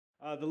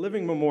The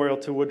Living Memorial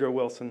to Woodrow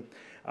Wilson.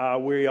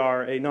 We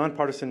are a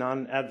nonpartisan,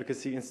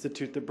 non-advocacy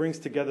institute that brings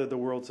together the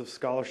worlds of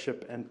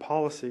scholarship and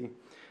policy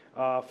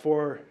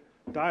for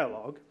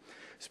dialogue.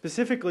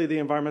 Specifically, the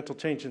Environmental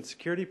Change and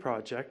Security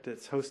Project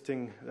that's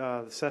hosting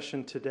the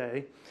session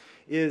today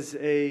is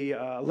a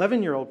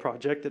 11-year-old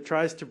project that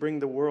tries to bring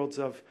the worlds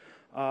of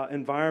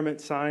environment,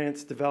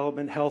 science,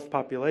 development, health,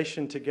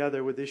 population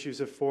together with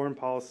issues of foreign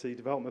policy,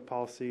 development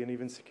policy, and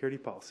even security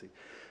policy.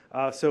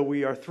 So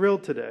we are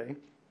thrilled today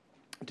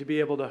to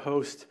be able to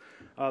host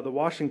the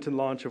Washington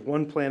launch of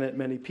One Planet,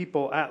 Many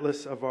People,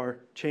 Atlas of Our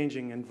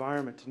Changing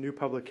Environment, a new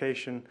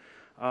publication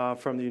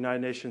from the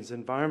United Nations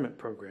Environment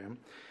Program.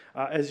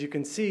 As you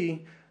can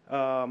see,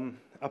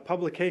 a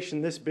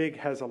publication this big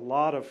has a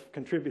lot of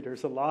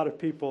contributors, a lot of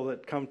people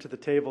that come to the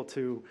table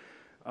to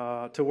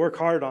work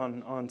hard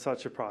on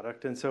such a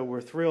product. And so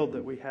we're thrilled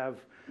that we have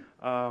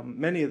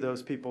many of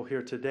those people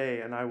here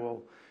today, and I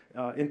will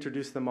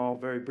introduce them all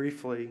very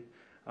briefly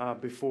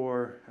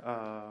before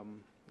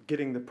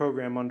getting the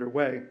program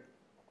underway.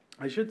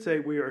 I should say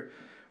we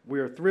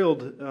are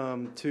thrilled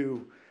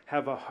to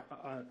have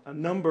a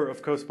number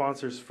of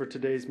co-sponsors for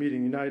today's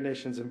meeting: United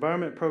Nations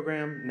Environment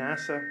Program,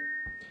 NASA,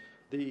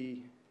 the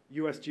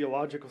U.S.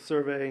 Geological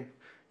Survey,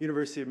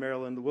 University of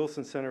Maryland, the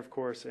Wilson Center, of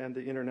course, and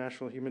the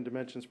International Human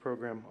Dimensions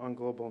Program on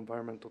Global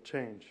Environmental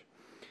Change.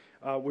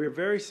 We're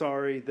very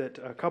sorry that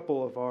a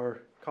couple of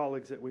our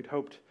colleagues that we'd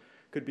hoped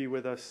could be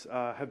with us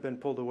have been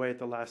pulled away at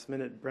the last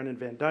minute. Brennan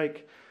Van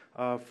Dyke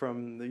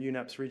from the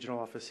UNEP's regional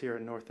office here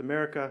in North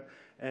America,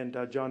 and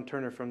John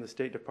Turner from the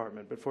State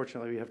Department. But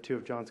fortunately, we have two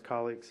of John's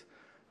colleagues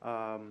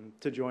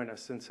to join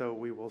us, and so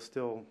we will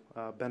still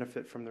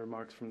benefit from the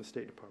remarks from the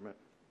State Department.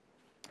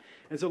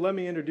 And so let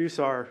me introduce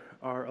our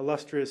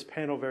illustrious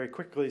panel very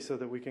quickly so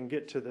that we can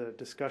get to the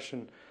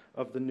discussion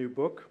of the new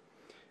book.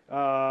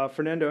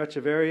 Fernando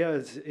Echeverria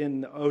is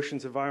in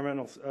Oceans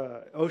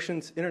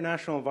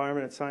International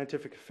Environment and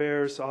Scientific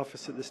Affairs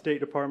Office at the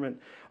State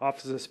Department,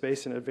 Office of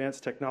Space and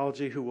Advanced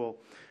Technology, who will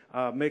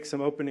make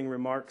some opening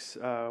remarks,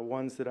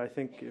 ones that I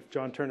think if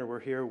John Turner were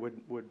here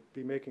would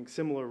be making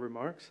similar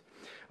remarks.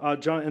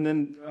 And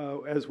then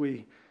as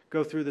we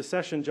go through the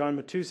session, John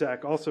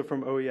Matuzak, also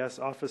from OES,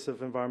 Office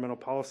of Environmental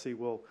Policy,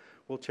 will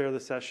chair the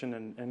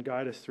session and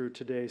guide us through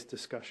today's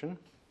discussion.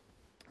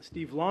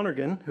 Steve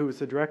Lonergan, who is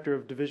the Director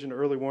of Division of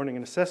Early Warning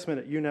and Assessment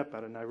at UNEP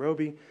out of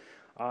Nairobi,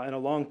 and a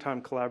longtime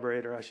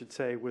collaborator, I should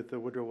say, with the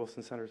Woodrow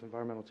Wilson Center's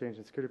Environmental Change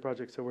and Security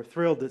Project. So we're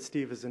thrilled that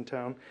Steve is in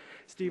town.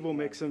 Steve will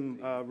make some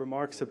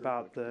remarks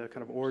about the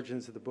kind of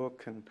origins of the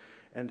book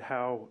and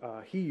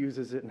how he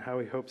uses it and how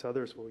he hopes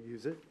others will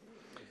use it.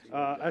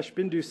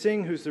 Ashbindu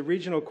Singh, who's the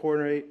Regional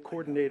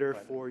Coordinator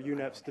for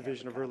UNEP's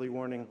Division of Early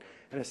Warning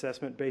and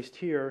Assessment based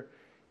here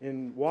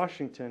in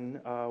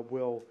Washington,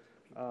 will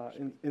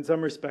in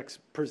some respects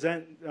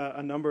present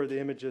a number of the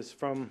images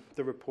from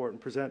the report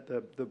and present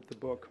the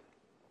book.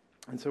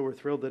 And so we're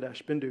thrilled that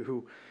Ashbindu,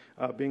 who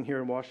being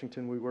here in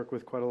Washington, we work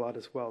with quite a lot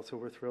as well, so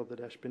we're thrilled that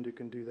Ashbindu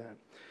can do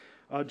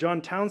that.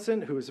 John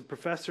Townsend, who is a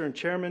professor and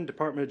chairman,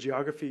 Department of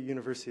Geography,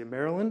 University of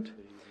Maryland.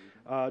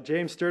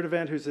 James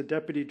Sturdivant, who's the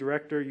Deputy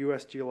Director,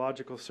 U.S.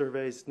 Geological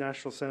Survey's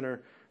National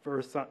Center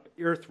for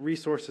Earth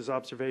Resources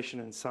Observation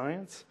and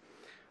Science.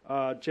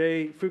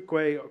 Jay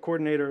Fuqua,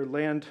 Coordinator,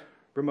 Land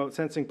Remote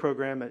Sensing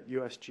Program at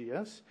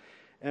USGS.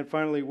 And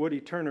finally, Woody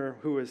Turner,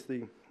 who is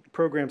the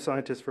Program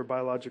Scientist for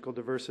Biological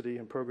Diversity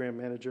and Program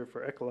Manager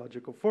for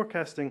Ecological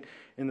Forecasting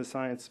in the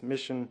Science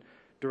Mission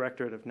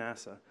Directorate of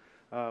NASA.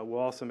 Will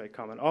also make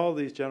comment. All of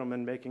these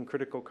gentlemen making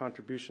critical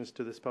contributions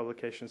to this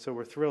publication, so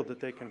we're thrilled that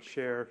they can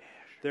share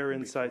their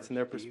insights and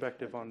their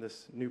perspective on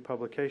this new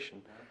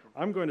publication.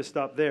 I'm going to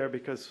stop there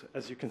because,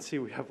 as you can see,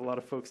 we have a lot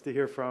of folks to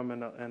hear from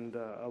and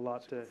a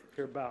lot to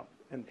hear about,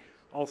 and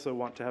also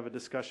want to have a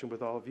discussion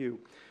with all of you.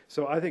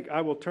 So I think I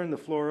will turn the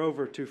floor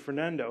over to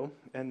Fernando,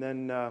 and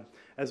then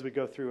as we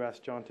go through,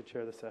 ask John to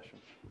chair the session.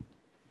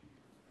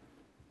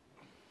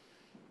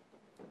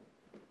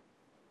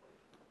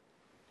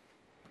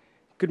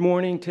 Good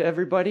morning to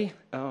everybody.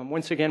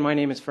 Once again, my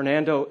name is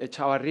Fernando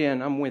Echeverria,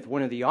 and I'm with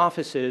one of the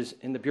offices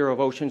in the Bureau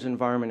of Oceans,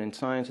 Environment, and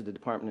Science at the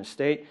Department of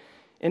State,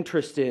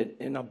 interested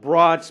in a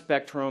broad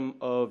spectrum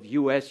of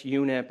U.S.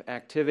 UNEP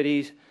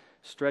activities,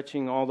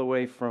 stretching all the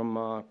way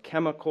from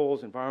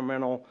chemicals,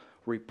 environmental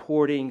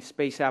reporting,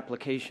 space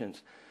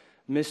applications.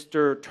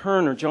 Mr.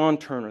 Turner, John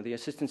Turner, the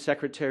Assistant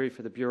Secretary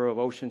for the Bureau of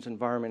Oceans,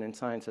 Environment, and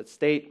Science at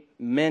State,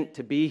 meant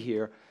to be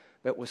here,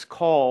 but was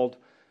called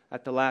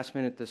at the last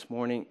minute this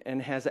morning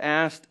and has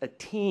asked a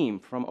team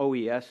from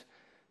OES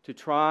to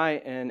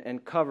try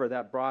and cover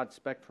that broad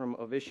spectrum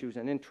of issues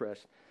and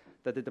interests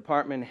that the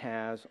department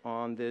has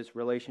on this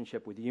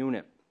relationship with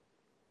UNEP.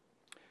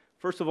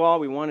 First of all,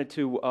 we wanted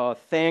to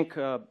thank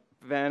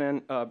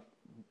Brennan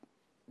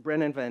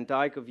Van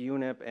Dyke of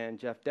UNEP and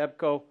Jeff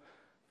Debko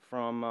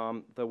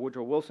from the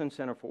Woodrow Wilson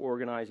Center for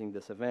organizing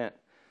this event.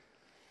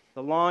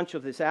 The launch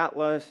of this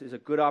atlas is a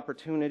good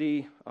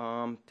opportunity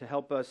to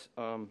help us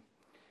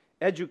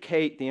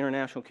educate the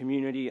international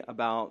community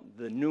about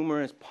the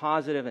numerous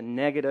positive and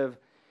negative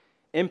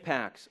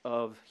impacts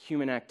of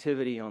human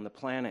activity on the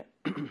planet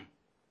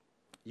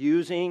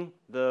using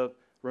the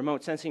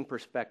remote sensing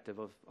perspective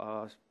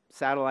of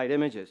satellite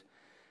images.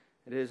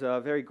 It is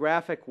a very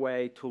graphic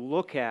way to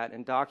look at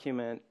and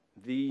document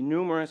the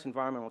numerous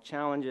environmental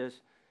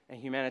challenges and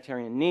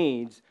humanitarian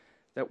needs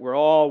that we're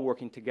all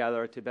working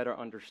together to better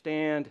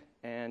understand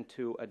and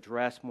to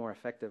address more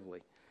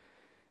effectively.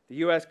 The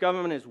U.S.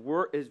 government is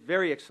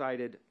very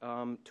excited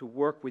to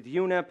work with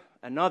UNEP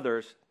and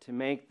others to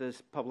make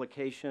this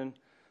publication,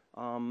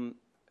 the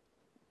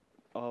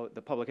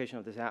publication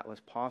of this atlas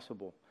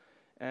possible.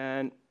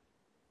 And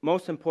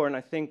most important,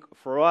 I think,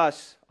 for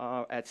us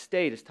at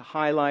State is to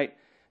highlight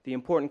the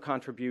important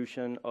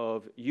contribution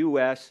of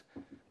U.S.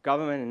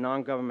 government and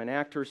non-government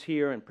actors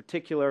here. In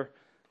particular,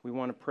 we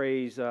want to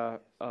praise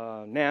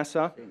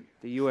NASA,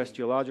 the U.S.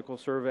 Geological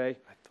Survey,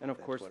 and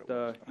of course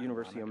the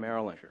University of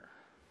Maryland.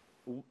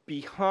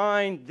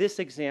 Behind this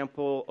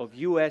example of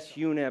U.S.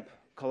 UNEP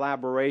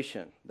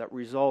collaboration that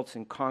results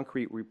in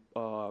concrete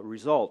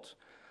results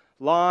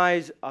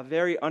lies a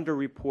very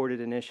underreported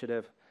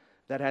initiative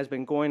that has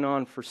been going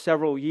on for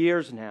several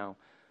years now,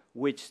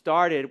 which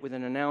started with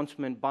an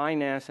announcement by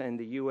NASA and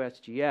the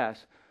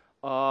USGS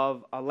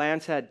of a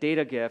Landsat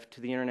data gift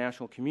to the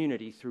international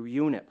community through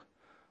UNEP.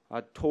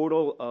 A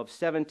total of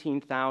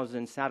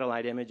 17,000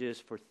 satellite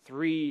images for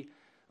 3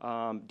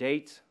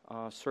 dates,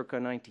 circa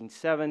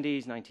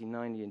 1970s,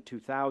 1990, and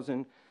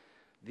 2000.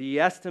 The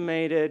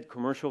estimated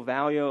commercial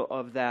value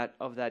of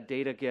that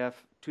data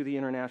gift to the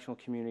international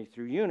community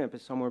through UNEP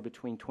is somewhere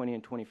between $20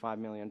 and $25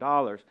 million.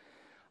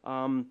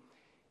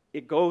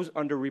 It goes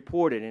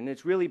underreported, and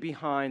it's really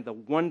behind the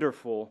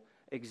wonderful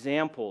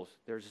examples.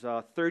 There's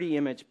 30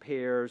 image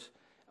pairs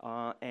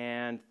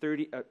and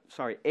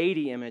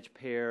 80 image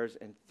pairs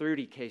and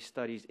 30 case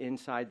studies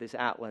inside this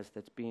atlas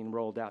that's being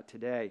rolled out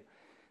today.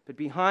 But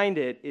behind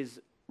it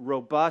is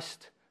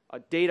robust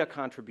data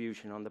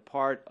contribution on the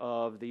part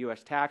of the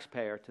U.S.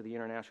 taxpayer to the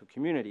international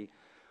community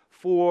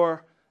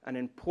for an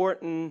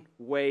important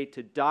way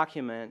to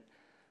document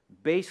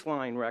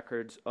baseline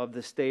records of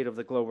the state of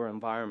the global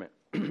environment.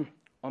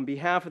 On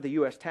behalf of the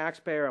U.S.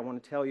 taxpayer, I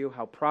want to tell you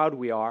how proud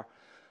we are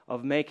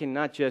of making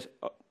not just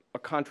a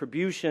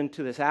contribution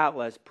to this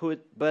atlas,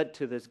 but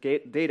to this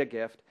data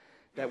gift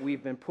that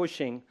we've been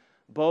pushing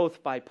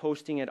both by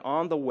posting it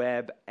on the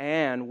web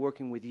and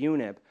working with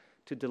UNEP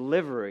to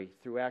delivery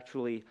through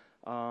actually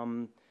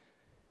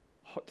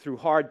through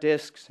hard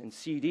disks and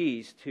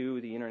CDs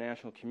to the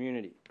international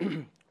community.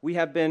 We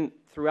have been,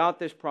 throughout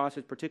this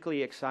process,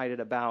 particularly excited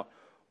about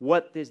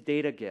what this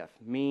data gift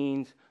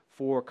means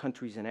for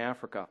countries in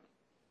Africa.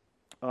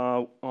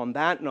 On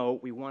that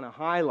note, we want to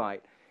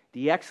highlight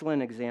the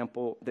excellent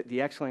example,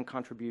 the excellent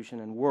contribution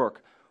and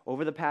work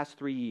over the past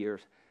 3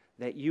 years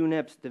that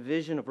UNEP's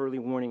Division of Early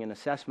Warning and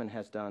Assessment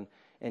has done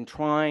in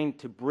trying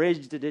to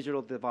bridge the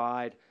digital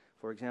divide,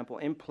 for example,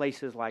 in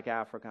places like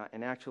Africa,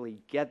 and actually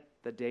get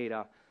the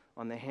data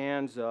on the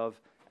hands of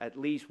at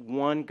least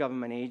one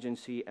government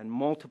agency and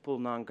multiple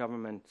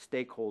non-government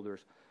stakeholders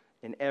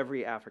in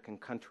every African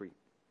country.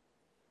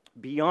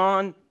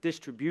 Beyond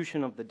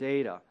distribution of the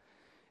data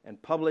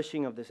and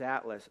publishing of this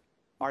atlas,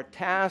 our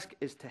task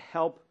is to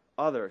help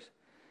others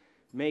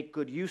make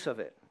good use of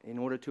it in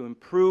order to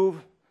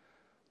improve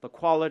the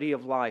quality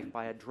of life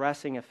by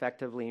addressing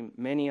effectively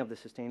many of the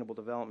sustainable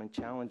development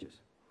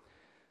challenges.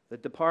 The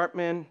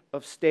Department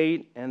of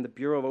State and the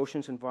Bureau of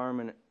Oceans,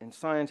 Environment, and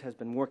Science has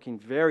been working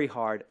very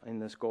hard in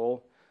this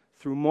goal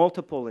through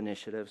multiple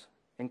initiatives,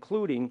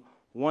 including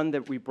one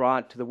that we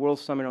brought to the World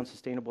Summit on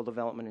Sustainable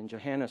Development in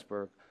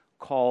Johannesburg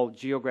called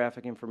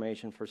Geographic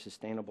Information for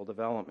Sustainable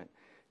Development,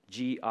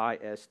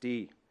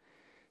 GISD.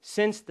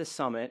 Since the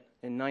summit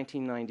in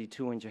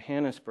 1992 in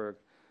Johannesburg,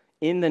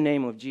 in the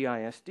name of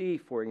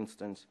GISD, for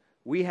instance,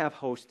 we have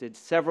hosted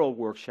several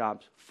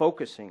workshops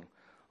focusing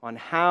on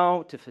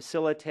how to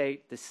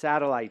facilitate the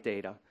satellite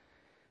data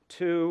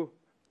to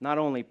not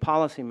only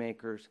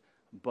policymakers,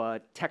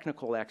 but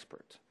technical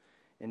experts,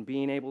 and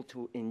being able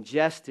to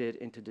ingest it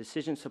into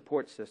decision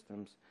support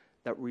systems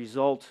that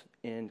result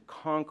in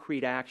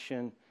concrete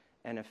action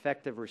and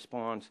effective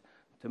response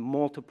to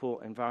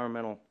multiple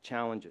environmental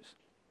challenges.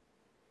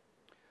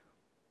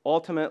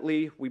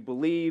 Ultimately, we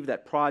believe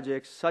that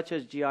projects such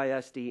as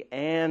GISD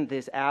and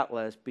this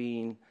atlas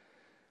being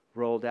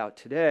rolled out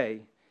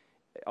today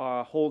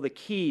hold the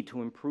key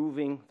to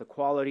improving the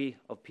quality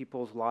of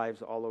people's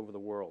lives all over the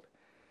world.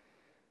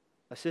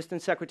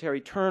 Assistant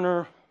Secretary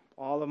Turner,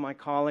 all of my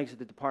colleagues at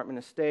the Department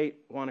of State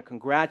want to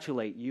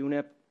congratulate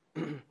UNEP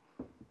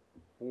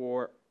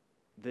for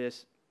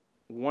this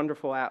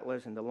wonderful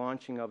atlas and the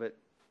launching of it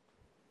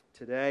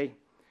today,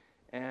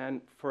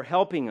 and for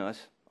helping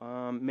us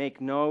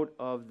make note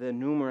of the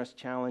numerous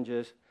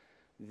challenges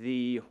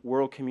the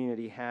world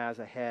community has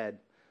ahead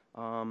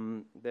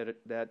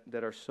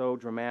that are so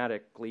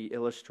dramatically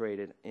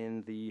illustrated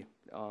in the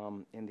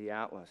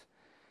atlas.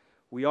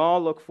 We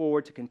all look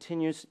forward to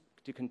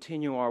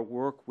continue our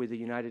work with the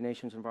United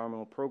Nations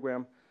Environmental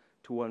Program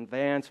to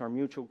advance our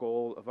mutual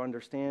goal of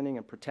understanding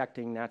and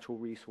protecting natural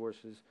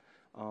resources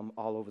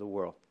all over the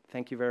world.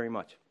 Thank you very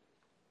much.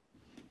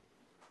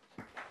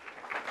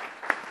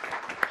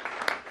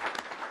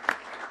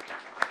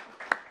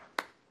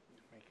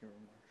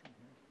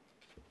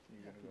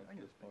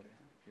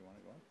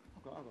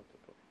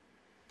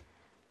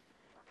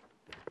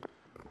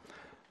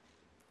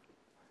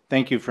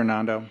 Thank you,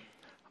 Fernando.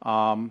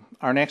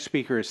 Our next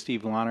speaker is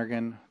Steve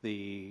Lonergan,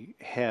 the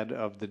head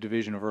of the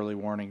Division of Early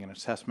Warning and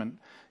Assessment.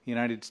 The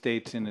United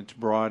States, in its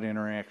broad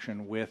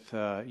interaction with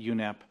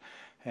UNEP,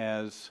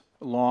 has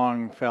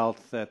long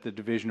felt that the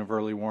Division of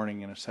Early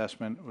Warning and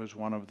Assessment was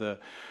one of the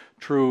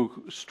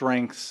true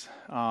strengths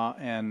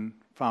and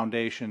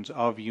foundations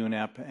of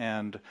UNEP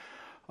and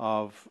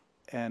of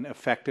an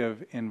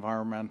effective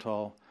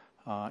environmental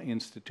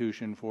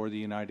institution for the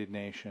United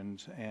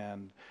Nations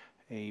and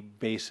a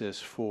basis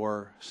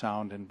for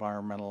sound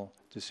environmental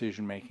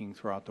decision-making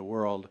throughout the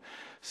world.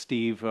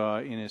 Steve,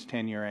 in his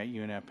tenure at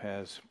UNEP,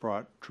 has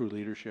brought true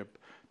leadership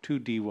to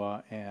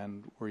DEWA,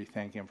 and we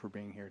thank him for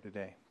being here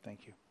today.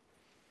 Thank you.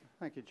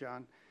 Thank you,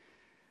 John.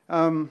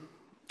 On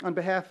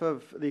behalf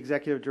of the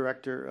Executive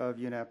Director of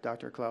UNEP,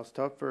 Dr. Klaus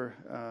Toepfer,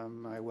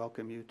 I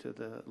welcome you to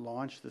the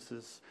launch. This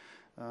is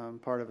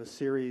part of a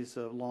series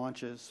of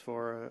launches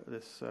for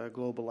this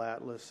global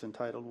atlas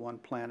entitled One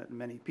Planet,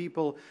 Many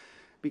People.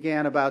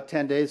 Began about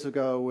 10 days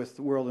ago with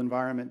the World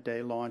Environment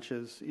Day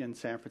launches in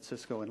San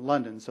Francisco and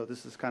London, so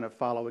this is kind of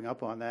following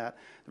up on that.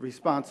 The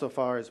response so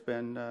far has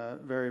been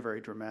very, very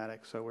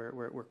dramatic, so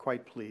we're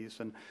quite pleased,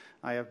 and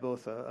I have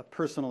both a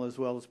personal as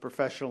well as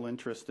professional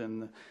interest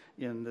in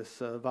this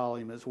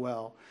volume as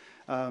well.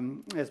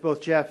 As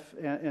both Jeff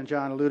and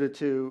John alluded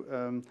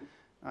to,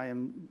 I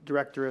am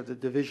director of the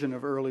Division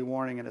of Early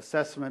Warning and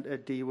Assessment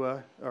at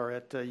DEWA, or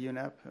at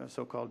UNEP,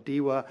 so-called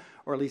DEWA,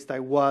 or at least I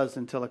was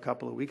until a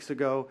couple of weeks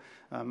ago.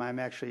 I'm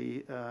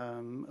actually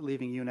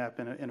leaving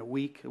UNEP in a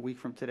week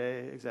from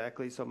today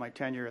exactly, so my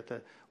tenure at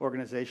the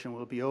organization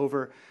will be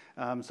over.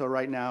 So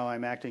right now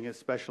I'm acting as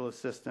special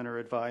assistant or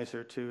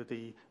advisor to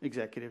the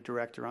executive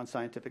director on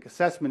scientific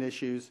assessment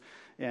issues,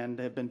 and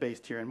have been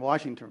based here in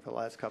Washington for the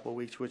last couple of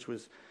weeks, which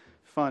was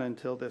fun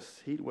until this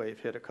heat wave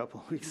hit a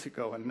couple of weeks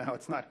ago, and now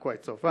it's not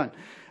quite so fun.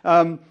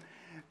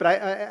 But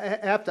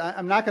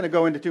I'm not going to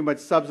go into too much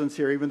substance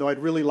here, even though I'd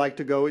really like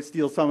to go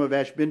steal some of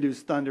Ash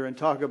Bindu's thunder and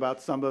talk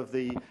about some of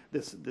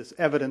this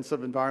evidence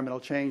of environmental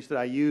change that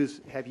I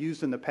have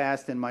used in the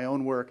past in my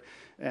own work,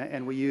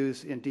 and we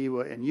use in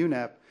DEWA and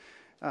UNEP.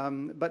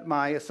 But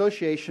my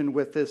association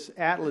with this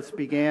atlas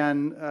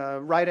began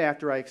right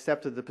after I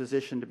accepted the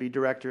position to be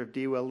director of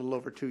DEWA a little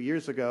over 2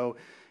 years ago.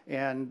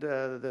 And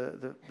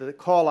the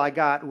call I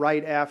got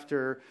right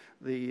after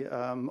the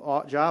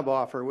job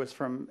offer was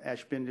from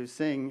Ash Bindu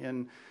Singh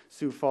in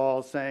Sioux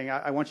Falls saying,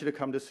 I want you to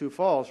come to Sioux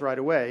Falls right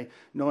away,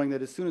 knowing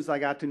that as soon as I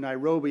got to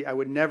Nairobi, I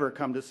would never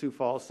come to Sioux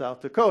Falls,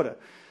 South Dakota.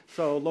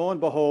 So lo and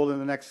behold, in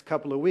the next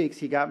couple of weeks,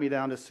 he got me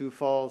down to Sioux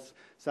Falls,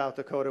 South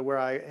Dakota, where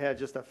I had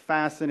just a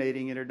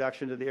fascinating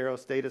introduction to the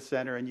Aros Data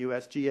Center and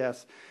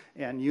USGS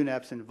and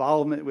UNEP's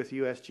involvement with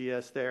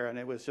USGS there. And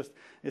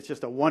it's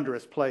just a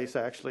wondrous place,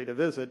 actually, to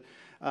visit.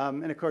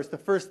 And of course, the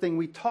first thing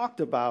we talked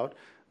about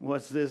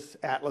was this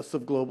Atlas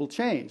of Global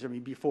Change. I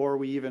mean, before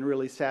we even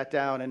really sat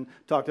down and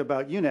talked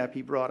about UNEP,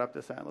 he brought up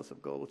this Atlas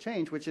of Global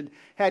Change, which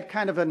had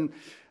kind of an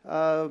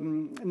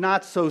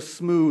not so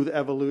smooth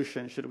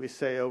evolution, should we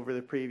say, over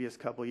the previous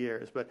couple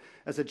years. But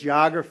as a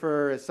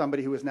geographer, as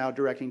somebody who is now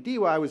directing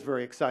DEWA, I was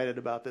very excited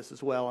about this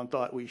as well and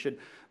thought we should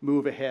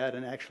move ahead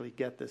and actually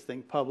get this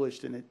thing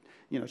published. And it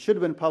should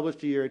have been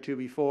published a year or two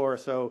before.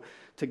 So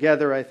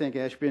together, I think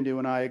Ash Bindu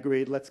and I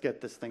agreed, let's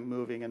get this thing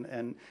moving.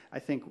 And I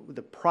think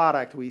the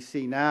product we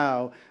see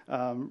now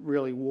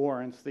really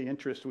warrants the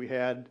interest we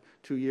had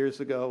 2 years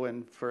ago,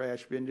 and for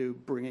Ash Bindu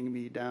bringing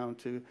me down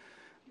to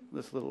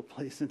this little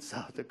place in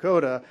South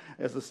Dakota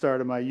as the start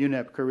of my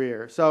UNEP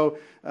career. So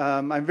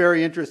I'm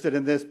very interested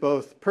in this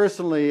both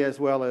personally as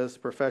well as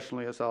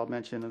professionally, as I'll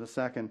mention in a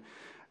second.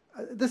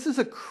 This is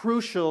a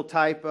crucial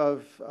type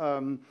of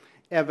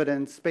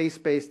evidence,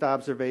 space-based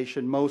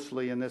observation,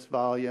 mostly in this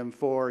volume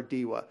for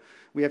DEWA.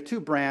 We have two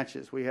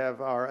branches. We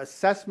have our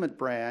assessment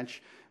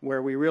branch,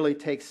 where we really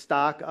take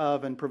stock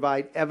of and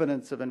provide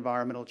evidence of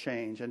environmental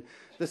change. And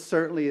this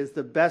certainly is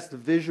the best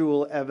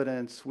visual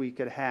evidence we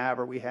could have,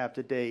 or we have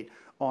to date,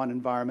 on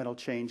environmental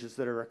changes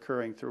that are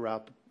occurring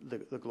throughout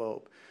the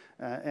globe.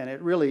 And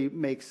it really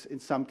makes, in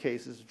some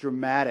cases,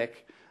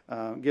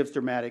 gives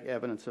dramatic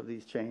evidence of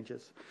these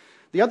changes.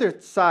 The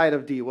other side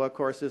of DEWA, of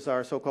course, is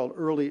our so-called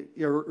early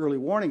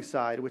warning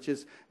side, which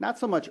is not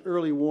so much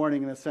early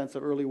warning in the sense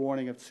of early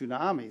warning of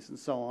tsunamis and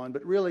so on,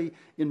 but really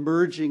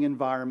emerging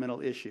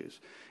environmental issues.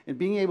 And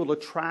being able to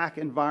track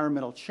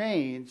environmental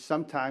change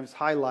sometimes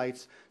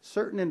highlights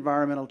certain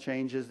environmental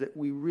changes that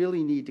we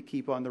really need to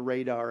keep on the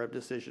radar of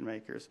decision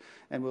makers.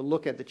 And we'll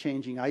look at the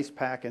changing ice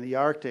pack in the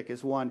Arctic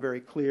as one very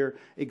clear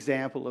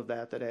example of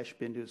that Ash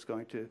Bindu is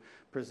going to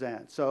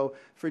present. So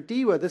for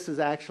DEWA, this is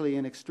actually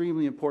an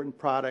extremely important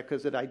product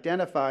because it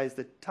identifies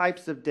the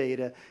types of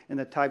data and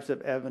the types of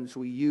evidence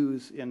we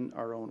use in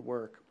our own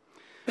work.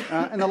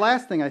 And the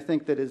last thing I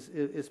think that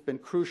has been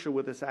crucial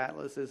with this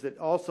atlas is it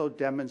also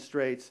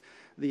demonstrates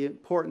the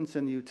importance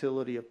and the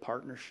utility of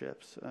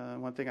partnerships.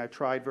 One thing I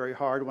tried very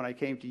hard when I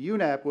came to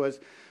UNEP was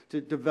to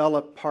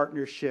develop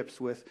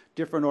partnerships with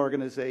different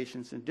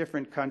organizations in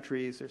different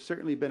countries. There's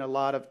certainly been a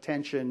lot of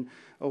tension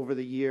over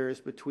the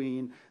years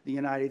between the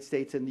United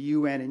States and the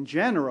UN in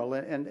general,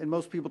 and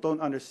most people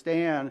don't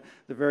understand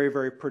the very,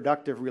 very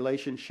productive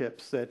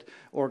relationships that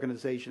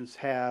organizations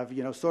have,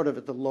 you know, sort of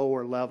at the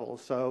lower level.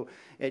 So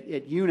at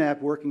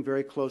UNEP, working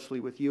very closely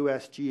with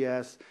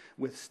USGS,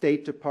 with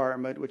State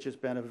Department, which has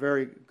been a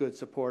very good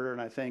supporter, and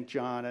I thank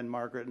John and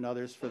Margaret and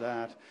others for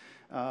that,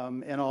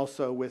 and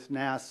also with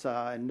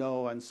NASA and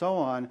NOAA and so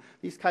on.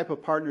 These type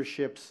of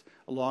partnerships,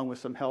 along with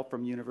some help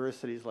from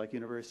universities like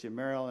University of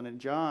Maryland and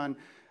John,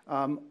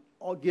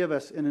 all give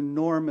us an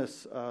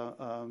enormous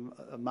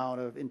amount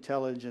of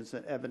intelligence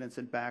and evidence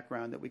and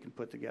background that we can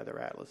put together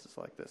atlases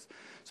like this.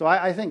 So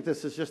I think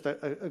this is just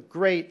a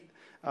great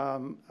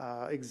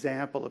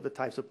example of the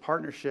types of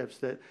partnerships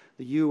that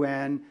the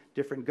UN,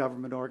 different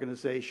government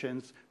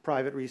organizations,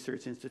 private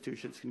research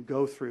institutions can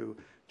go through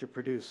to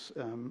produce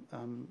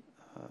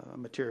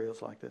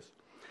materials like this.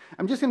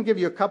 I'm just going to give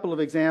you a couple of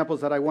examples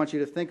that I want you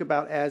to think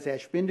about as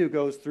Ashbindu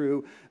goes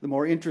through the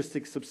more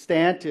interesting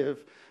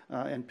substantive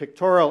and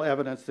pictorial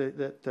evidence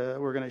that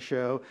we're going to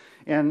show.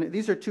 And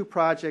these are two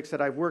projects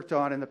that I've worked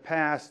on in the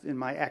past in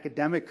my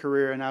academic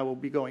career and I will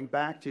be going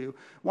back to.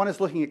 One is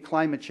looking at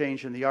climate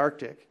change in the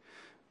Arctic.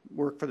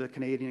 Work for the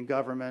Canadian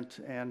government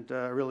and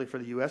really for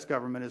the U.S.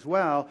 government as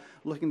well,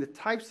 looking at the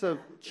types of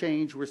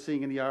change we're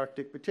seeing in the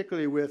Arctic,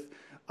 particularly with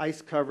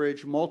ice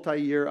coverage,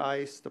 multi-year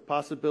ice, the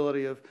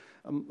possibility of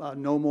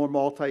no more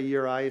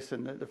multi-year ice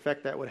and the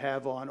effect that would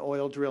have on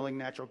oil drilling,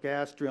 natural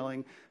gas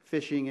drilling,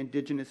 fishing,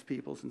 indigenous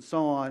peoples, and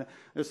so on.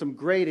 There's some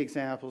great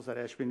examples that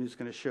Ashbindu is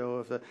going to show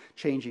of the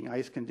changing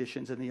ice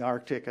conditions in the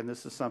Arctic, and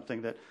this is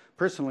something that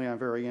personally I'm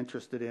very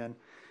interested in.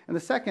 And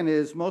the second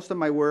is most of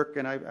my work,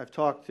 and I've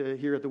talked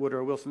here at the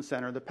Woodrow Wilson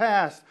Center in the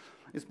past,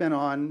 it's been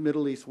on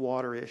Middle East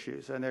water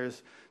issues. And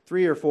there's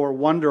 3 or 4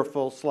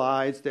 wonderful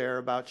slides there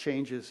about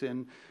changes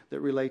that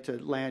relate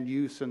to land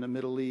use in the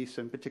Middle East,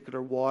 and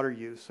particular water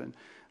use. And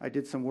I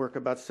did some work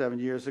about 7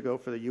 years ago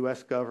for the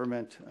U.S.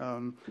 government,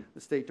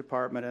 the State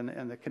Department,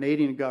 and the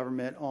Canadian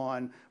government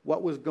on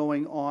what was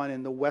going on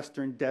in the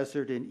Western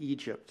Desert in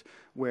Egypt,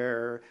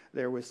 where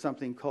there was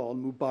something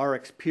called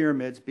Mubarak's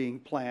pyramids being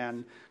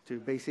planned to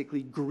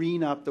basically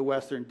green up the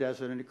Western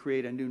Desert and to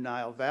create a new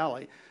Nile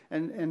Valley.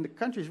 And the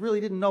countries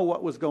really didn't know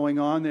what was going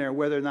on there,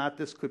 whether or not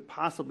this could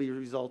possibly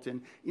result in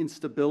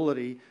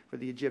instability for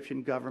the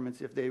Egyptian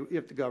governments if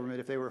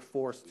they were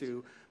forced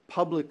to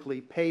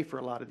publicly pay for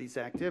a lot of these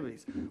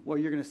activities. Well,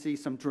 you're going to see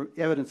some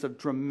evidence of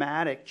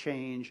dramatic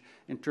change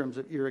in terms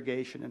of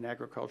irrigation and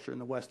agriculture in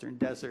the Western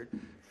Desert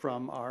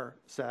from our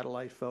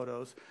satellite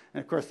photos.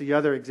 And of course, the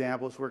other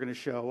examples we're going to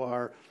show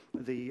are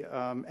the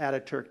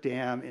Ataturk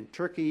Dam in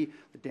Turkey,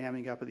 the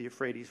damming up of the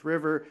Euphrates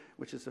River,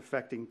 which is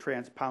affecting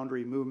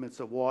transboundary movements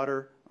of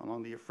water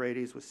along the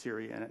Euphrates with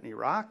Syria and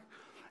Iraq.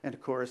 And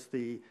of course,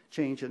 the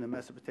change in the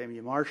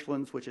Mesopotamia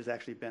marshlands, which has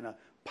actually been a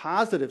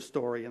positive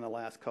story in the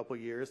last couple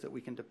of years that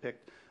we can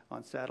depict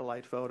on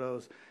satellite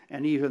photos,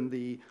 and even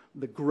the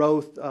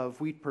growth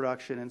of wheat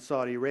production in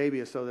Saudi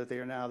Arabia, so that they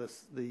are now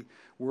the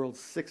world's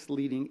 6th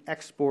leading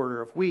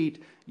exporter of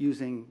wheat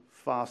using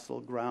fossil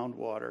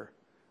groundwater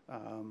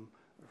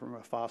from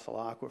a fossil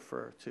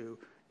aquifer to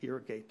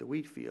irrigate the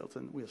wheat fields,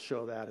 and we'll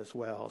show that as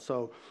well.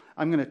 So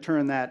I'm going to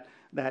turn that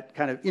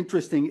kind of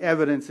interesting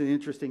evidence and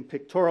interesting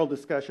pictorial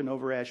discussion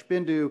over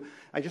Ashbindu.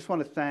 I just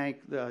want to thank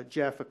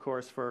Jeff, of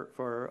course,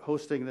 for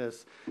hosting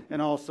this,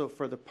 and also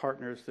for the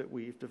partners that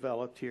we've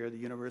developed here, the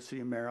University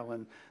of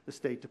Maryland, the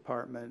State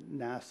Department,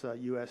 NASA,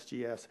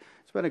 USGS.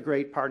 It's been a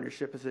great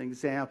partnership. As an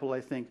example,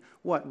 I think,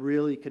 what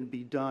really can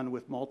be done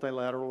with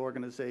multilateral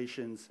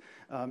organizations,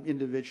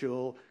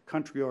 individual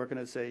country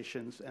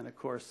organizations, and of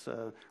course,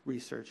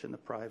 research in the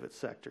private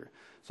sector.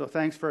 So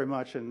thanks very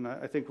much, and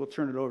I think we'll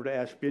turn it over to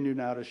Ashbindu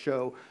now to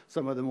show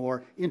some of the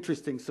more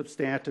interesting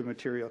substantive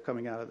material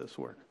coming out of this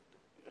work.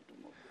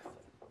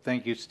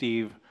 Thank you,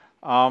 Steve.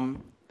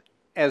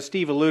 As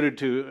Steve alluded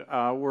to,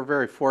 we're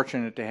very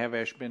fortunate to have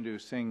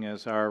Ashbindu Singh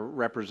as our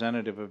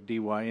representative of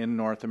DY in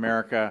North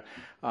America.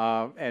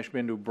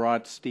 Ashbindu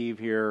brought Steve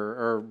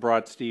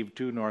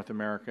to North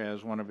America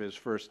as one of his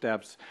first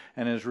steps,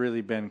 and has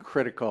really been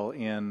critical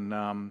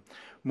in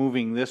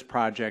moving this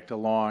project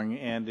along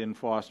and in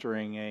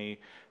fostering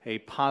a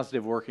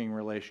positive working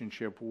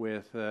relationship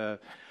with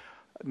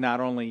not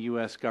only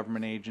U.S.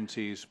 government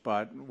agencies,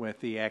 but with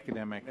the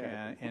academic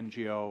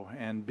NGO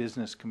and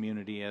business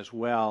community as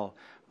well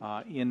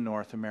in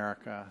North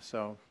America.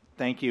 So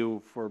thank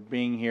you for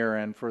being here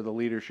and for the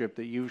leadership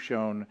that you've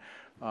shown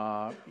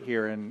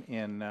here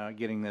in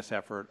getting this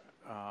effort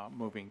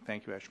moving.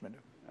 Thank you, Ashbindu.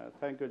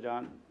 Thank you,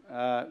 John.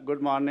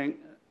 Good morning.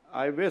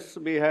 I wish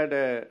we had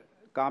a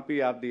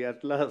copy of the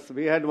atlas.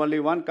 We had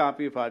only one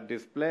copy for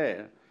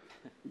display,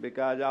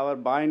 because our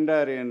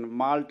binder in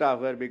Malta,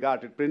 where we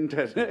got it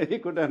printed, he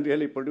couldn't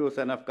really produce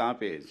enough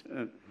copies.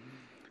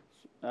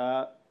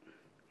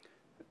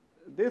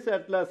 This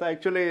atlas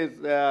actually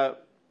is,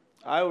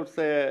 I would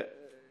say,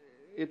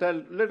 it had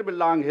a little bit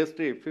long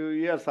history, few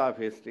years of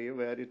history,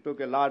 where it took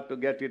a lot to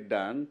get it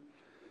done.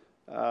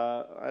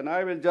 And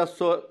I will just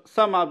show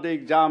some of the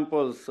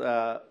examples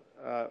of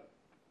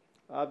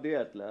the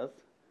atlas.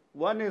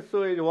 One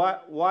issue is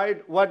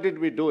what did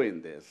we do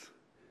in this?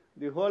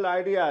 The whole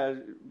idea is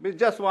we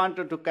just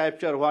wanted to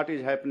capture what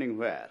is happening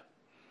where.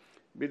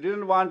 We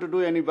didn't want to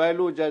do any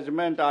value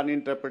judgment on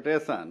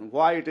interpretation,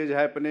 why it is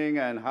happening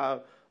and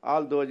how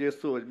all those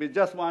issues. We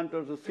just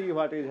wanted to see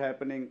what is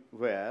happening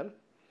where.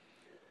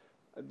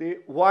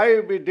 Why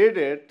we did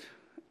it,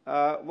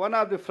 one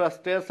of the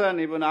frustration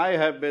even I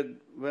have been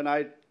when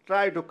I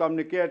try to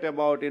communicate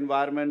about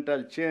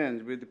environmental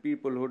change with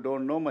people who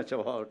don't know much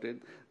about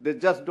it, they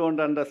just don't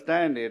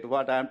understand it,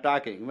 what I'm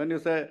talking. When you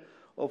say,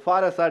 oh,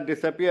 forests are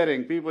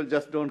disappearing, people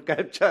just don't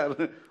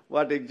capture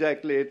what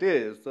exactly it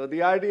is. So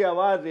the idea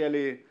was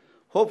really,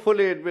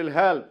 hopefully it will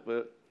help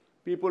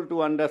people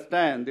to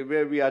understand the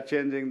way we are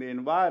changing the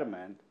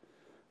environment.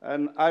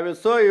 And I will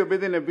show you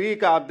within a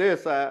week of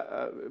this,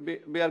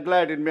 we are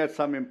glad it made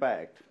some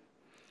impact.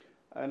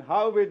 And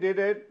how we did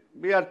it,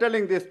 we are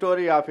telling the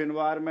story of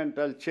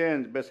environmental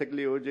change,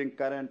 basically using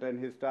current and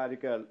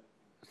historical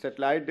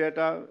satellite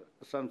data,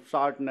 some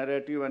short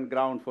narrative, and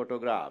ground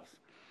photographs.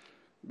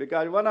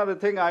 Because one of the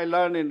things I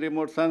learned in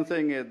remote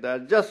sensing is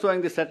that just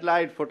showing the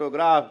satellite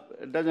photograph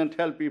doesn't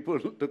help people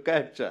to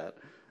capture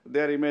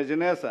their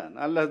imagination,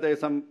 unless there is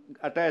some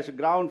attached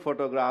ground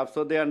photograph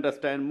so they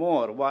understand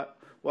more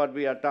what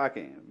we are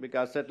talking,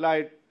 because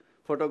satellite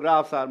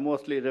photographs are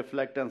mostly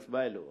reflectance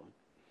value.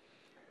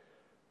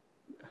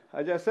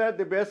 As I said,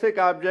 the basic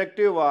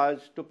objective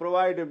was to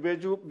provide a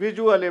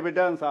visual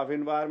evidence of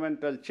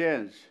environmental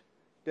change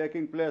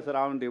taking place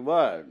around the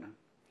world.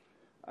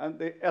 And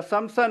the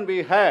assumption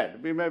we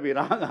had, we may be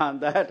wrong on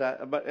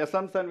that, but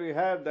assumption we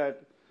had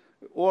that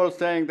old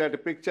saying that a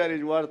picture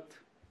is worth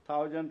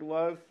 1,000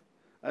 words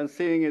and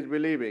seeing is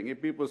believing.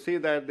 If people see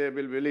that, they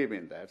will believe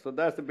in that. So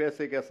that's the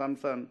basic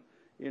assumption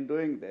in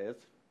doing this.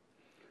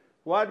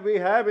 What we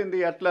have in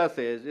the atlas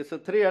is it's a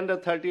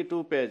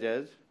 332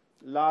 pages,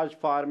 large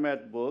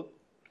format book.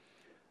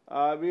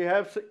 We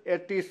have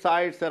 80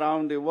 sites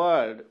around the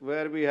world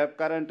where we have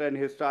current and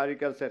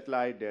historical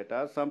satellite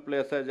data. Some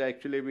places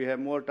actually we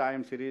have more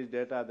time series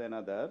data than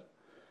others.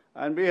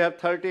 And we have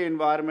 30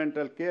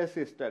 environmental case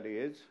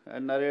studies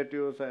and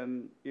narratives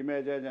and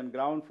images and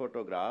ground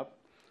photograph.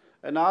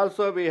 And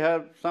also we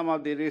have some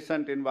of the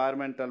recent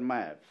environmental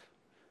maps.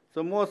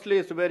 So mostly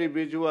it's a very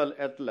visual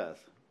atlas.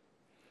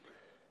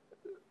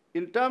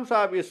 In terms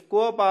of the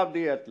scope of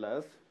the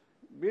atlas,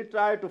 we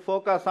try to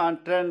focus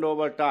on trend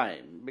over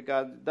time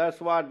because that's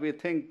what we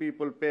think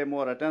people pay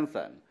more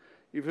attention.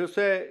 If you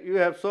say you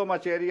have so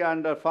much area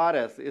under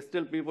forest,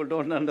 still people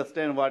don't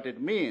understand what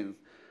it means.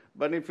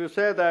 But if you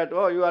say that,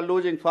 oh, you are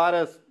losing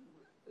forest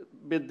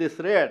with this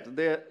rate,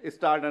 they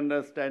start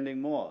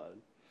understanding more.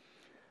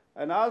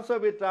 And also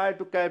we try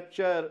to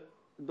capture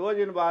those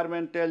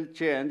environmental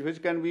change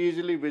which can be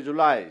easily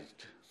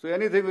visualized. So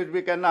anything which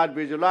we cannot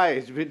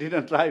visualize, we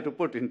didn't try to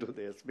put into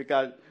this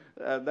because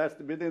that's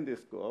within the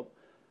scope.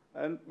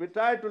 And we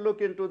try to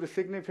look into the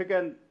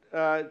significant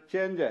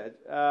changes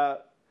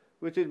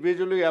which is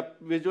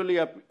visually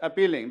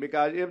appealing,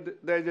 because if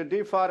there is a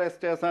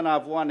deforestation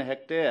of 1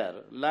 hectare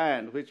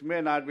land, which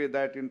may not be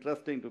that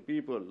interesting to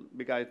people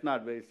because it's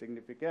not very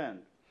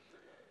significant.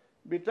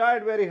 We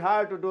tried very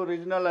hard to do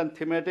regional and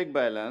thematic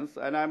balance,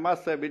 and I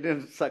must say we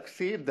didn't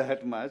succeed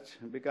that much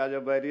because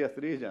of various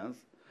reasons.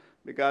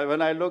 Because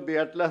when I look the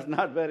atlas,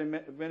 not very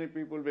many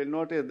people will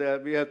notice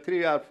that we have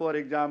 3 or 4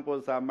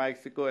 examples of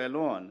Mexico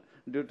alone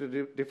due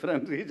to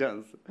different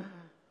regions.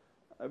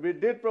 We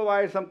did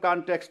provide some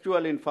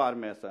contextual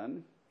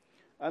information,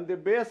 and the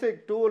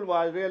basic tool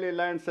was really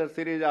Landsat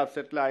series of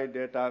satellite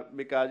data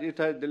because it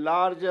has the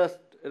largest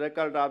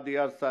record of the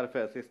Earth's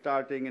surface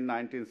starting in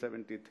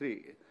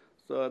 1973.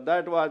 So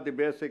that was the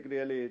basic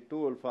really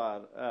tool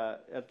for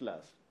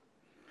atlas.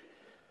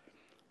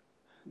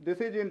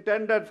 This is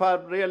intended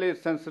for really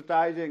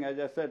sensitizing, as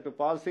I said, to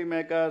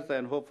policymakers,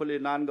 and hopefully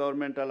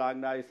non-governmental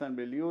organizations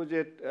will use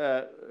it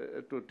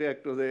to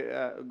take to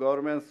the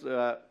governments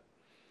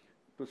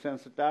to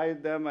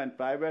sensitize them, and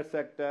private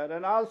sector.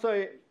 And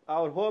also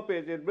our hope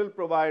is it will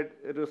provide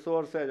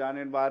resources on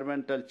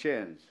environmental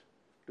change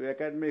to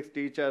academics,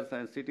 teachers,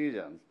 and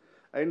citizens.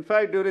 In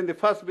fact, during the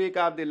first week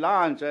of the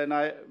launch,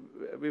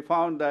 we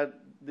found that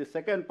the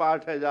second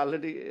part has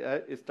already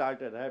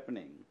started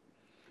happening.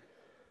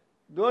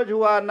 Those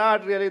who are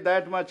not really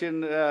that much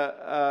in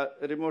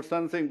remote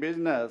sensing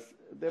business,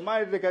 they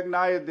might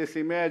recognize this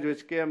image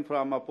which came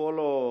from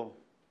Apollo,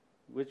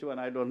 which one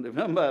I don't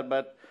remember,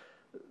 but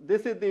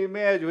this is the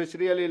image which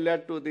really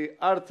led to the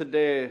Earth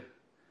Day,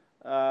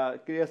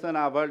 creation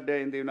of Earth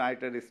Day in the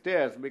United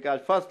States, because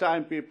first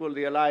time people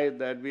realized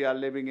that we are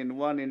living in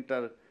one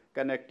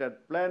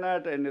interconnected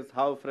planet and it's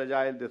how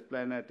fragile this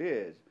planet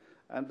is.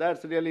 And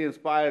that's really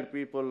inspired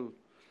people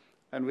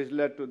and which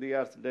led to the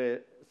Earth Day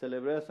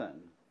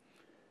celebration.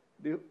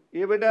 The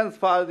evidence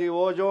for the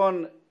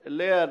ozone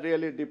layer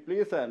really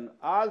depletion,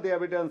 all the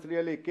evidence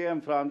really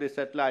came from the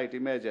satellite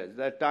images,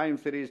 that time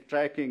series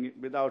tracking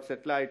without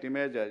satellite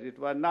images. It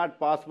was not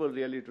possible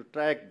really to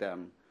track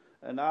them.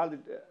 And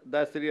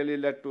that's really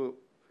led to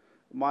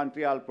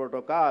Montreal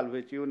Protocol,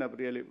 which UNEP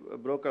really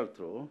brokered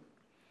through.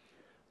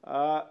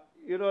 A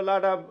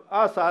lot of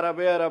us are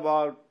aware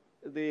about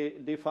the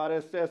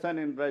deforestation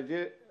in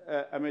Brazil,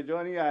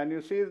 Amazonia, and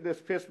you see this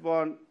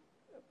fishbone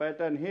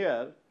pattern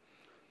here.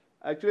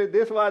 Actually,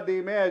 this was the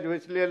image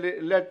which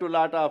led to a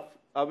lot of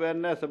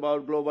awareness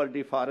about global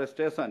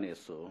deforestation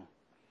issue.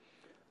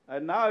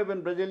 And now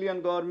even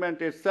Brazilian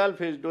government itself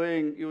is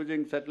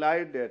using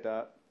satellite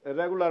data,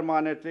 regular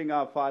monitoring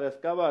of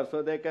forest cover,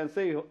 so they can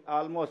see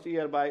almost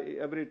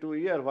every 2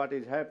 years what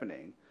is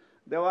happening.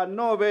 There was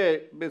no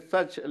way with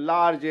such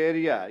large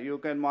area you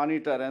can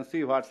monitor and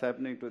see what's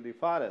happening to the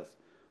forest.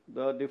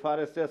 The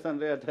deforestation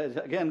rate has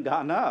again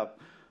gone up.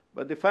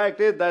 But the fact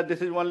is that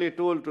this is only a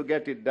tool to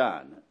get it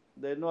done.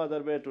 There's no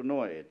other way to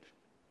know it.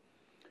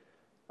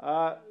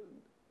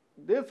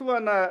 This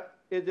one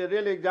is a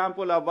real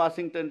example of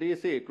Washington,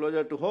 D.C.,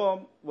 closer to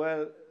home,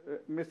 where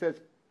Mrs.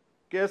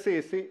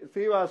 Casey,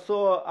 she was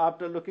so,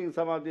 after looking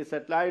some of the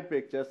satellite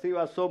pictures, she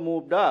was so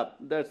moved up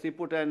that she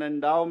put an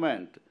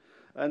endowment,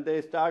 and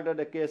they started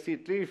a Casey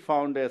Tree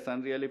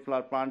Foundation, really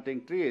for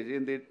planting trees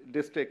in the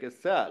district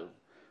itself.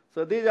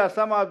 So these are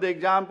some of the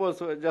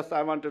examples just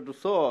I wanted to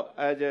show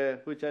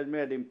which has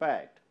made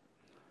impact.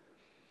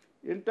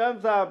 In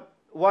terms of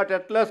what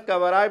Atlas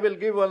cover, I will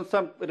give on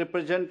some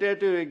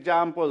representative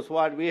examples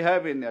what we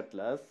have in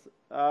Atlas.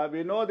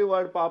 We know the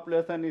world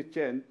population is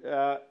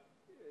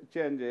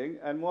changing,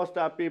 and most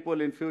of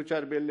people in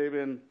future will live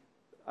in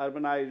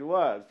urbanized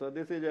world. So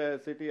this is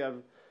a city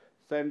of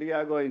San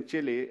Diego in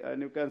Chile,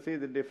 and you can see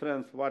the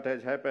difference what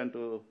has happened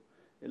to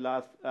the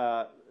last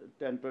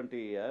 10, 20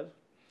 years.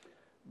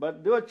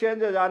 But those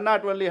changes are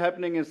not only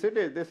happening in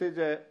cities. This is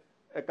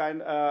a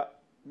kind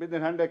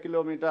within 100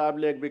 kilometers of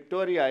Lake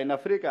Victoria in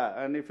Africa.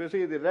 And if you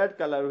see the red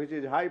color, which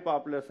is high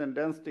population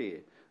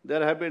density,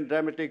 there have been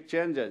dramatic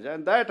changes.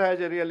 And that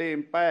has a really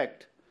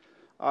impact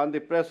on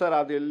the pressure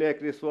of the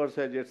lake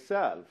resources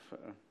itself.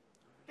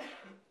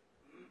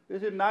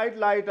 This is night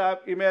light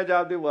image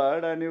of the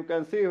world, and you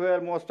can see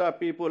where most of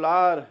people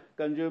are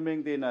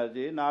consuming the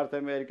energy. North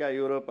America,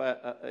 Europe,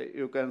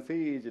 you can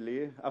see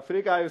easily.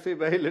 Africa, you see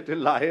very little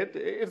light.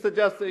 It's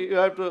just, you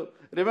have to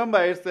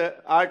remember, it's an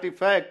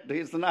artifact,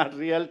 it's not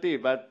reality,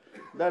 but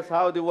that's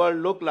how the world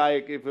look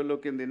like if you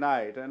look in the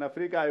night. And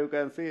Africa, you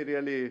can see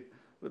really,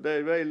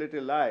 there's very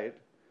little light.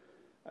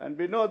 And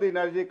we know the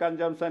energy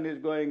consumption is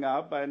going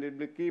up, and it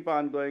will keep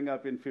on going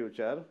up in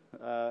future,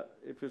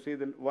 if you see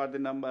what the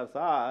numbers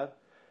are.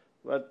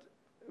 But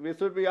we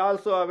should be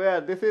also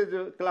aware, this is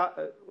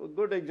a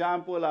good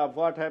example of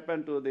what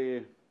happened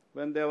to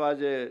when there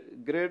was a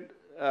grid,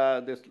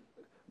 this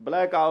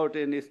blackout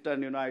in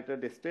eastern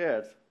United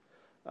States.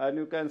 And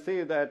you can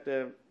see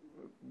that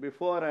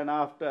before and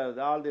after,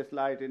 all this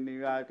light in New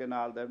York and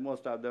all that,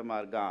 most of them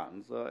are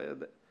gone. So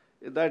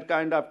that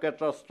kind of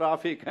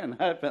catastrophe can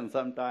happen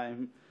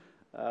sometime.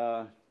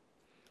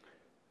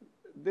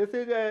 This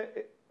is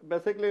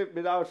basically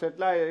without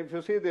satellite. If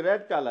you see the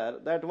red color,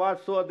 that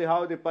what shows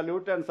how the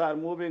pollutants are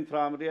moving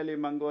from really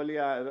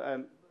Mongolia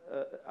and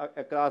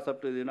across up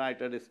to the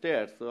United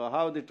States. So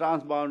how the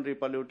transboundary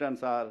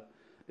pollutants are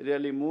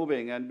really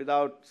moving, and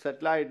without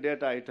satellite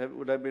data, it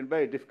would have been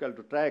very difficult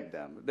to track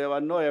them. There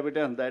was no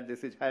evidence that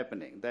this is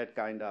happening. That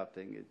kind of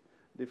thing is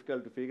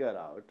difficult to figure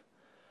out.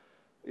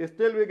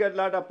 Still, we get a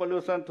lot of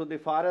pollution to the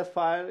forest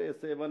fire.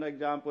 It's one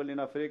example in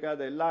Africa.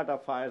 There are a lot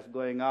of fires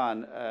going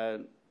on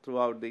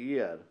throughout the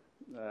year.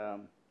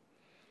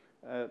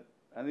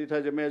 And it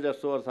has a major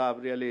source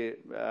of really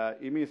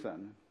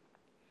emission.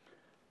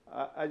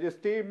 As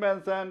Steve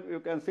mentioned, you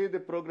can see the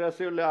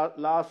progressive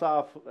loss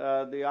of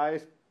the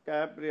ice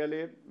cap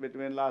really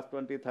between last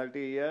 20, 30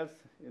 years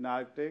in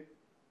Arctic.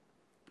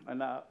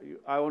 And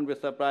I won't be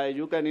surprised.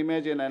 You can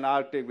imagine an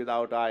Arctic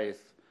without ice.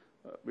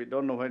 We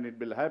don't know when it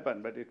will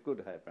happen, but it could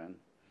happen.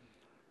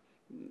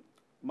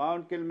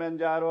 Mount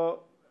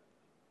Kilimanjaro,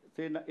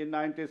 see, in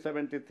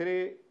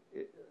 1973,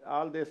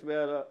 all this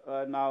were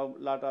now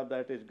a lot of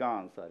that is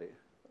gone. Sorry,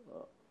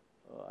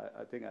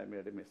 I think I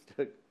made a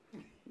mistake.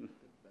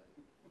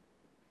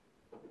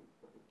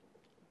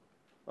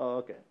 Oh,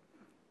 okay.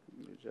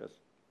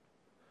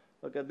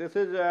 Okay. This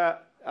is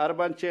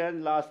urban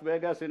change, Las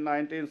Vegas in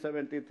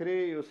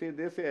 1973. You see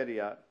this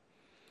area,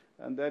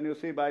 and then you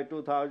see by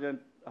 2000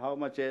 how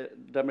much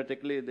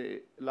dramatically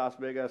the Las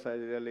Vegas has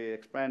really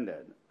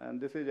expanded.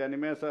 And this is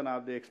animation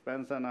of the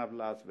expansion of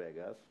Las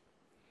Vegas.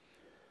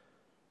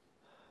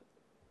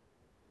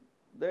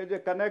 There is a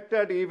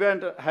connected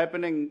event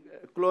happening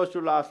close to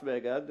Las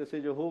Vegas. This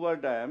is a Hoover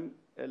Dam,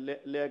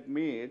 Lake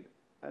Mead.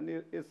 And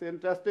it's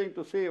interesting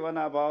to see one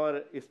of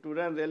our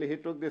students, really, he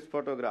took this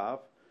photograph.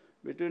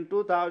 Between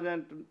 2000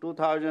 and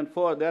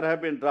 2004, there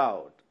have been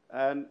drought.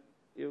 And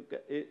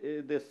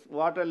this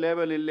water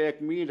level in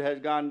Lake Mead has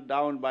gone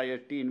down by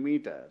 18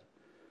 meters.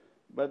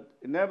 But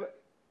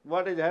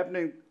what is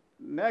happening,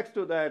 next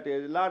to that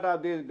is a lot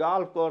of these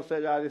golf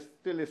courses are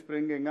still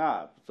springing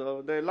up.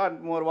 So there's a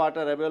lot more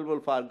water available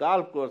for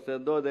golf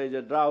courses, though there is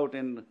a drought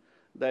in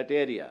that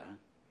area.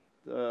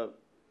 So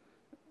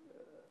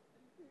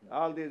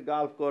all these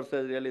golf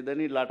courses really, they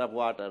need a lot of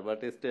water,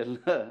 but still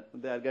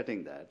they are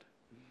getting that.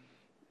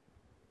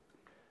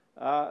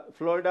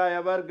 Florida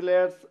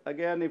Everglades,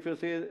 again, if you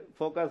see,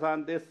 focus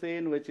on this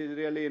scene, which is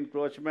really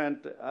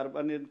encroachment,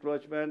 urban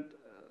encroachment,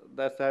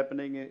 that's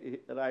happening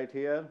right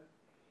here.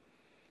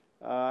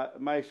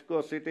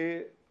 Mexico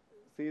City,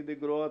 see the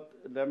growth,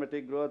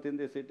 dramatic growth in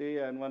the city,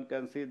 and one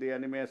can see the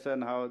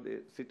animation, how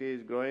the city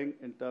is growing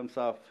in terms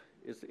of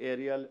its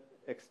aerial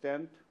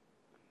extent.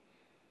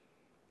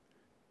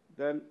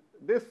 Then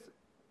this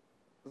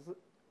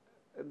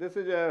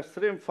is a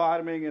shrimp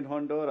farming in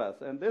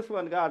Honduras, and this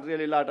one got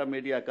really a lot of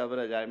media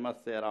coverage, I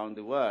must say, around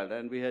the world.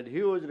 And we had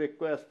huge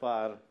requests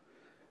for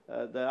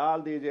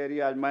all these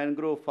areas.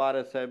 Mangrove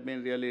forests have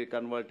been really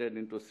converted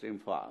into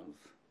shrimp farms.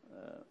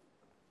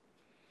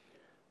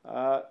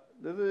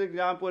 This is an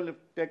example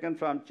taken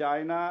from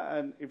China,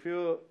 and if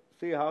you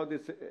see how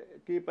this,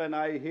 keep an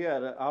eye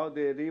here, how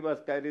the rivers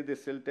carry the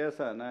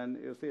siltation, and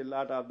you see a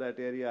lot of that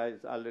area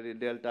is already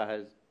delta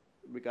has,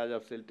 because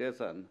of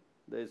siltation,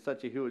 there is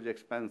such a huge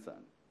expansion.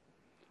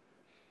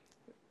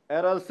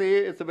 Aral Sea,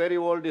 it's a very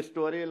old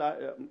story,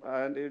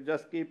 and you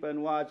just keep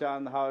and watch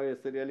on how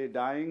it's really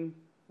dying.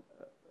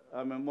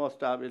 I mean,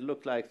 most of it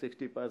looks like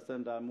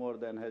 60% or more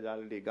than has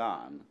already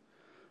gone.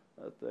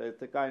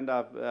 It's a kind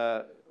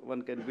of,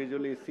 one can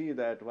visually see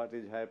that what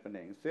is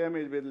happening. Same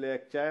is with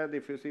Lake Chad.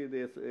 If you see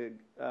this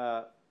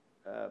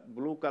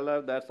blue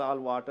color, that's all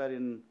water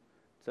in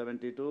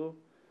 72.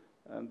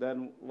 And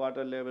then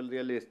water level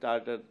really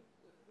started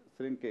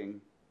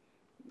shrinking.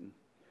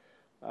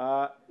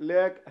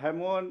 Lake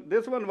Hamon,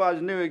 this one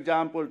was new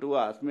example to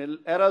us. I mean,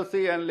 Aral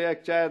Sea and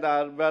Lake Chad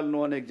are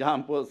well-known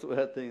examples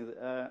where things,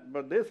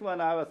 but this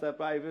one I was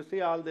surprised. You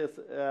see all this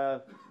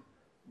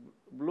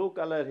blue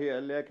color here,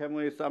 Lake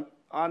Hamon is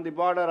on the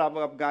border of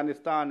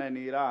Afghanistan and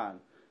Iran.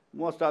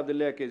 Most of the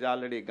lake is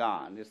already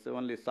gone. It's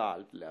only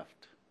salt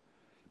left.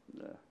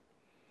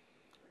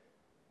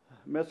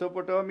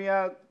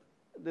 Mesopotamia,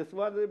 this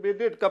was, we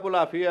did a couple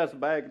of years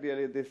back,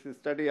 really, this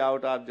study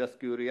out of just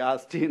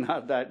curiosity,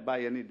 not that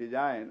by any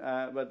design.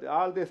 But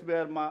all this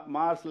were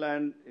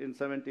marshland in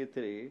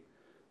 73.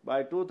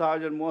 By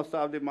 2000, most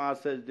of the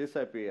marshes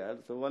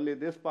disappeared, so only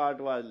this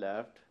part was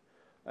left.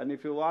 And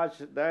if you watch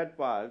that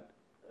part,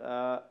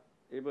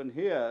 even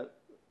here,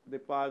 the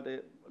part,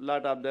 a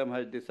lot of them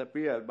has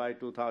disappeared by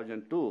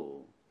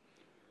 2002.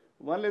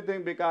 Only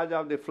thing, because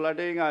of the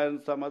flooding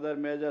and some other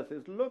measures,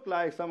 it looked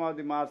like some of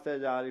the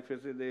marshes are, if you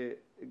see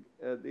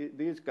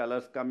these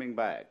colors coming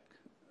back.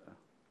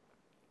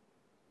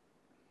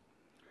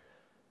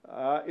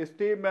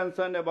 Steve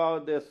mentioned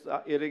about this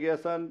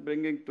irrigation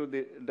bringing to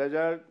the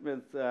desert,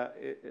 means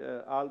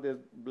all this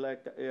black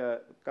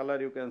color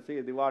you can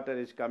see, the water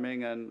is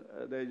coming, and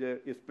there is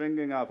a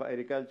springing of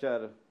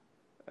agriculture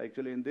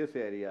actually in this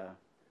area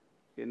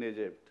in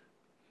Egypt.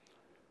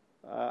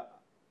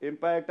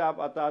 Impact of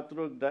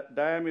Atatürk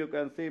Dam, you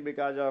can see,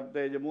 because of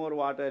there is more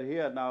water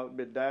here now.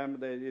 With dam,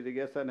 the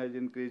irrigation has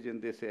increased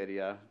in this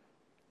area.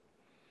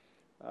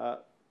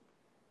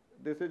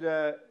 This is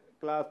a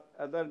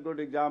other good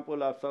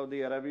example of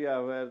Saudi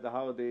Arabia, where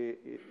how the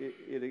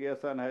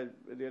irrigation has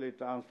really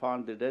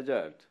transformed the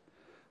desert.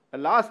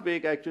 Last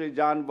week, actually,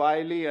 John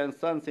Wiley and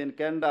Sons in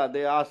Canada,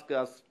 they asked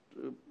us,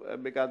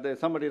 because there's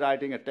somebody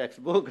writing a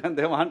textbook, and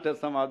they wanted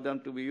some of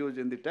them to be used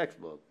in the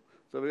textbook.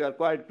 So we are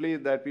quite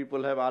pleased that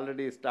people have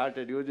already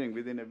started using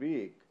within a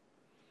week.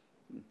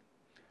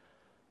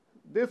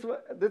 This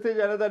is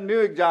another new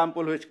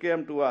example which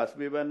came to us.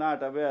 We were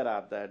not aware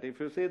of that. If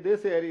you see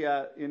this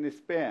area in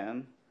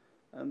Spain,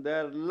 and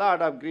there are a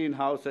lot of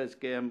greenhouses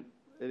came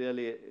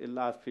really in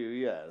last few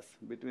years,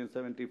 between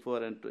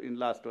 74 and in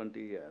last 20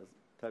 years,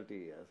 30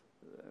 years.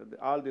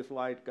 All this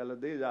white color,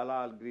 these are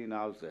all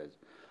greenhouses.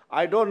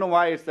 I don't know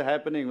why it's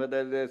happening,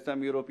 whether there's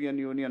some European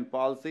Union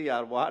policy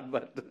or what,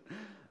 but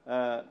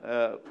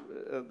a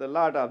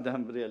lot of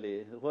them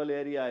really, the whole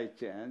area is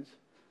changed.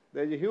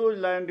 There's a huge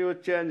land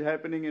use change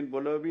happening in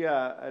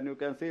Bolivia, and you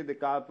can see the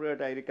corporate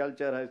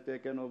agriculture has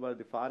taken over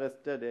the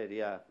forested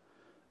area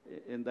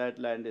in that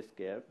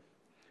landscape.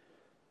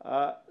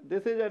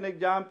 This is an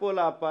example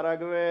of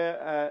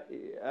Paraguay,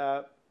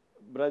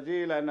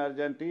 Brazil, and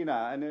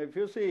Argentina. And if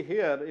you see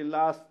here, in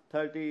last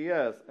 30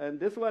 years, and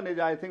this one is,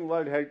 I think,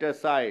 World Heritage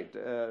Site.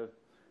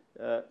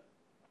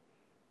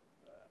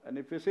 And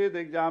if you see the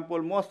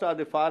example, most of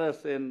the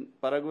forests in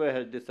Paraguay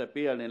has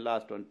disappeared in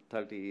last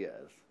 30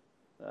 years.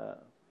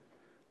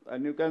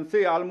 And you can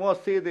see,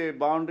 almost see the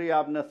boundary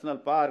of national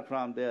park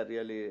from there,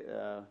 really.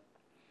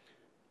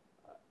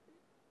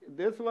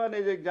 This one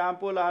is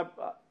example of,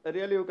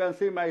 really you can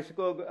see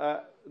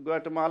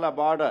Mexico-Guatemala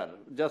border,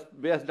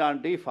 just based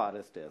on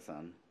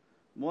deforestation.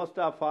 Most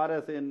of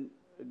forests in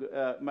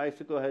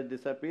Mexico has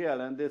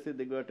disappeared, and this is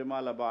the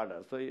Guatemala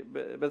border. So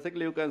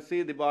basically you can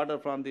see the border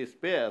from the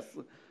space,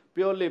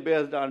 purely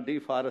based on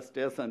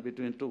deforestation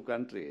between two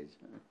countries.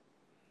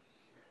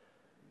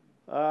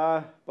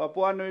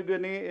 Papua New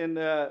Guinea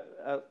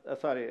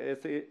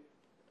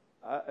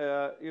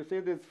you see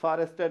this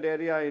forested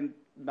area in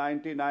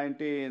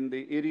 1990 in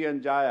the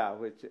Irian Jaya,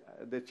 which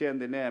they changed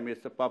the name,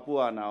 it's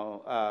Papua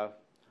now.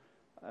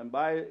 And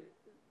by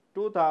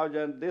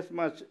 2000, this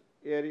much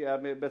area, I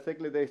mean,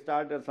 basically they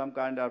started some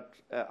kind of,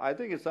 I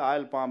think it's an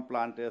oil palm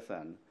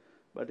plantation.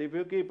 But if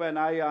you keep an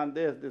eye on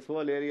this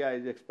whole area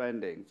is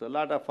expanding. So a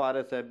lot of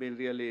forests have been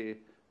really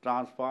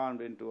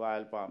transformed into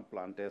oil palm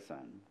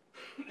plantation.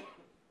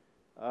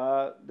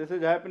 This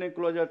is happening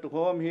closer to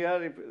home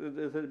here.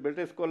 This is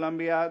British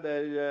Columbia.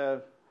 There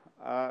is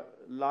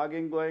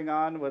logging going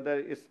on. Whether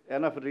it's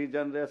enough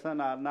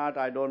regeneration or not,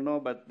 I don't know,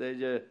 but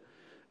there's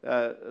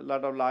a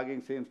lot of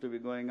logging seems to be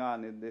going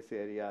on in this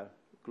area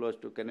close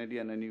to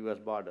Canadian and US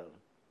border.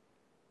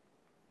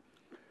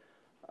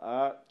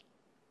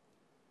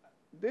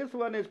 This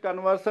one is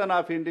conversion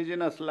of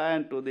indigenous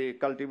land to the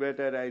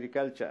cultivated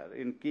agriculture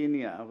in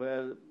Kenya,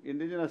 where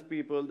indigenous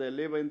people, they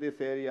live in this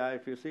area.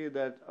 If you see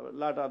that a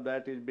lot of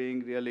that is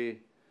being really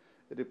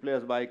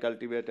replaced by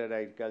cultivated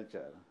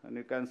agriculture. And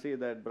you can see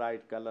that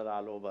bright color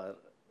all over.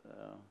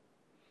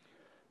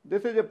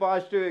 This is a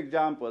positive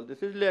example.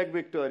 This is Lake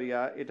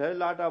Victoria. It has a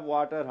lot of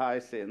water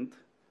hyacinth.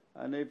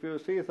 And if you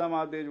see some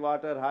of these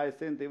water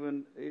hyacinth,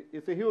 even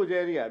it's a huge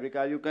area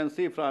because you can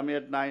see from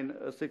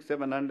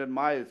 700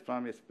 miles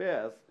from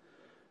space.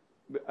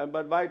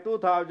 But by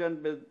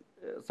 2000,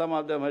 some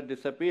of them had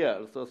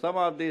disappeared. So some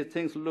of these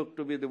things look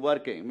to be the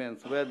working,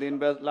 means where the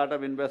lot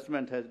of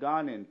investment has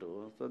gone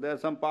into. So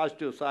there's some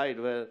positive side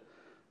where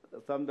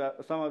some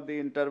of the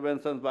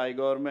interventions by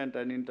government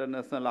and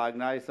international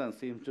organizations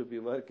seem to be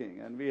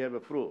working, and we have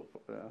a proof.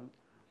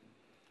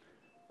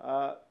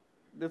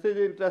 This is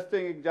an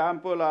interesting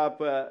example of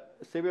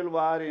civil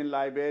war in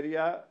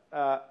Liberia.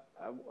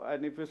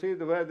 And if you see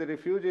where the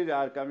refugees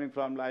are coming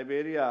from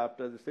Liberia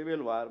after the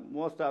civil war,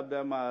 most of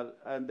them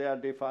and they are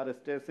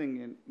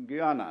deforesting in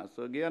Guyana.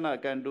 So Guyana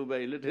can do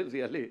very little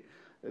really.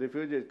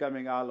 Refugees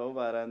coming all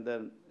over, and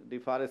then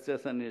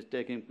deforestation is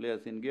taking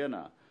place in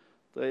Guyana.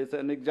 So it's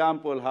an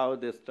example how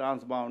this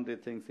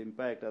transboundary things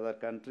impact other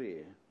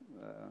country.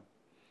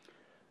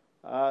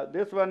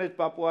 This one is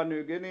Papua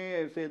New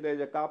Guinea. You see there's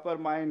a copper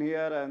mine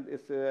here, and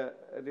it's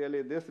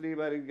really this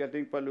river is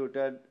getting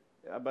polluted.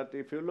 But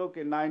if you look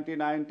in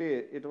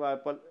 1990, it was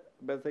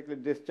basically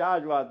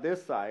discharge was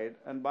this side,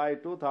 and by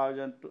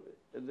 2000,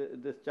 the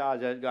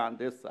discharge has gone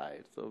this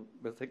side. So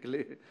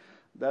basically,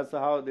 that's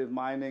how this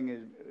mining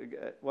is,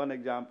 one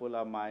example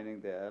of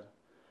mining there.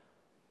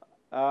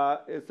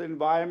 It's in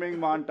Wyoming,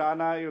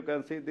 Montana. You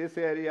can see this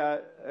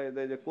area,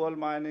 there's a coal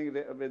mining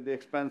with the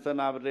expansion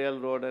of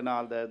railroad and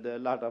all that. There's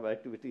a lot of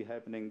activity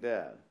happening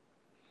there.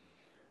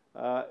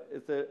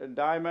 It's a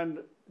diamond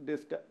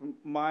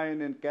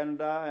mine in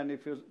Canada, and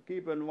if you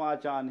keep and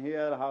watch on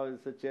here, how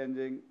it's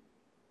changing,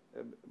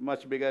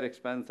 much bigger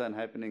expansion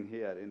happening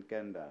here in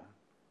Canada.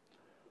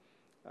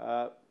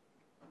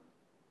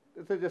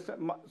 This is just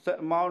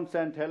Mount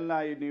St.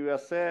 Helena in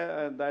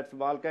USA, and that's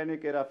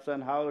volcanic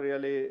eruption, how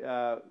really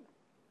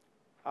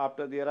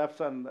after the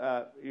eruption,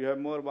 you have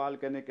more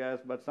volcanic ash,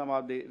 but some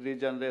of the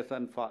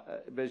regeneration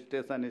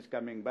vegetation is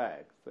coming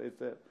back. So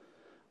it's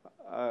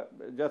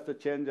just a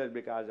change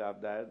because of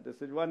that.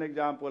 This is one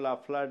example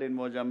of flood in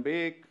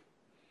Mozambique.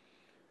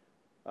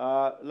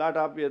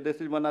 This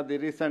is one of the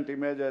recent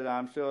images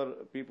I'm sure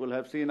people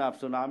have seen of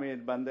tsunami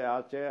in Bande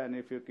Aceh, and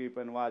if you keep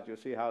and watch, you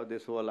see how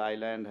this whole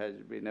island has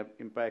been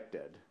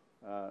impacted.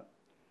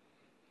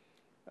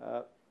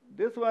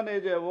 This one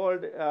is a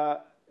world.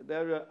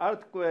 There was an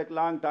earthquake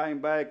long time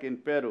back in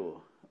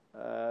Peru.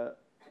 And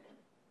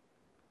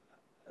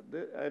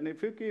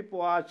if you keep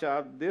watch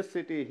of this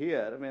city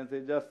here, I mean,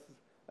 it's just,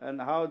 and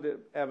how the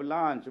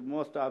avalanche,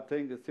 most of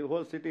things, the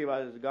whole city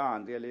was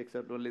gone, really,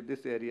 except only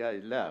this area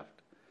is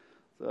left.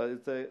 So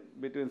it's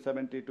between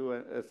 72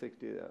 and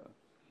 60.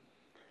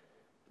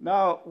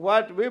 Now,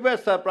 what we were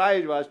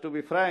surprised was, to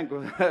be frank,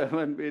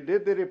 when we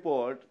did the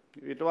report,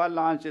 it was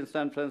launched in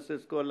San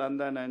Francisco,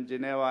 London, and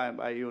Geneva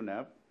by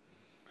UNEP.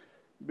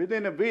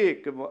 Within a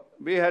week,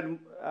 we had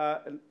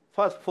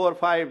first 4 or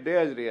 5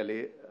 days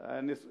really,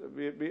 and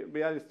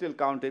we are still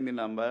counting the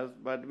numbers,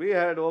 but we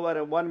had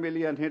over 1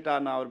 million hit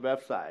on our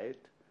website.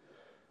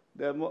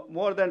 There are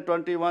more than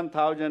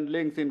 21,000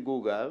 links in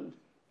Google,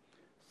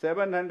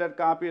 700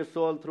 copies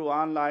sold through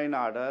online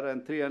order,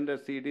 and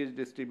 300 CDs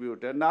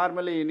distributed.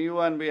 Normally in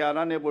UN, we are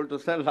unable to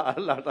sell a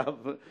lot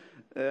of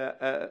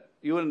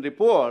UN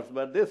reports,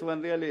 but this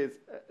one really is,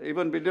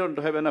 even we don't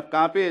have enough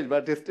copies,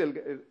 but it's still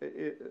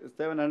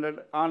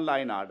 700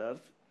 online orders.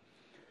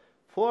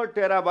 4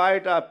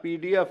 terabytes of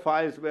PDF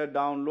files were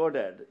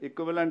downloaded,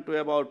 equivalent to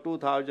about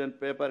 2,000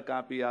 paper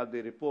copy of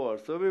the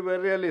report. So we were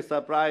really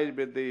surprised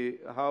with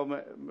how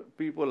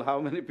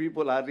many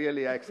people are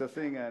really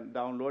accessing and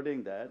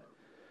downloading that.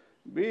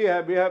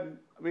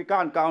 We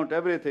can't count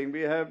everything.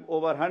 We have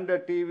over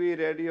 100 TV,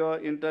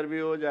 radio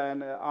interviews,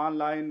 and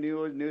online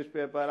news,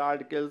 newspaper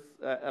articles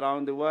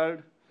around the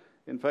world.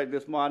 In fact,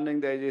 this morning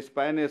there is a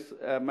Spanish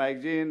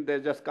magazine. They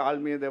just called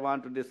me. They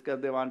want to discuss.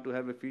 They want to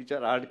have a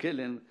feature article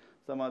in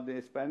some of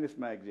the Spanish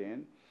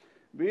magazine.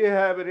 We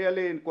have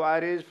really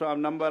inquiries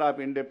from number of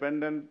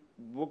independent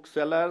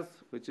booksellers,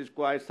 which is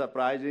quite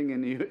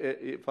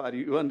surprising for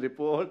UN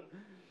report.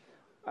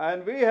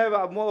 And we have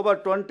over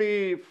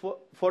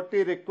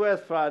 40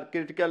 requests for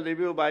critical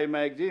review by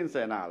magazines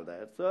and all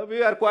that. So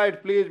we are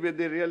quite pleased with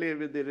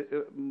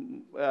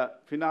the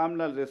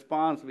phenomenal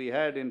response we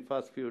had in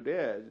first few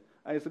days.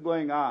 And it's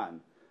going on.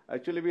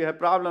 Actually, we have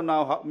problem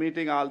now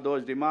meeting all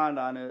those demands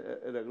on a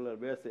regular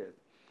basis.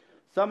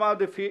 Some of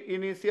the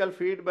initial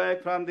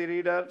feedback from the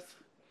readers,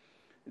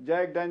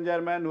 Jack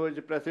Dangerman, who is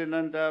the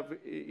president of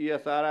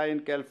ESRI in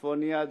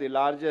California, the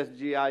largest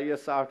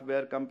GIS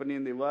software company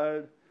in the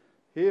world,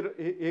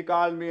 he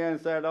called me and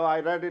said, oh,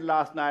 I read it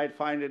last night,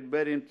 find it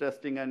very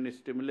interesting and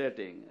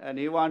stimulating. And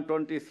he wants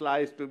 20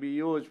 slides to be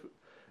used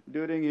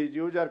during his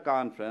user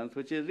conference,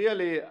 which is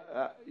really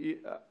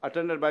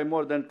attended by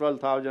more than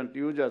 12,000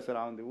 users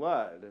around the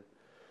world.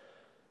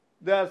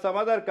 There are some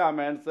other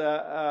comments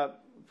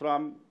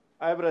from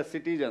average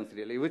citizens,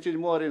 really, which is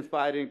more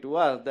inspiring to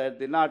us, that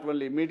not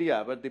only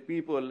media, but the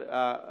people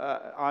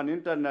on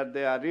internet,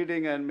 they are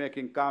reading and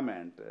making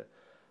comment.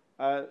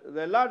 There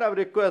are a lot of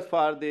requests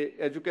for the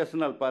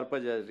educational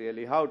purposes,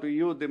 really, how to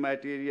use the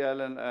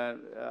material and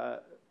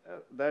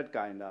that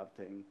kind of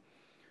thing.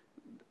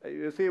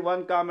 You see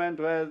one comment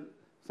where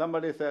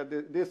somebody said,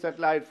 this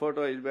satellite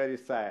photo is very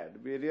sad.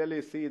 We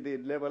really see the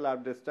level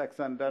of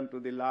destruction done to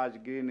the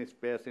large green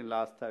space in the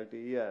last 30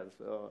 years.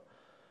 So,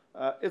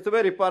 it's a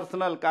very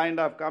personal kind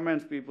of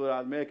comments people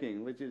are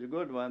making, which is a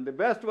good one. The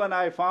best one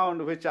I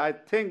found, which I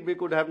think we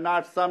could have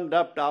not summed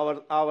up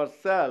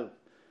ourselves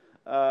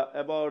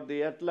about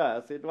the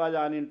Atlas, it was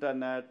on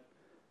internet.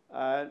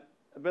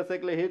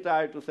 Basically, he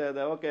tried to say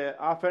that, okay,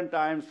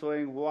 oftentimes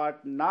showing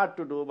what not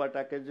to do, but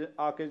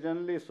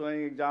occasionally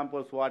showing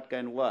examples what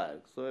can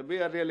work. So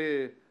we are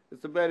really,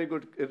 it's a very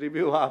good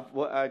review of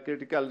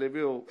critical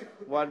review,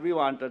 what we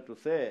wanted to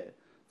say.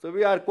 So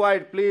we are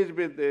quite pleased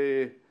with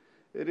the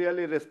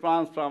really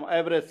response from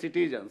average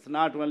citizens,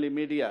 not only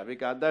media,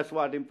 because that's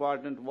what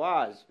important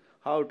was,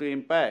 how to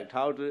impact,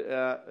 how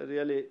to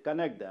really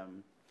connect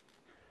them.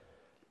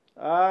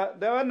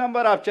 There were a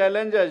number of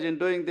challenges in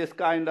doing this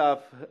kind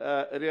of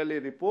really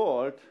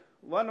report.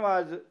 One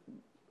was,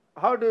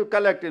 how do you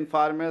collect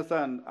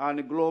information on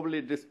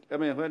globally,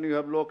 when you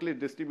have locally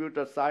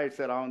distributed sites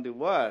around the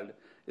world,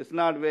 it's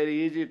not very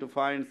easy to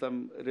find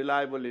some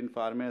reliable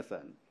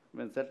information.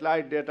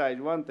 Satellite data is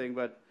one thing,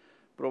 but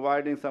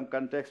providing some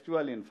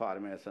contextual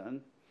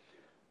information.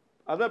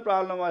 Other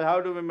problem was,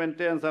 how do we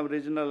maintain some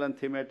regional and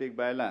thematic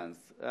balance?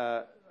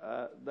 That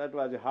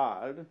was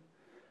hard.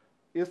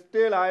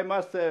 Still, I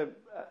must say,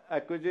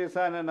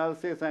 acquisition,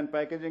 analysis, and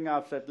packaging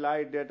of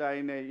satellite data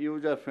in a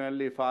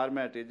user-friendly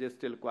format is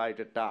still quite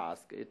a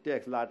task. It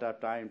takes a lot of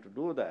time to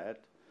do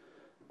that.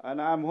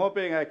 And I'm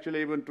hoping,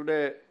 actually, even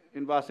today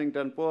in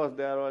Washington Post,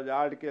 there was an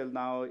article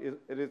now,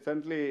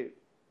 recently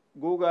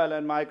Google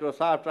and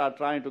Microsoft are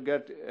trying to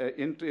get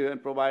into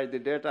and provide the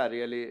data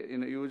really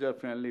in a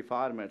user-friendly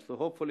format. So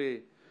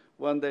hopefully,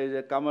 when there is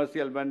a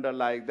commercial vendor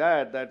like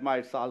that, that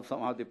might solve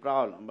some of the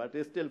problem. But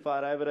it's still,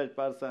 for average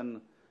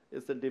person,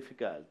 it's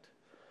difficult.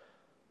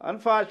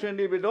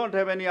 Unfortunately, we don't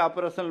have any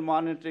operational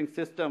monitoring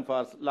system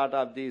for a lot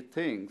of these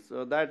things.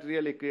 So that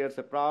really creates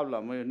a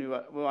problem. When you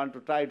want to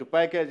try to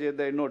package it,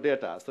 there is no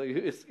data. So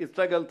you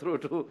struggle through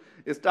to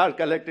start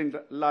collecting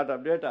a lot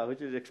of data,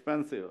 which is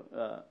expensive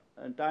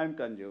and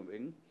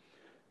time-consuming.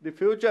 The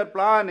future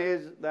plan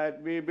is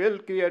that we will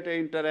create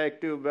an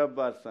interactive web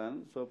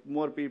version so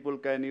more people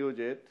can use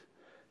it.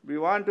 We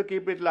want to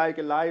keep it like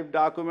a live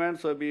document,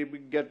 so we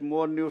get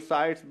more new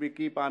sites. We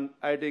keep on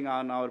adding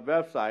on our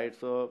website,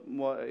 so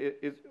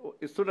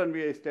it shouldn't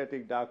be a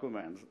static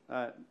document.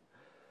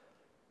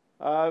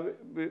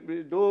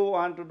 We do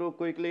want to do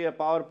quickly a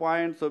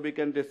PowerPoint so we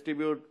can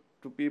distribute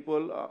to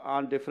people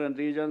on different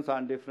regions,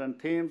 on different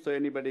themes, so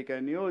anybody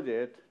can use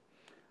it.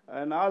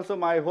 And also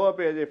my hope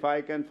is if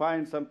I can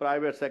find some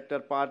private sector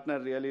partner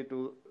really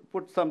to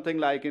put something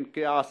like in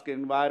kiosk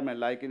environment,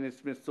 like in a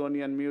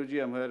Smithsonian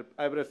Museum, where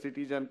every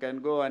citizen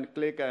can go and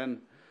click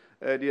and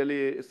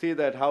really see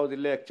that how the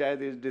Lake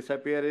Chad is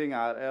disappearing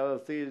or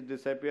LLC is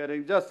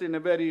disappearing, just in a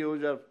very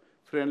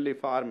user-friendly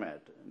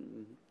format.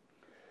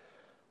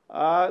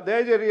 There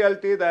is a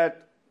reality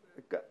that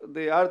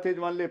the Earth is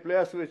only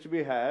place which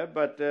we have,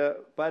 but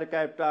per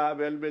capita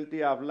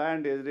availability of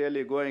land is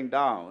really going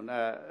down.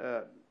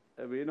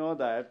 We know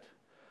that.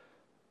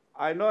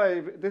 I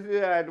know this is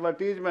an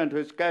advertisement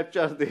which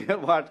captures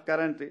what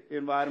current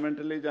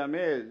environmentalism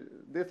is.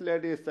 This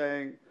lady is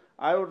saying,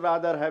 I would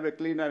rather have a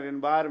cleaner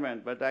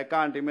environment, but I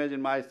can't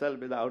imagine myself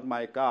without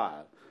my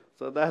car.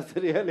 So that's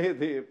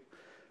really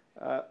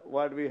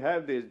what we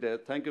have these days.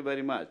 Thank you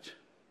very much.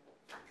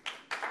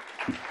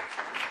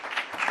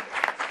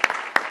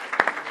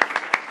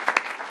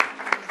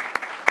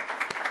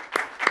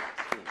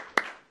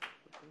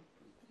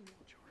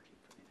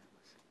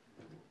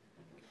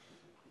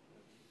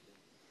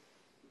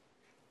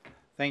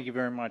 Thank you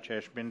very much,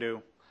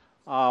 Ashbindu.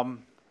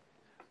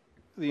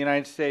 the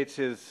United States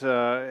is,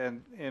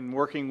 in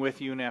working with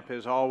UNEP,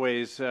 is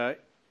always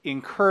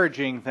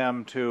encouraging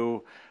them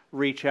to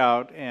reach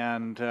out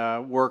and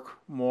work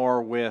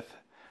more with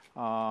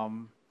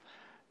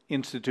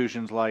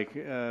institutions like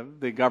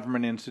the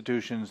government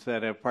institutions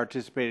that have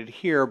participated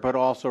here, but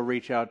also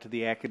reach out to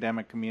the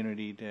academic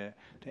community, to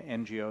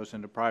NGOs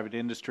and to private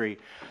industry.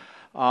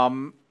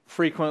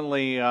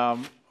 Frequently,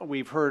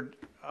 we've heard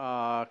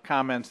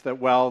comments that,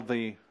 well,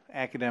 the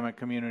academic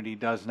community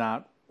does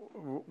not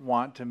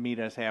want to meet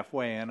us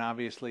halfway, and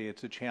obviously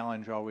it's a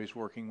challenge always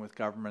working with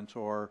governments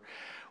or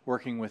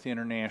working with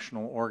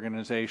international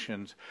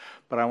organizations.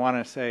 But I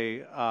want to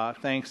say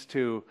thanks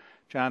to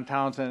John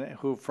Townsend,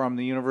 who from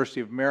the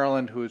University of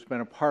Maryland, who has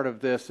been a part of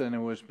this and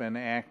who has been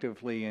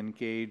actively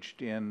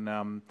engaged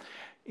in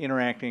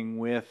interacting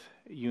with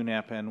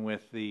UNEP and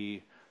with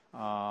the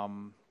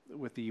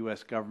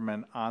U.S.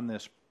 government on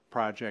this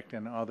project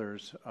and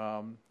others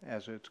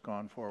as it's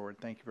gone forward.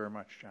 Thank you very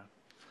much, John.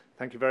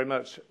 Thank you very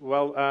much.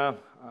 Well,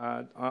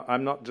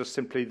 I'm not just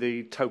simply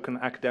the token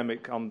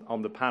academic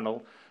on the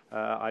panel.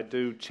 I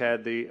do chair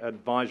the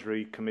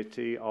advisory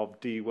committee of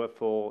DEWA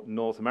for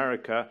North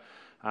America,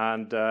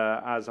 and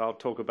as I'll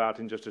talk about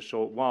in just a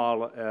short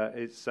while,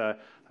 it's a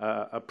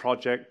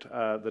project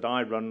that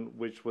I run,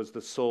 which was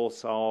the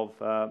source of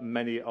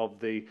many of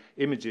the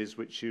images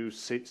which you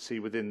see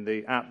within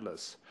the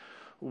atlas.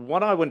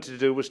 What I wanted to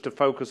do was to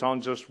focus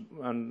on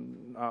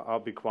and I'll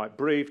be quite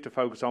brief, to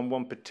focus on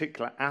one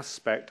particular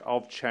aspect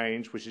of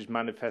change which is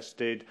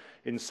manifested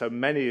in so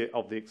many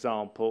of the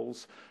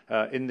examples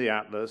in the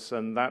atlas,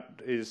 and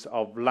that is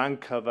of land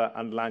cover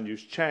and land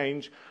use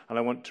change. And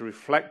I want to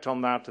reflect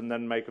on that and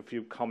then make a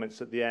few comments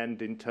at the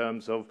end in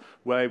terms of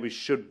where we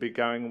should be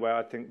going, where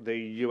I think the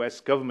US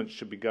government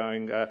should be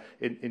going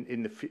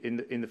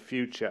in the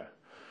future.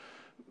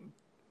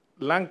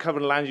 Land cover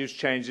and land use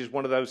change is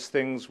one of those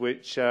things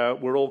which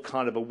we're all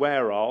kind of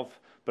aware of,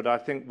 but I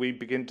think we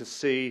begin to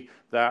see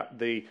that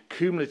the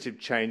cumulative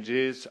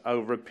changes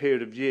over a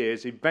period of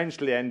years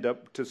eventually end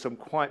up to some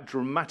quite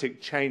dramatic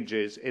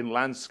changes in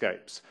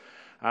landscapes.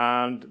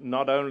 And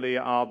not only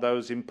are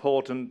those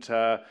important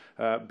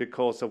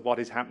because of what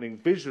is happening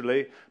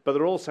visually, but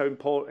they're also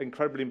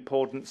incredibly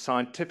important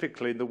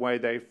scientifically in the way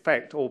they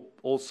affect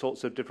all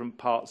sorts of different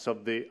parts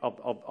of the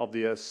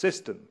Earth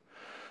system.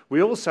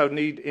 We also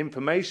need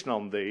information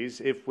on these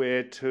if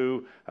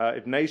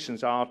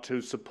nations are to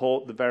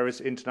support the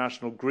various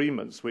international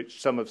agreements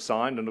which some have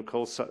signed and of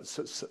course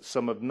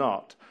some have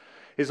not.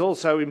 It's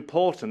also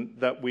important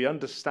that we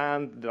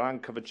understand the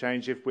land cover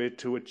change if we're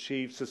to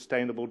achieve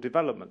sustainable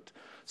development.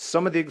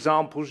 Some of the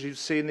examples you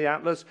see in the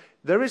atlas,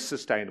 there is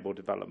sustainable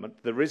development.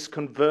 There is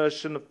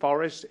conversion of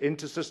forests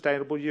into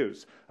sustainable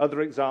use.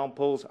 Other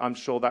examples, I'm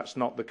sure that's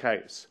not the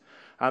case.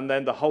 And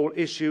then the whole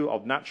issue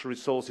of natural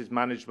resources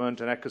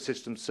management and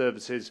ecosystem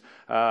services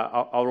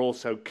are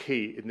also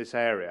key in this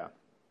area.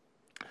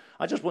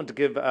 I just want to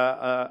give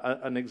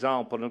an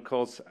example, and of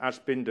course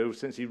Ashbindu,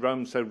 since he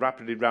roams so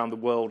rapidly around the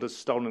world, has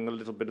stolen a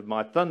little bit of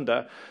my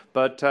thunder,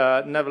 but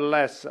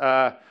nevertheless,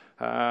 I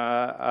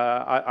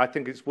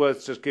think it's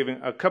worth just giving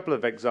a couple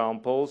of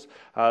examples.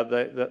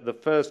 The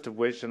first of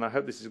which, and I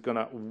hope this is going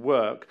to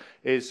work,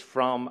 is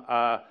from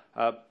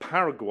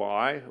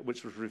Paraguay,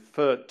 which was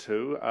referred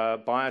to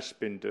by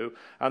Ashbindu,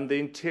 and the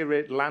interior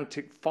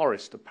Atlantic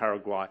forest of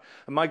Paraguay.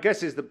 And my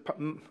guess is that,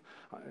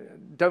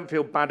 don't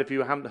feel bad if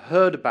you haven't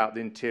heard about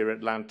the interior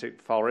Atlantic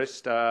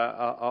forest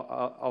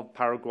of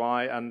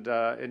Paraguay and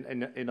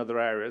in other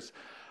areas.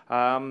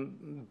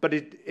 But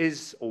it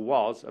is, or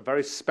was, a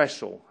very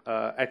special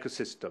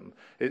ecosystem.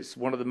 It's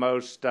one of the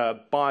most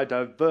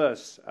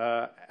biodiverse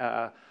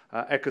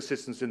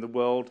ecosystems in the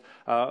world,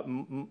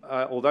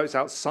 although it's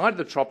outside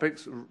the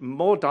tropics,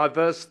 more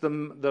diverse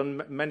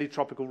than many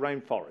tropical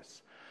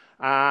rainforests.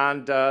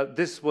 And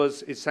this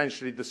was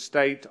essentially the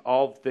state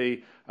of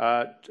the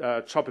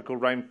tropical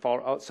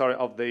rainforest,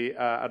 of the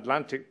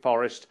Atlantic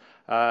forest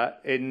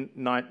in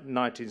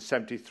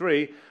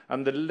 1973.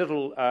 And the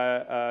little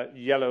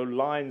yellow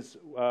lines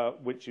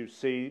which you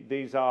see,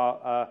 these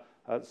are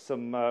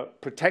some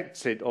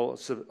protected or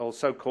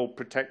so-called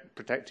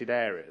protected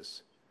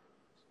areas.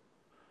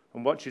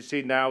 And what you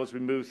see now as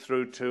we move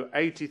through to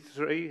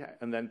 83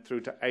 and then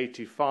through to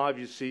 85,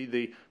 you see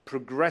the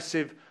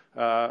progressive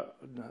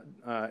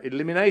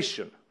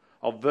elimination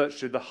of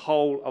virtually the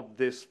whole of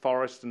this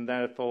forest, and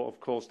therefore, of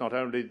course, not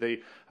only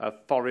the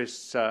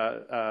forests,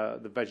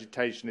 the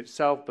vegetation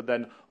itself, but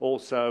then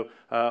also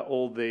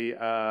all the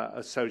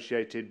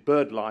associated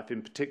bird life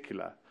in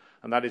particular.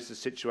 And that is the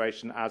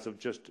situation as of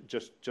just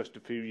a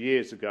few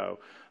years ago.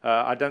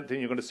 I don't think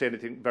you're going to see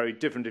anything very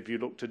different if you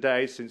look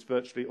today, since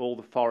virtually all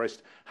the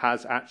forest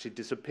has actually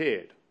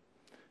disappeared.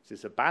 Is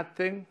this a bad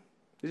thing?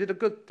 Is it a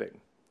good thing?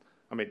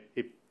 I mean,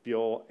 if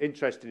you're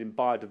interested in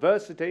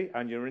biodiversity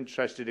and you're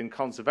interested in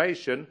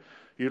conservation,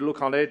 you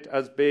look on it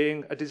as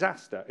being a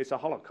disaster. It's a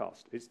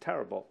holocaust. It's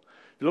terrible.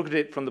 You look at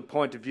it from the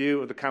point of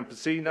view of the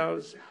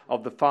campesinos,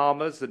 of the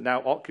farmers that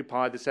now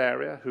occupy this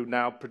area, who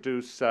now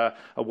produce a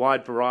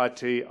wide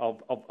variety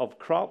of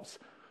crops.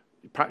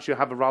 perhaps you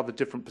have a rather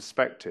different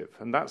perspective.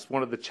 And that's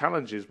one of the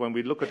challenges when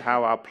we look at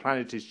how our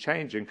planet is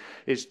changing,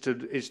 is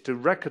to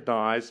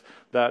recognize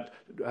that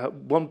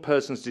one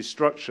person's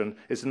destruction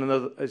is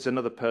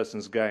another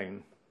person's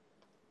gain.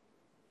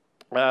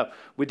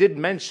 We did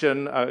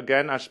mention,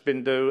 again,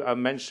 Ashbindu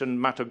mentioned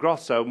Mato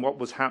Grosso and what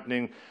was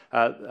happening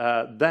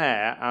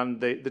there, and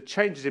the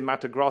changes in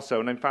Mato Grosso,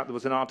 and in fact there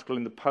was an article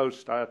in the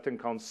Post, I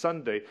think on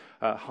Sunday,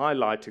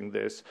 highlighting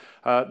this.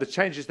 The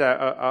changes there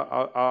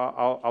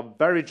are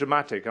very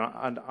dramatic,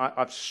 and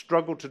I've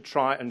struggled to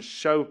try and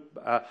show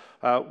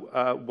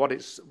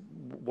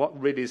what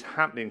really is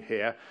happening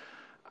here.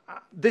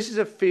 This is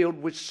a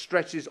field which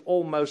stretches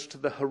almost to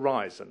the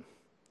horizon.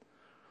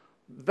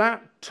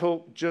 That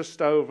took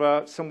just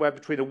over somewhere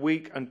between a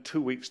week and 2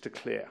 weeks to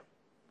clear.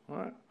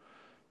 Right?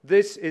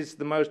 This is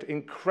the most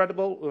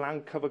incredible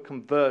land cover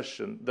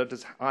conversion that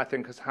I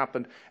think has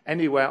happened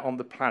anywhere on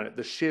the planet.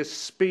 The sheer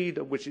speed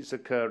at which it's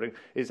occurring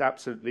is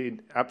absolutely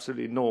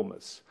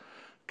enormous.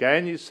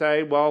 Again, you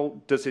say,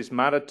 well, does this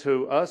matter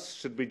to us?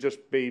 Should we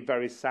just be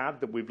very sad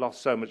that we've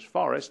lost so much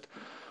forest?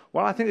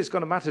 Well, I think it's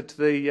going to matter to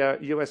the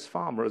US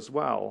farmer as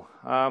well.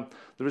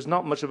 There is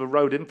not much of a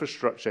road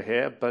infrastructure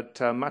here, but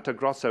Mato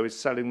Grosso is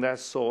selling their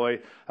soy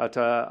at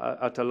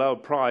a lower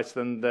price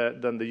than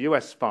the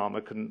US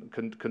farmer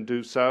can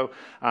do so.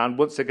 And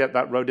once they get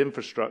that road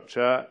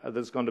infrastructure,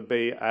 there's going to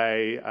be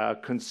a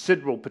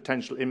considerable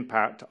potential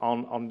impact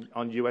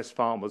on US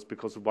farmers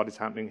because of what is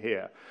happening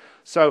here.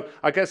 So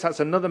I guess that's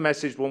another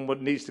message one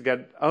needs to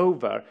get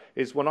over,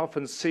 is one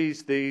often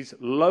sees these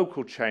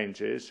local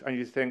changes and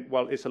you think,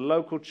 well, it's a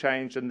local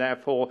change and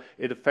therefore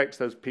it affects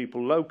those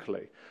people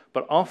locally.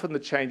 But often the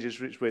changes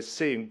which we're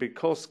seeing,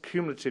 because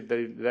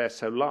cumulatively they're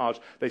so large,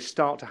 they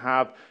start to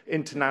have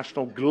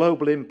international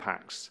global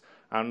impacts.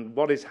 And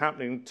what is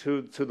happening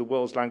to the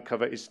world's land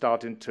cover is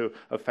starting to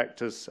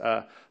affect us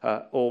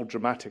all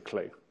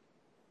dramatically.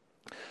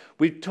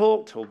 We've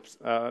talked,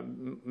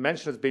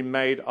 mention has been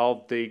made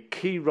of the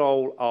key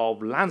role of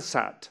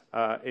Landsat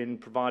in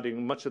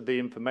providing much of the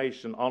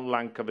information on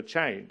land cover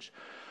change.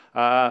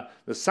 The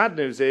sad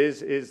news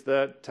is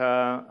that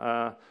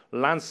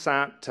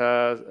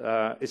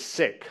Landsat is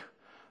sick.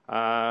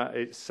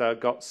 It's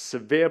got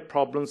severe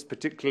problems,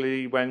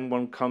 particularly when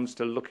one comes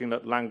to looking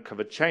at land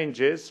cover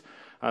changes.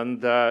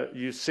 And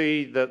you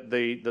see that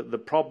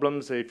the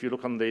problems, if you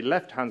look on the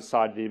left-hand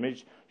side of the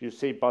image, you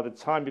see by the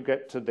time you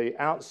get to the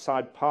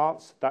outside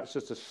parts, that's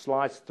just a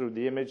slice through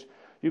the image,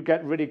 you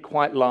get really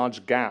quite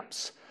large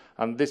gaps.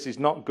 And this is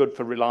not good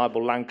for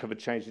reliable land cover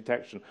change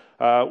detection.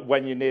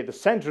 When you're near the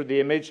center of the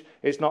image,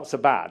 it's not so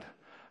bad.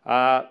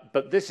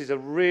 But this is a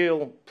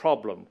real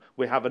problem.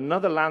 We have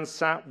another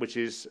Landsat, which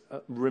is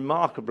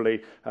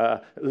remarkably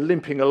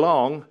limping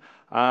along,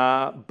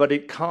 but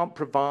it can't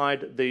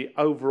provide the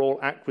overall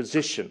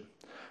acquisition.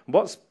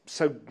 What's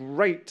so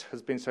great,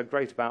 has been so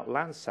great about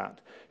Landsat,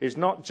 is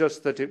not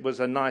just that it was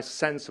a nice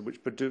sensor which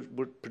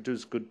would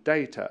produce good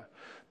data,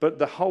 but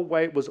the whole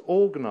way it was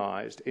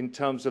organized in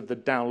terms of the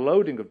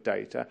downloading of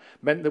data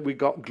meant that we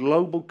got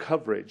global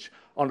coverage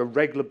on a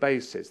regular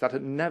basis. That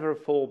had never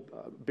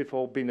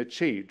before been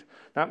achieved.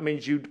 That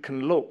means you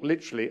can look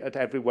literally at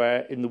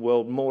everywhere in the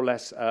world more or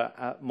less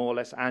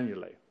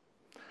annually.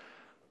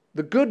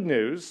 The good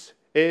news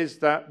is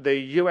that the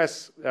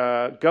US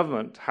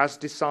government has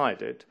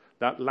decided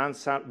that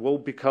Landsat will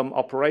become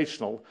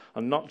operational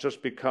and not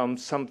just become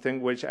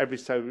something which every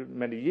so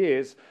many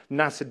years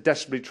NASA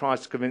desperately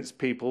tries to convince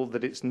people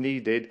that it's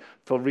needed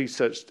for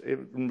research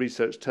in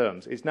research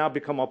terms. It's now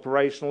become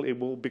operational. It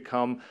will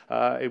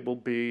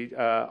be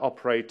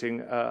operating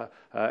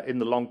in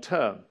the long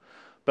term.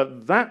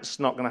 But that's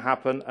not going to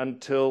happen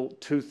until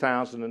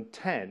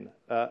 2010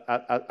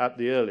 at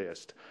the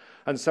earliest.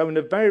 And so in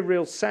a very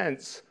real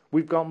sense,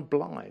 we've gone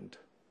blind,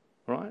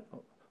 right?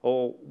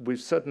 Or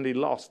we've certainly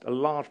lost a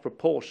large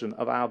proportion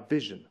of our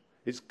vision.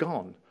 It's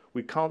gone.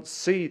 We can't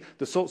see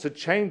the sorts of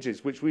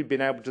changes which we've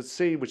been able to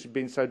see, which have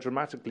been so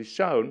dramatically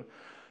shown.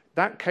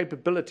 That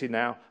capability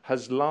now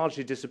has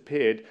largely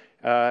disappeared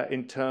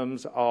in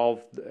terms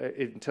of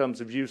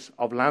use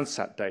of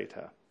Landsat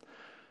data.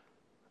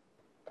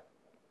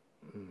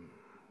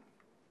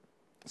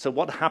 So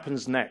what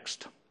happens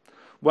next?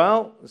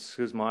 Well,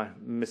 excuse my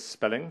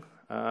misspelling.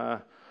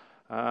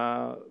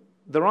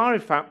 There are, in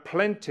fact,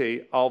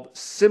 plenty of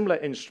similar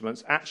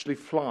instruments actually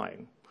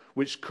flying,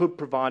 which could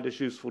provide us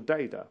useful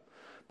data.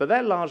 But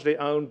they're largely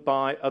owned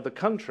by other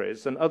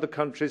countries, and other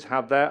countries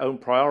have their own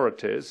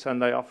priorities,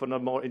 and they often are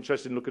more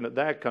interested in looking at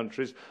their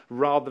countries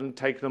rather than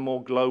taking a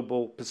more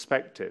global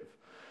perspective.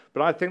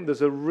 But I think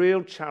there's a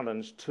real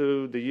challenge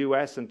to the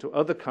US and to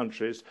other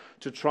countries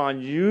to try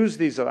and use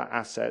these other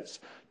assets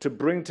to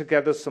bring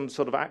together some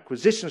sort of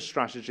acquisition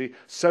strategy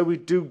so we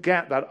do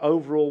get that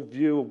overall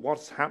view of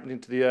what's happening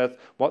to the Earth,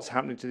 what's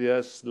happening to the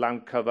Earth's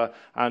land cover,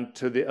 and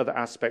to the other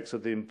aspects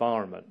of the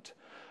environment.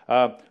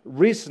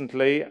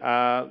 Recently,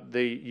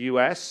 the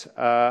US,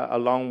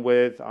 along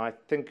with, I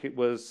think it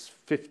was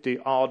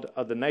 50-odd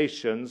other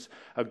nations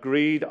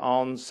agreed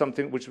on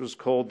something which was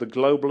called the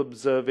Global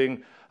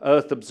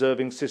Earth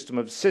Observing System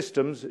of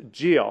Systems,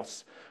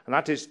 GEOS, and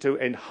that is to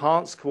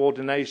enhance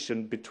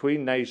coordination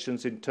between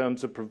nations in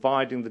terms of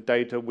providing the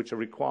data which are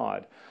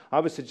required. I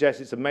would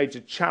suggest it's a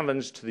major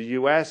challenge to the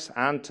US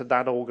and to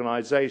that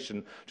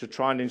organization to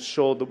try and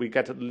ensure that we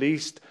get at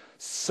least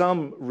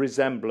some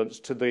resemblance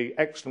to the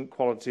excellent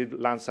quality of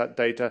Landsat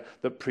data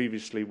that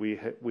previously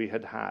we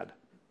had had.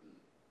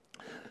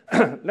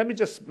 Let me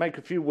just make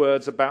a few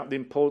words about the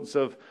importance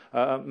of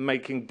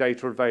making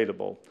data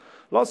available.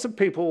 Lots of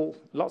people,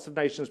 lots of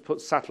nations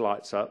put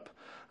satellites up,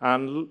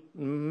 and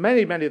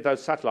many of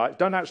those satellites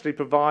don't actually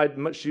provide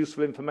much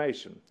useful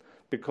information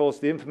because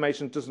the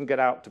information doesn't get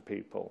out to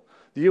people.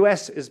 The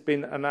US has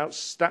been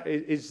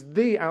is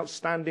the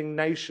outstanding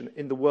nation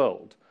in the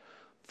world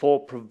for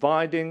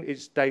providing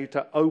its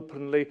data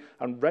openly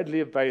and readily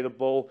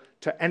available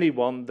to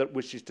anyone that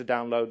wishes to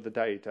download the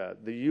data.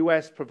 The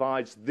US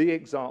provides the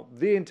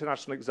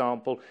international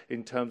example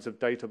in terms of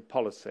data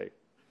policy.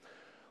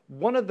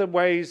 One of the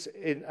ways,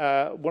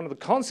 one of the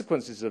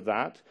consequences of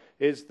that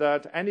is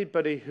that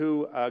anybody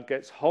who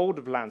gets hold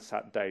of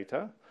Landsat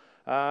data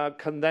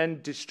can then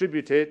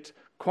distribute it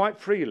quite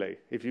freely.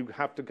 If you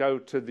have to go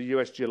to the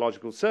US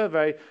Geological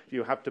Survey,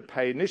 you have to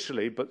pay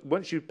initially, but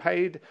once you've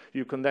paid,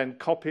 you can then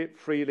copy it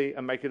freely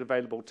and make it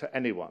available to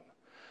anyone.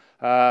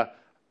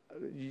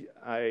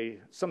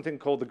 Something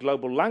called the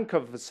Global Land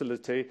Cover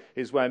Facility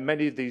is where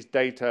many of these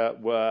data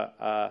were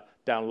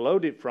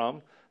downloaded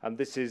from. And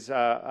this is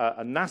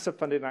a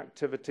NASA-funded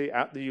activity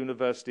at the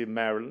University of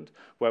Maryland,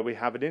 where we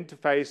have an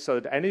interface so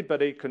that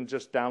anybody can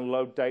just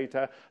download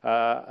data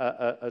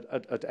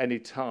at any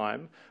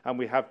time. And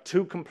we have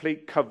 2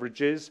 complete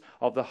coverages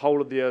of the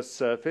whole of the Earth's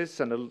surface,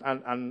 and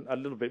a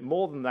little bit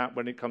more than that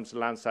when it comes to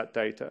Landsat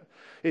data.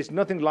 It's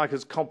nothing like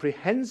as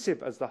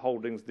comprehensive as the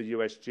holdings of the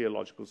US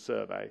Geological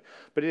Survey,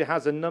 but it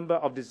has a number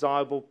of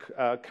desirable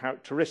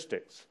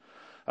characteristics.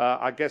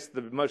 I guess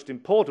the most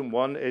important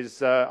one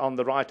is on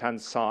the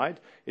right-hand side.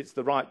 It's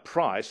the right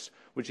price,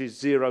 which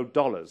is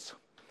 $0.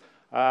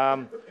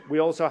 We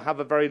also have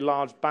a very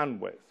large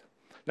bandwidth.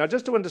 Now,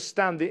 just to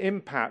understand the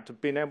impact of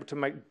being able to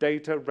make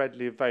data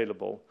readily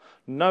available,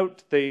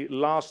 note the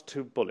last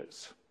 2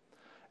 bullets.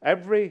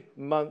 Every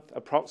month,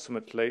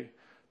 approximately,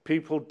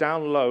 people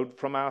download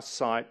from our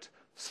site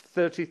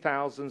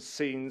 30,000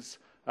 scenes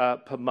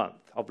per month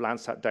of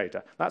Landsat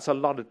data. That's a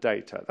lot of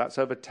data. That's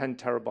over 10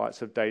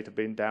 terabytes of data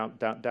being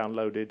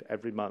downloaded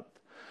every month.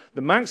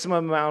 The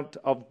maximum amount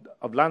of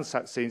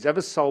Landsat scenes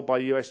ever sold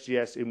by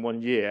USGS in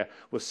 1 year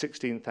was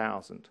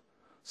 16,000.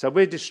 So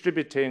we're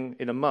distributing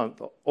in a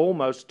month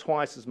almost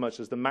twice as much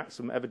as the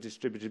maximum ever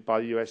distributed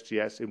by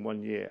USGS in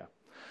 1 year.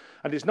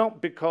 And it's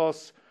not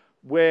because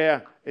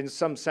we're, in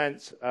some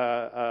sense,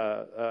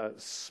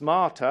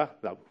 smarter.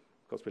 No,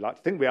 of course, we like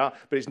to think we are,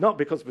 but it's not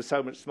because we're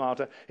so much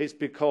smarter. It's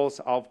because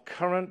of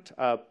current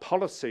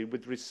policy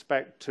with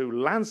respect to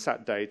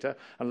Landsat data,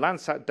 and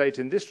Landsat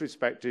data in this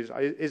respect is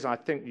I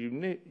think,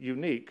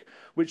 unique,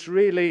 which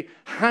really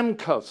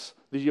handcuffs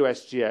the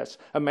USGS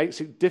and makes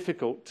it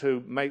difficult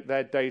to make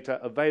their data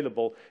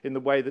available in the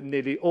way that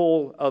nearly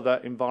all other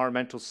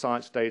environmental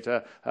science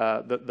data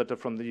that are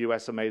from the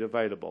US are made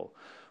available.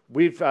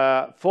 We've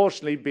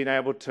fortunately been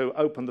able to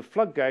open the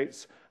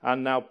floodgates,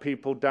 and now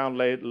people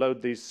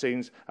download these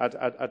scenes at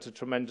a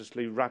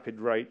tremendously rapid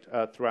rate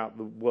throughout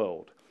the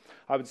world.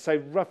 I would say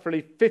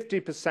roughly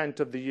 50%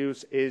 of the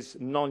use is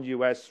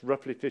non-US,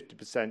 roughly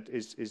 50%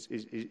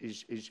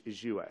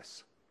 is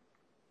US.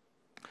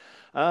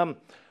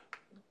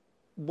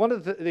 One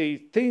of the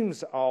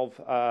themes of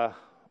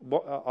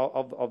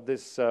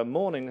this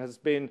morning has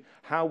been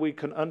how we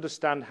can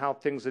understand how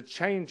things are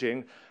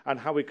changing and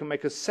how we can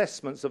make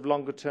assessments of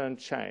longer-term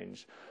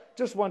change.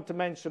 Just want to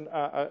mention,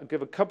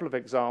 give a couple of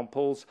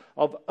examples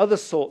of other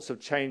sorts of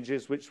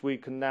changes which we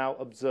can now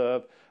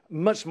observe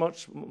much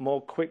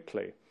more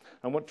quickly.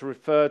 I want to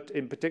refer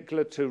in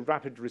particular to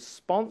rapid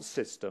response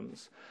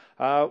systems,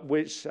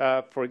 which,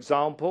 for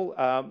example,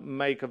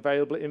 make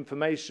available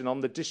information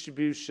on the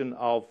distribution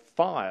of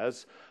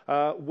fires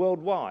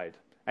worldwide.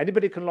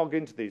 Anybody can log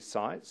into these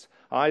sites.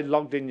 I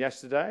logged in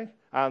yesterday,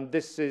 and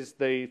this is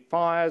the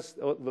fires,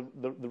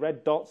 the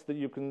red dots that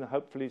you can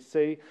hopefully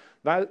see.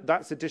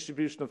 That's the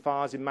distribution of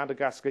fires in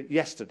Madagascar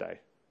yesterday.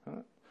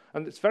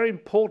 And it's very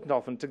important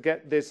often to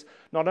get this,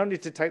 not only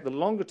to take the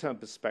longer term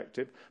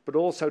perspective, but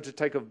also to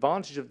take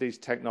advantage of these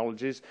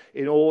technologies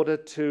in order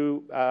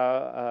to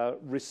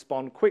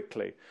respond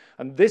quickly.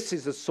 And this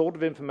is the sort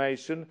of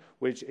information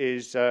which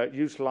is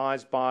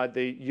utilized by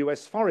the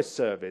US Forest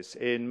Service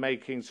in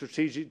making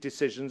strategic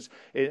decisions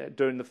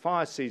during the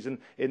fire season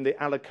in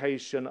the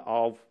allocation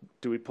of,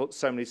 do we put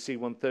so many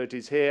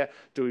C-130s here?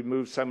 Do we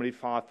move so many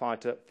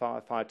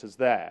firefighters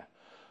there?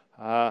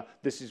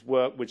 This is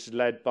work which is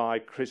led by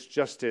Chris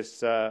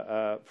Justice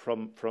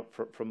from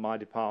my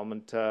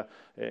department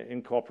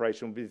in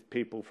cooperation with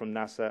people from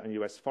NASA and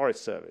US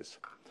Forest Service.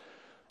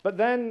 But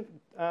then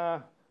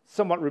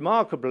Somewhat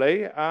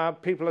remarkably,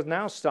 people are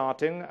now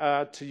starting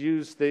to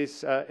use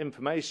this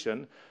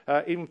information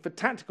even for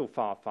tactical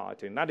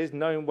firefighting. That is,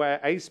 knowing where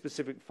a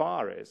specific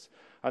fire is.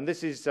 And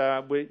this is,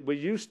 we're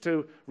used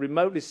to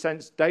remotely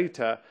sensed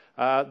data.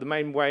 The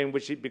main way in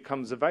which it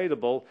becomes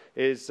available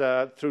is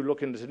through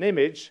looking at an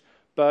image.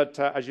 But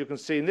as you can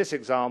see in this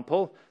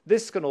example,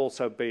 this can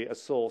also be a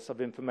source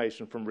of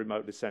information from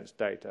remotely sensed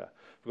data.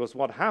 Because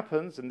what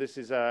happens, and this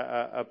is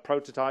a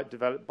prototype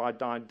developed by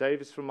Diane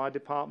Davis from my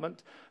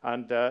department,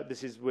 and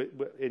this is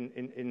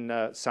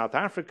in South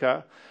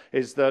Africa,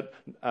 is that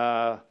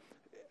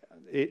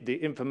the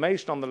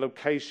information on the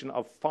location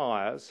of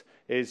fires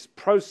is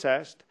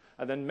processed,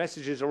 and then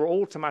messages are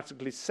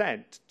automatically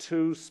sent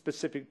to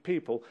specific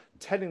people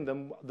telling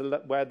them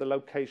where the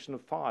location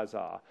of fires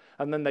are.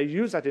 And then they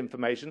use that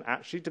information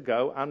actually to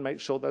go and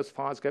make sure those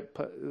fires get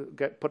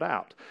put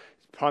out.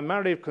 It's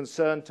primarily of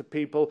concern to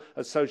people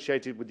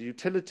associated with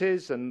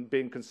utilities and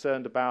being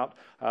concerned about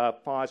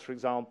fires, for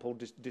example,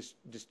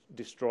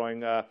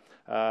 destroying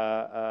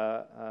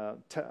either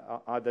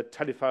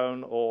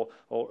telephone or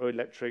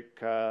electric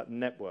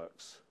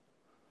networks.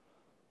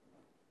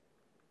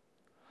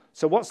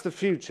 So what's the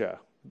future?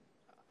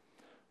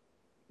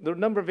 There are a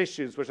number of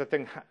issues which I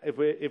think, if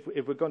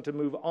we're going to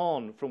move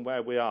on from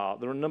where we are,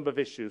 there are a number of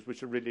issues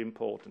which are really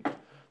important.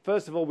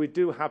 First of all, we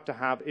do have to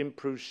have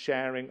improved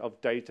sharing of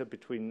data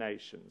between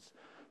nations.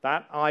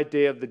 That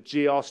idea of the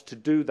GEOS, to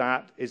do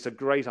that is a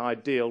great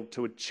ideal.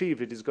 To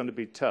achieve it is going to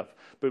be tough.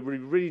 But we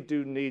really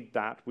do need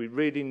that. We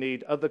really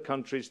need other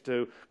countries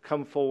to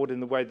come forward in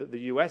the way that the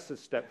US has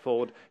stepped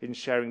forward in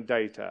sharing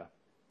data.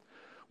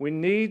 We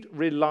need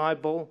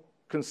reliable,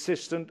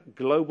 consistent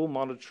global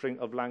monitoring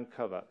of land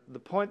cover. The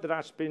point that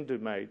Ash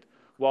Bindu made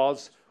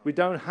was we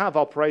don't have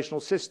operational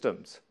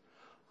systems.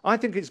 I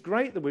think it's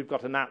great that we've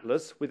got an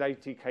atlas with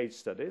 80 case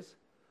studies.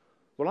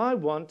 What I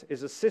want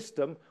is a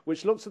system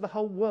which looks at the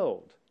whole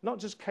world, not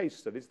just case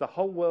studies, the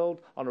whole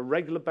world on a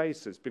regular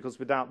basis, because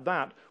without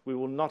that, we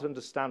will not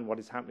understand what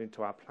is happening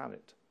to our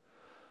planet.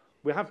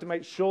 We have to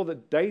make sure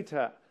that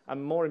data,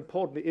 and more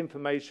importantly,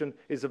 information,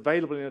 is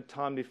available in a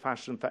timely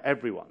fashion for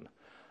everyone.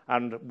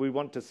 And we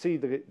want to see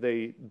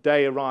the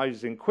day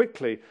arising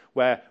quickly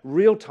where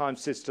real-time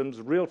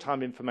systems,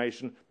 real-time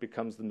information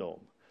becomes the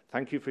norm.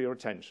 Thank you for your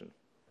attention.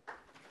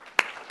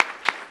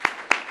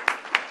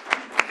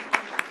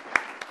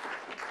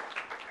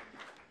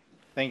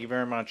 Thank you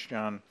very much,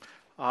 John.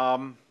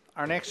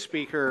 Our next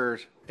speaker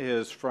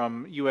is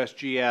from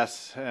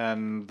USGS,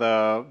 and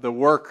the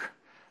work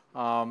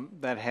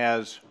that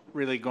has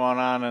really gone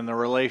on in the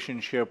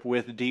relationship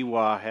with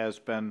DEWA has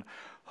been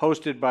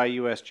hosted by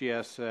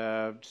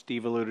USGS.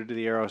 Steve alluded to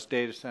the Eros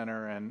Data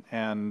Center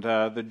and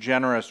the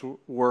generous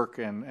work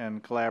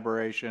and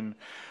collaboration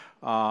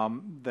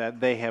that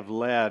they have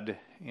led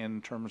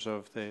in terms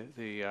of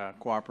the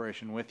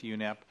cooperation with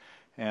UNEP.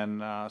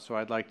 And so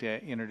I'd like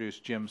to introduce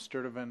Jim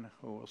Sturtevant,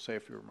 who will say a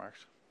few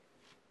remarks.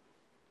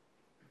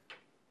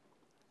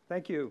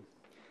 Thank you.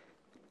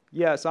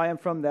 Yes, I am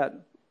from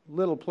that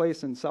little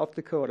place in South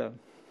Dakota.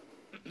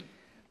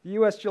 The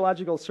U.S.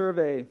 Geological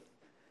Survey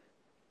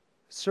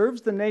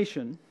serves the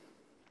nation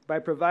by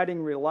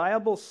providing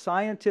reliable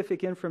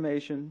scientific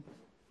information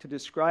to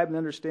describe and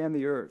understand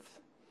the Earth,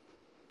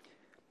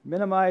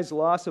 minimize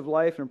loss of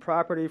life and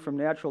property from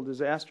natural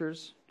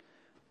disasters,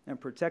 and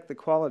protect the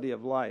quality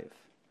of life.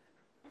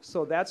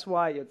 So that's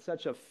why it's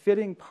such a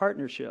fitting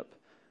partnership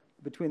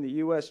between the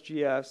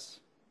USGS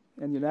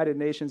and the United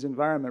Nations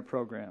Environment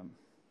Program.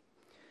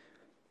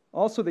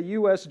 Also, the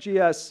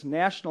USGS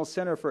National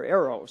Center for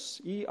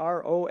EROS,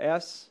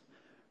 E-R-O-S,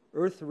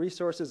 Earth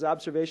Resources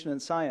Observation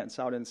and Science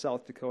out in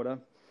South Dakota.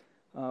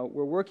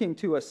 We're working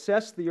to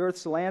assess the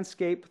Earth's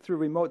landscape through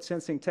remote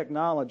sensing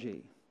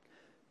technology.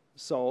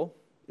 So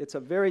it's a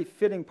very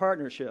fitting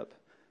partnership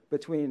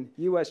between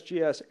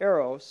USGS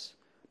EROS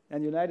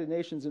and the United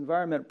Nations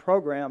Environment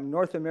Program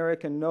North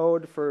American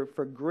Node for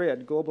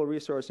GRID, Global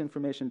Resource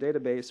Information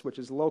Database, which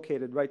is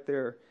located right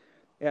there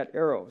at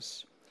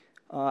EROS.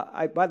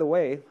 By the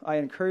way, I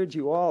encourage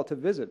you all to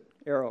visit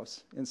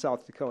EROS in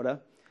South Dakota.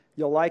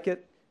 You'll like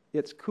it.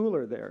 It's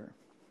cooler there.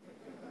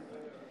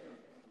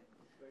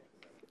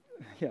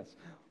 Yes.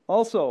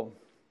 Also,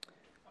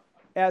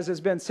 as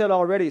has been said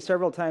already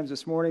several times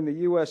this morning,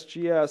 the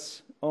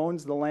USGS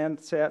owns the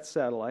Landsat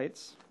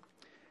satellites,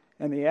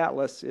 and the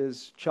atlas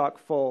is chock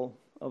full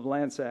of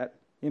Landsat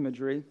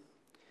imagery.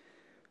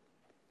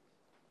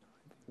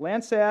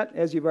 Landsat,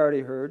 as you've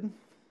already heard,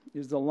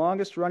 is the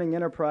longest-running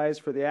enterprise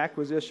for the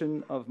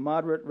acquisition of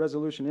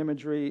moderate-resolution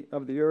imagery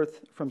of the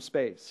Earth from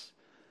space.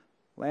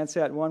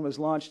 Landsat 1 was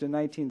launched in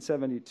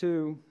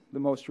 1972, the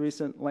most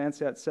recent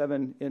Landsat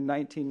 7 in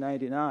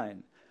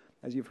 1999.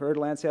 As you've heard,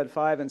 Landsat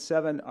 5 and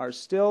 7 are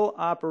still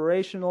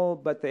operational,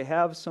 but they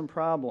have some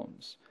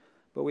problems.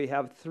 But we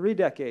have 3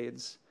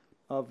 decades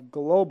of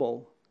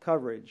global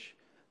coverage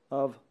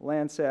of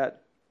Landsat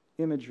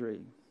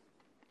imagery.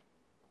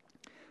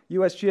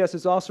 USGS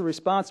is also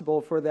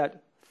responsible for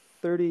that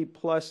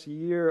 30-plus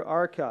year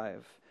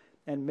archive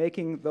and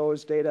making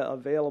those data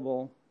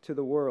available to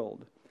the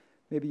world.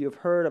 Maybe you've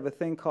heard of a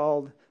thing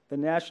called the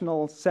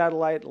National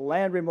Satellite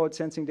Land Remote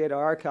Sensing Data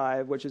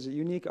Archive, which is a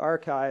unique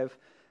archive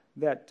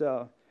that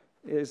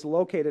is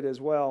located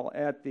as well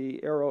at the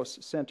AROS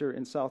Center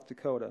in South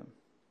Dakota.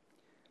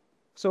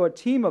 So a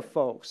team of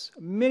folks,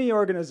 many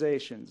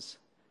organizations,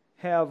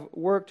 have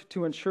worked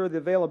to ensure the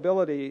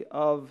availability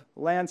of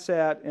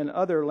Landsat and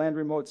other land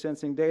remote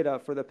sensing data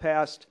for the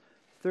past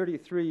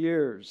 33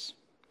 years,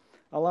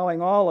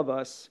 allowing all of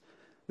us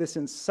this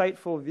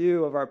insightful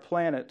view of our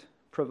planet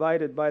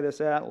provided by this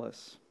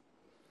atlas.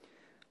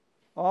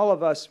 All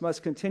of us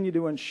must continue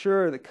to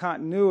ensure the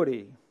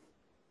continuity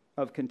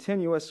of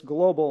continuous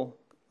global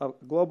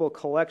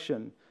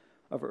collection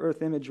of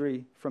Earth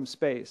imagery from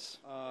space.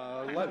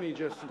 Let me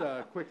just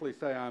quickly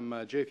say I'm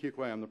Jay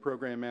Fuqua. I'm the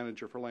Program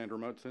Manager for Land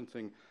Remote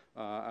Sensing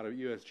out of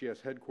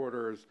USGS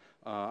headquarters.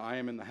 I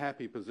am in the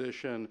happy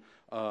position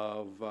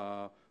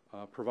of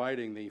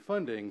providing the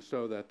funding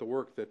so that the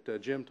work that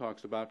Jim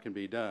talks about can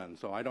be done.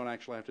 So I don't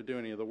actually have to do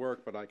any of the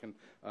work, but I can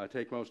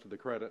take most of the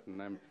credit,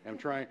 and I'm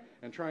trying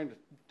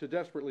to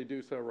desperately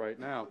do so right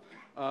now.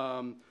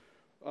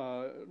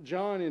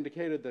 John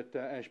indicated that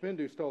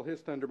Ashbindu stole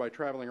his thunder by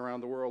traveling around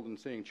the world and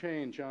seeing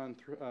change. John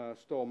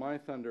stole my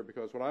thunder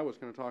because what I was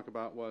going to talk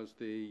about was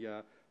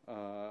the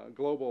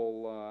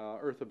Global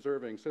Earth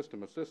Observing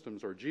System of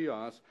Systems, or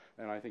GEOS,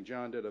 and I think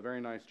John did a very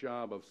nice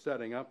job of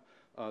setting up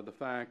the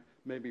fact,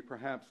 maybe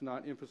perhaps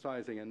not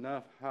emphasizing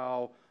enough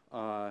how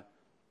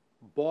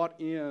bought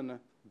in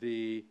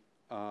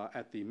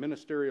at the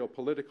ministerial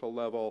political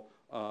level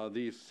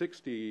these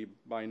 60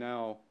 by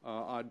now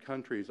odd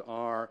countries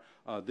are.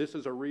 This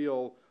is a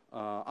real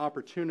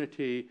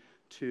opportunity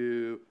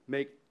to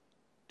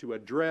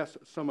address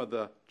some of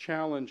the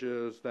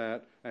challenges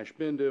that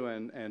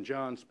Ashbindu and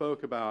John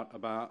spoke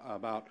about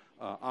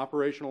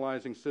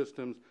operationalizing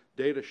systems,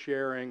 data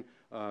sharing,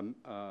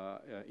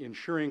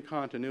 ensuring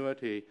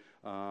continuity.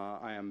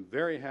 I am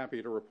very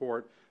happy to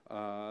report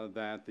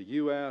that the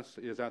U.S.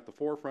 is at the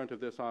forefront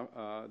of this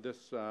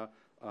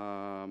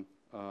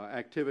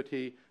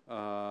activity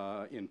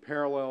in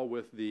parallel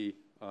with the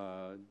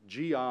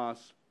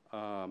GEOS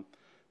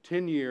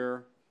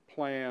 10-year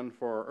plan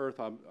for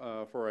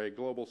for a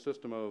global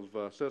system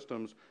of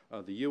systems.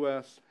 The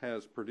U.S.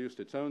 has produced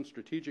its own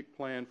strategic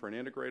plan for an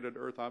integrated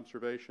Earth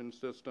observation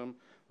system.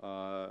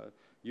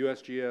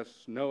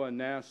 USGS, NOAA,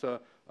 NASA,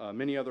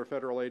 many other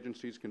federal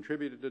agencies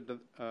contributed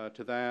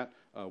to that.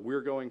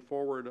 We're going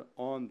forward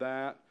on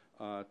that.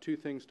 Two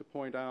things to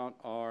point out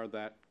are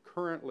that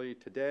currently,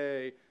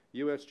 today,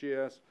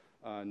 USGS,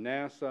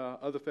 NASA,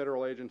 other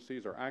federal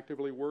agencies are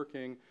actively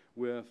working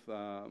with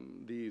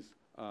these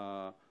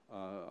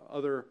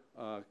other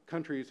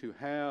countries who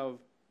have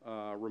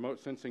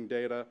remote sensing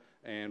data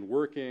and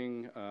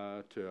working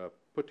to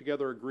put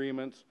together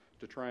agreements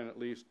to try and at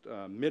least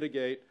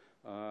mitigate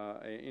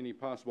any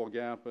possible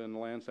gap in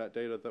Landsat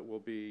data that will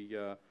be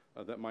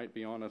that might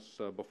be on us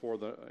before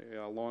the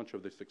launch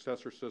of the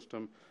successor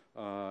system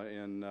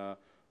in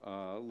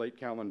late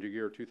calendar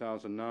year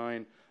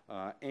 2009,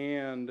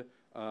 and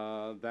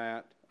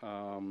that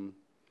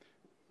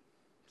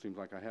seems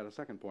like I had a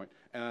second point.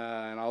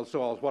 And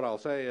also, what I'll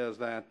say is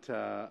that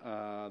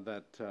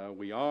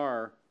we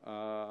are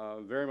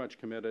very much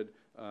committed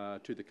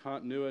to the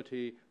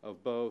continuity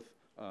of both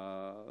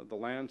the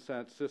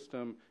Landsat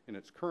system in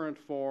its current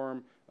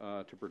form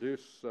to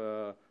produce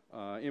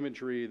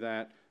imagery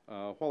that,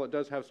 while it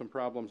does have some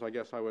problems, I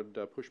guess I would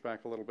push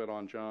back a little bit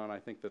on John. I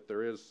think that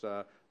there is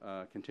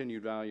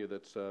continued value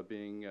that's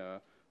being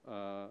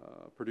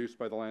produced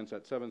by the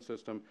Landsat 7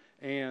 system,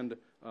 and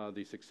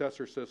the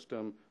successor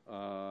system,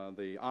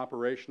 the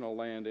operational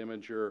land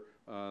imager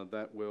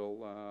that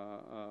will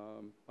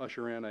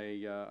usher in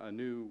a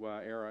new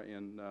era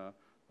in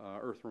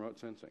Earth remote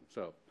sensing.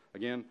 So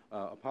again,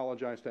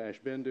 apologize to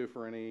Ashbindu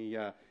for any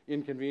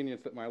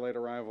inconvenience at my late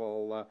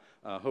arrival.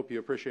 Hope you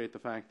appreciate the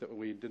fact that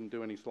we didn't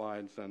do any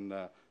slides, and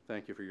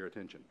thank you for your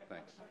attention.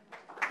 Thanks.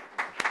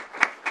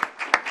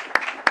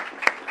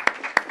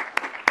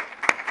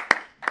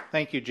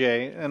 Thank you,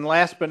 Jay. And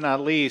last but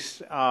not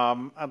least,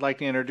 I'd like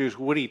to introduce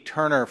Woody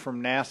Turner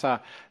from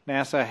NASA.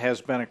 NASA has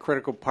been a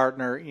critical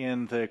partner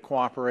in the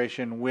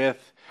cooperation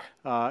with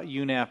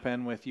UNEP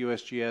and with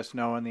USGS,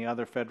 NOAA, and the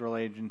other federal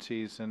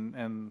agencies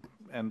and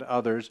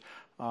others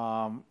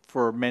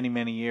for many,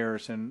 many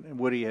years. And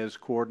Woody has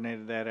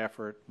coordinated that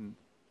effort. And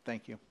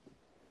thank you.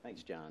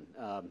 Thanks, John.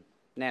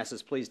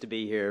 NASA's pleased to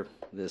be here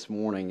this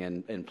morning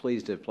and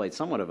pleased to have played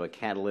somewhat of a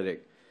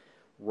catalytic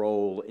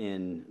role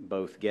in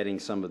both getting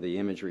some of the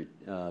imagery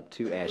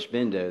to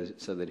Ashbindu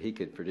so that he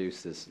could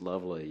produce this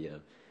lovely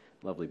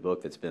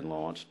book that's been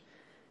launched,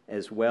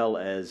 as well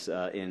as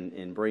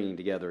in bringing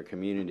together a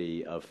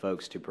community of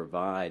folks to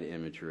provide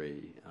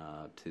imagery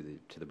to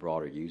the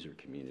broader user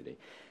community.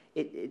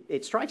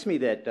 It strikes me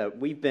that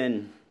we've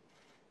been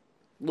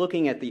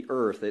looking at the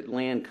Earth, at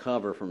land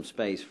cover from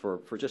space,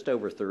 for just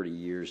over 30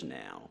 years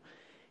now.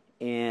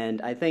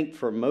 And I think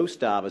for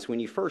most of us, when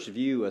you first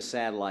view a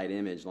satellite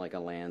image like a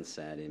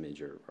Landsat image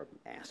or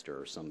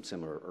ASTER or some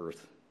similar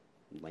Earth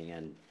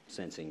land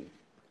sensing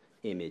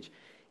image,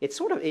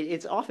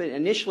 it's often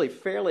initially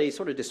fairly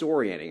sort of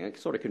disorienting, like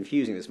sort of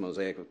confusing, this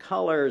mosaic of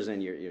colors,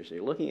 and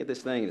you're looking at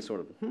this thing and it's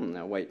sort of,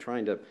 now wait,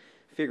 trying to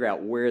figure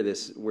out where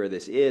this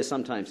is.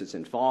 Sometimes it's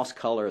in false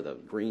color, the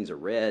greens or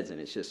reds,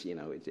 and it's just,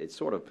 it's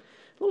sort of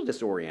a little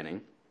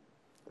disorienting.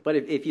 But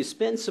if you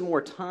spend some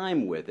more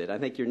time with it, I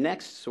think your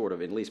next sort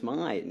of, at least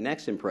my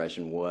next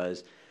impression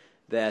was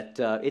that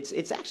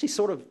it's actually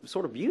sort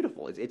of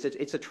beautiful.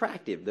 It's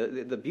attractive.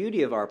 The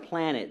beauty of our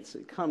planet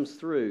comes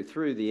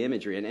through the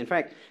imagery. And in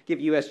fact, give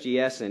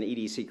USGS and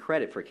EDC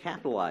credit for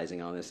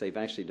capitalizing on this. They've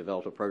actually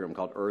developed a program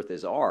called Earth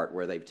is Art,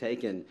 where they've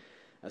taken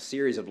a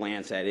series of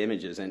Landsat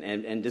images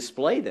and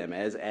display them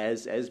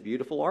as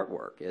beautiful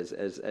artwork,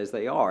 as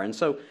they are. And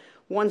so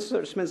one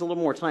sort of spends a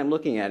little more time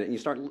looking at it, and you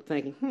start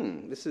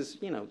thinking, this is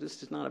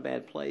not a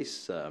bad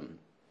place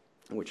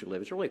in which you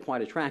live. It's really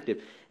quite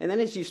attractive. And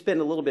then as you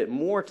spend a little bit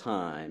more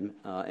time,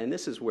 and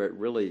this is where it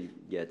really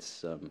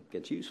gets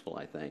useful,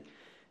 I think,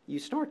 you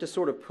start to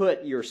sort of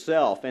put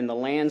yourself in the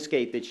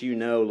landscape that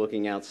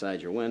looking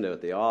outside your window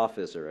at the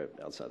office or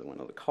outside the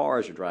window of the car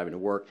as you're driving to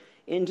work,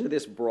 into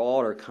this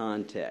broader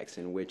context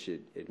in which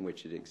it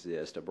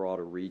exists, a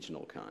broader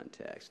regional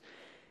context.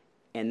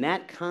 And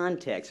that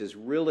context is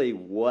really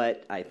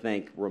what I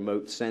think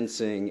remote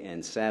sensing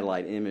and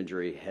satellite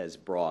imagery has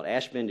brought.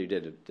 Ash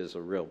Bindu does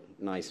a real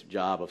nice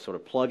job of sort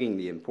of plugging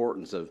the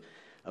importance of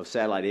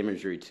satellite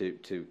imagery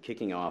to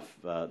kicking off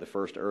the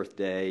first Earth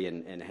Day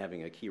and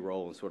having a key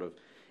role in sort of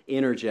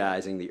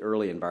energizing the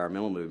early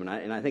environmental movement.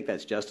 And I think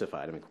that's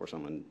justified. I mean, of course,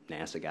 I'm a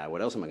NASA guy.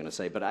 What else am I going to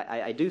say? But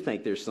I do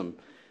think there's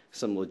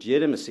some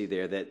legitimacy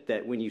there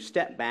that when you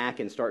step back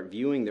and start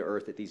viewing the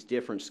Earth at these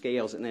different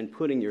scales and then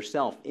putting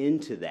yourself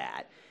into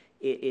that,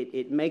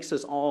 it makes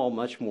us all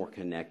much more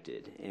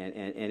connected, and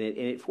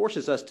it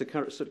forces us to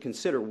sort of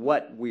consider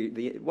what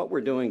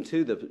we're doing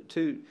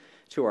to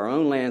our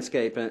own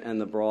landscape and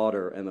the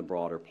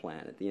broader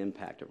planet, the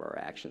impact of our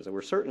actions. And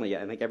we're certainly,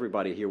 I think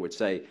everybody here would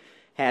say,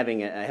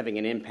 having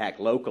an impact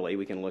locally.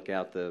 We can look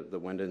out the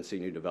window and see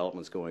new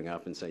developments going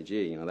up and say,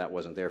 gee, that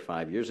wasn't there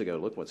 5 years ago.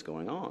 Look what's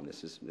going on.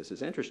 This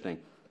is interesting.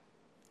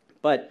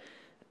 But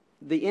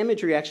the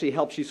imagery actually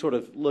helps you sort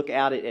of look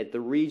out at the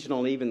regional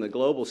and even the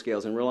global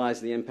scales and realize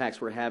the impacts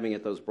we're having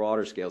at those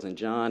broader scales. And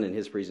John, in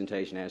his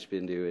presentation, Ash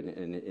Bindu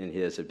in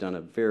his, have done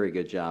a very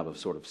good job of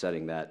sort of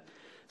setting that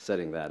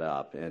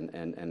up,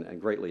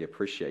 and greatly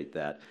appreciate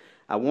that.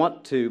 I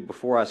want to,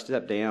 before I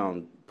step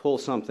down, pull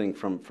something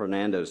from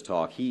Fernando's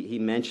talk. He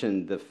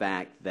mentioned the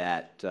fact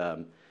that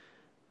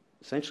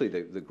essentially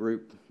the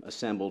group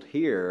assembled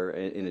here,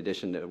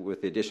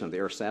 with the addition of the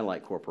Earth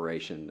Satellite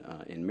Corporation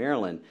in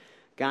Maryland,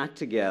 got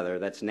together.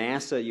 That's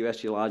NASA, U.S.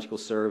 Geological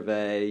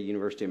Survey,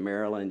 University of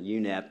Maryland,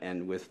 UNEP,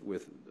 and with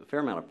a fair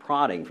amount of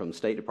prodding from the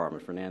State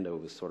Department. Fernando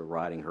was sort of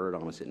riding herd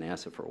on us at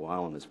NASA for a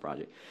while on this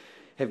project.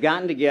 Have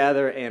gotten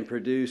together and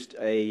produced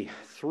a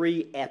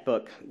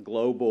 3-epoch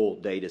global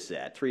data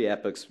set. 3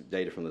 epochs,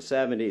 data from the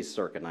 70s,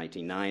 circa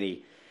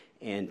 1990,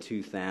 and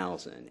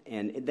 2000.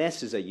 And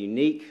this is a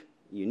unique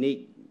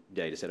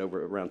data set,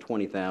 around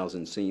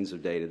 20,000 scenes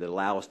of data that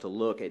allow us to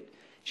look at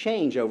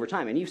change over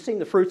time. And you've seen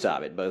the fruits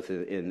of it, both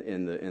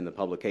in the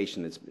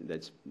publication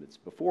that's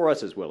before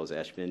us, as well as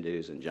Ash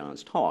Bindu's and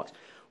John's talks.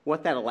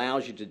 What that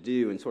allows you to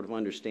do in sort of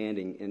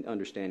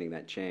understanding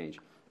that change.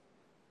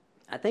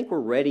 I think we're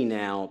ready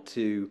now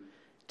to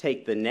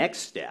take the next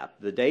step.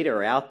 The data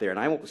are out there, and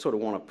I sort of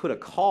want to put a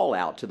call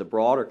out to the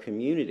broader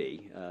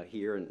community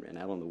here and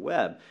out on the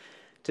web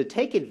to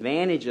take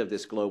advantage of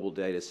this global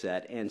data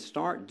set and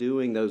start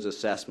doing those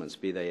assessments,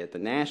 be they at the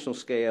national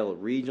scale,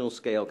 regional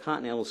scale,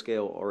 continental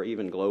scale, or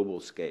even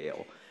global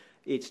scale.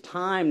 It's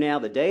time now,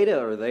 the data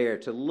are there,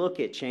 to look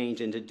at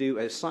change and to do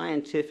a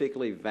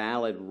scientifically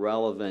valid,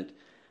 relevant,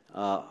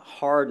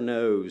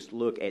 hard-nosed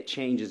look at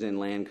changes in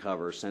land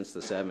cover since the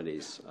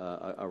 70s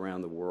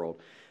around the world.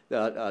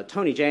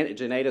 Tony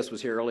Janados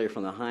was here earlier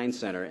from the Heinz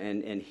Center,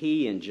 and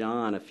he and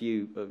John,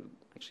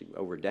 actually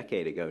over a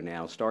decade ago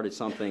now, started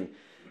something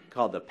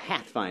called the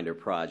Pathfinder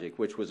Project,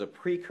 which was a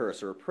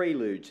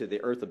prelude to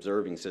the Earth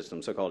Observing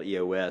System, so-called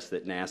EOS,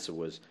 that NASA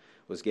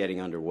was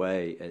getting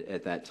underway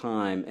at that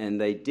time.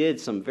 And they did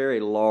some very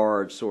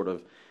large sort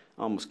of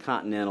almost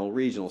continental,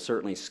 regional,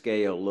 certainly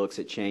scale looks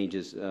at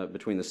changes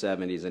between the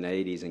 70s and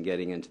 80s and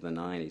getting into the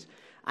 90s.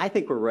 I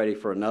think we're ready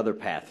for another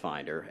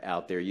Pathfinder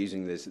out there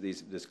using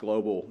these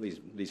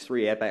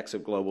 3 epochs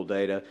of global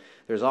data.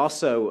 There's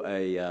also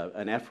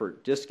an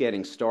effort just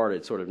getting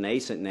started, sort of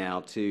nascent now,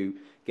 to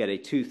get a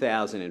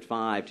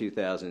 2005,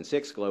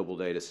 2006 global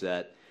data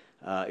set.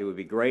 It would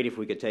be great if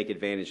we could take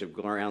advantage of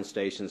ground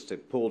stations to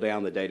pull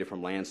down the data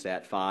from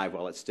Landsat 5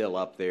 while it's still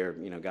up there.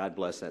 God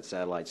bless that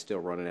satellite, still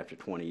running after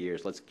 20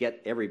 years. Let's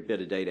get every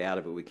bit of data out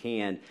of it we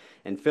can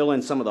and fill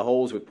in some of the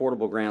holes with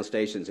portable ground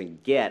stations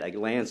and get a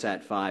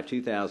Landsat 5,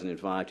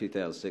 2005,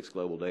 2006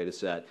 global data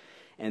set,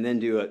 and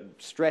then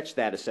stretch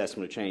that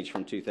assessment of change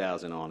from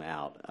 2000 on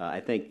out. I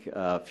think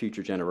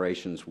future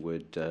generations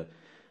would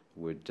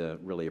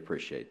really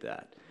appreciate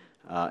that.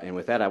 And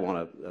with that, I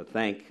want to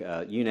thank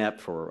UNEP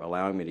for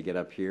allowing me to get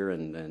up here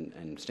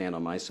and stand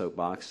on my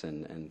soapbox,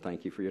 and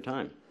thank you for your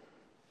time.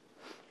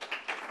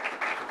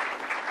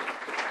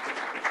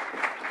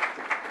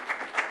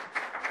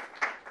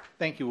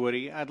 Thank you,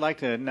 Woody. I'd like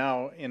to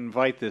now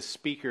invite the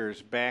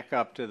speakers back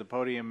up to the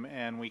podium,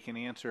 and we can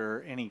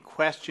answer any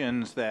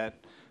questions that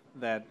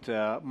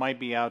might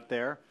be out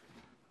there.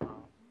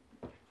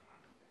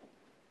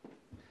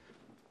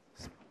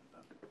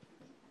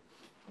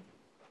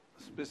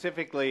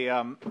 Specifically,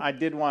 I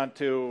did want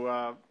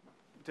to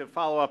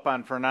follow up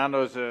on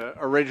Fernando's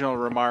original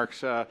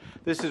remarks.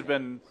 This has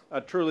been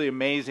a truly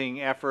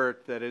amazing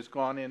effort that has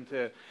gone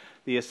into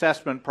the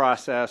assessment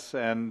process,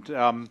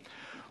 and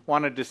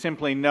wanted to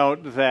simply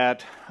note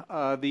that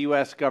the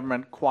U.S.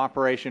 government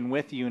cooperation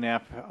with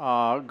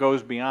UNEP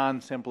goes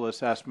beyond simple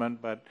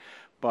assessment,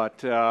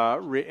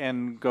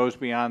 and goes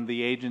beyond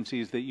the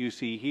agencies that you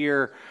see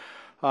here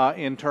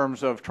in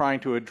terms of trying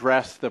to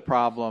address the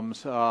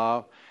problems.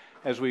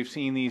 As we've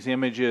seen these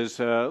images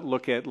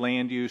look at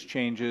land use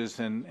changes,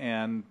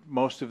 and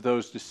most of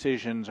those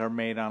decisions are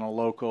made on a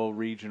local,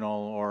 regional,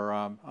 or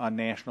a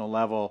national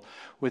level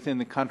within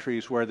the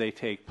countries where they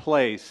take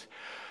place.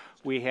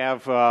 We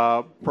have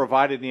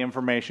provided the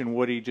information.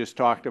 Woody just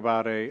talked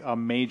about a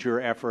major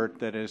effort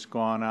that has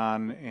gone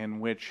on in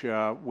which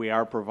we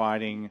are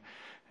providing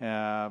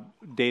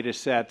data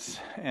sets,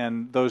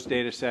 and those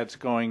data sets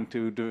going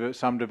to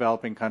some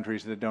developing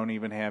countries that don't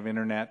even have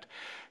internet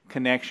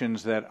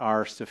connections that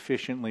are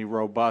sufficiently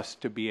robust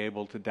to be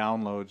able to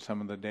download some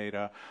of the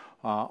data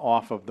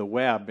off of the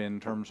web, in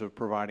terms of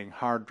providing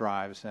hard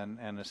drives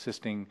and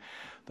assisting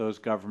those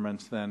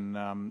governments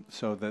then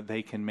so that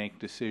they can make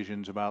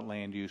decisions about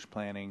land use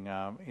planning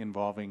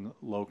involving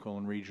local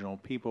and regional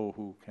people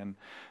who can,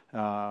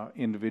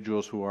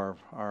 individuals who are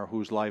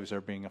whose lives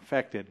are being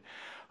affected.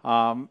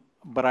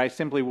 But I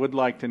simply would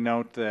like to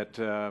note that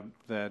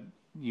that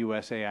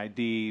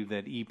USAID,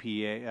 that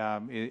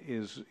EPA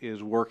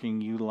is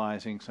working,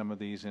 utilizing some of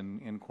these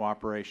in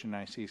cooperation.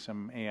 I see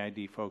some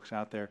AID folks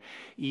out there.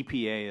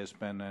 EPA has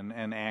been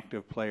an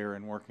active player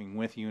in working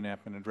with UNEP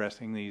in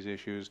addressing these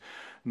issues.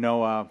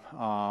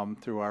 NOAA,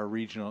 through our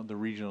the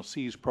regional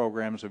SEAS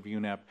programs of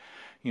UNEP,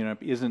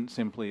 UNEP isn't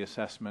simply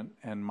assessment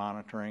and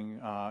monitoring.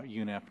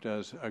 UNEP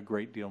does a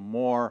great deal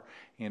more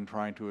in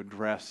trying to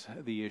address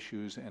the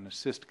issues and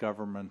assist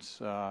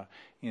governments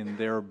in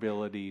their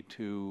ability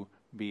to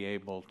be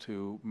able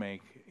to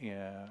make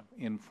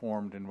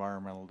informed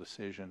environmental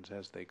decisions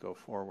as they go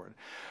forward.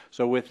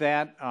 So with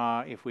that,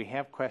 if we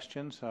have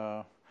questions,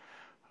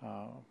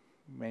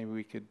 maybe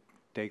we could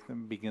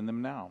begin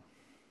them now.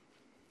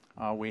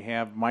 We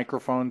have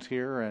microphones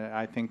here, and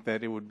I think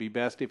that it would be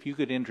best if you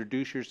could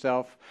introduce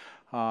yourself.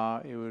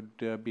 It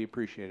would be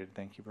appreciated.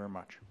 Thank you very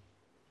much.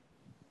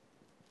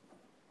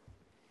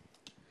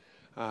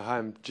 Hi,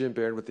 I'm Jim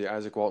Baird with the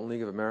Isaac Walton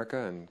League of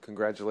America, and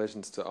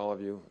congratulations to all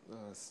of you.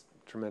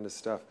 Tremendous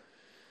stuff.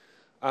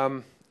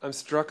 I'm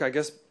struck, I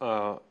guess,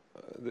 the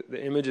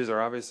images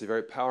are obviously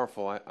very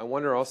powerful. I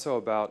wonder also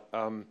about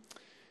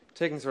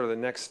taking sort of the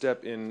next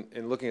step in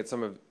looking at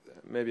some of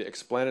maybe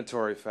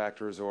explanatory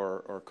factors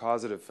or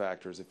causative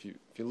factors. If you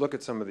look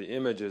at some of the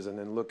images and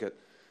then look at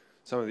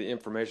some of the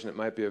information that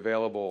might be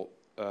available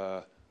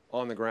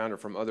on the ground or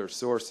from other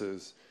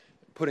sources,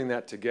 putting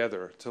that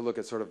together to look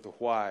at sort of the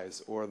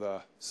whys or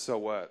the so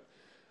what.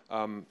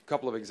 A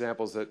couple of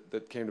examples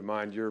that came to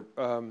mind. Your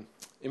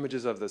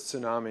images of the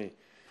tsunami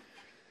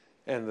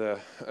and the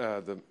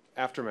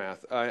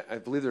aftermath. I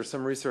believe there's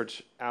some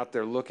research out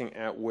there looking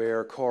at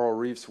where coral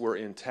reefs were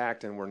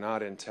intact and were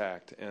not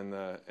intact, and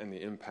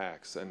the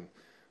impacts. And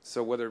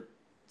so whether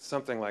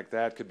something like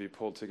that could be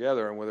pulled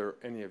together, and whether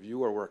any of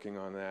you are working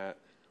on that,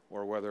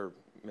 or whether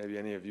maybe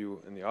any of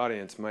you in the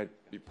audience might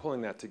be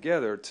pulling that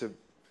together to,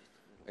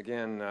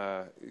 again,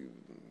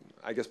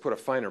 I guess put a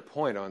finer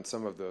point on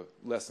some of the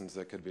lessons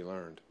that could be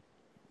learned.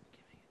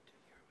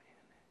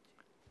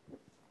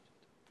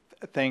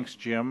 Thanks,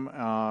 Jim.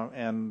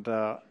 And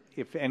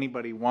if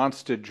anybody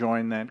wants to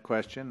join that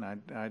question,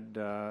 I'd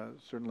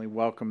certainly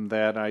welcome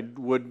that. I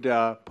would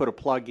put a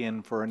plug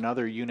in for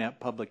another UNEP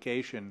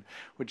publication,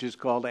 which is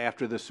called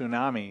After the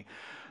Tsunami,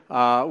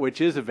 which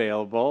is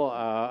available,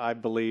 I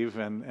believe,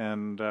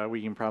 and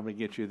we can probably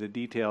get you the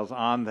details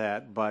on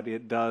that, but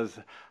it does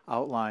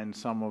outline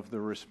some of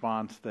the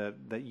response that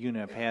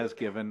UNEP has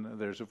given.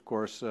 There's, of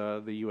course,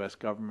 the U.S.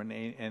 government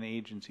and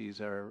agencies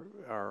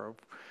are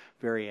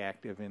very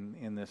active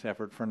in this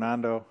effort.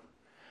 Fernando?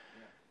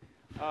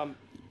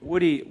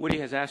 Woody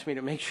has asked me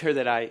to make sure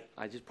that I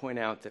just point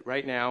out that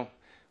right now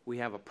we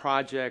have a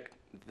project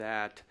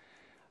that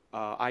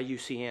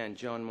IUCN,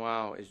 John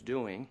Wow, is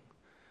doing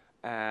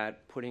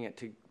at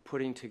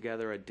putting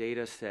together a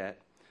data set,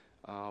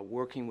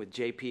 working with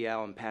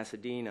JPL in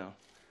Pasadena,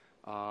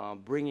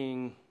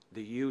 bringing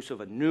the use of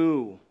a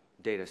new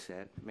data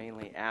set,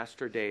 mainly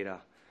ASTER data,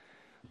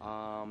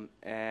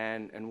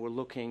 and we're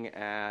looking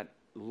at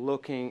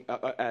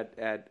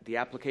the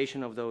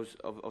application of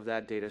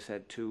that data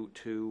set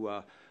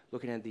to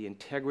looking at the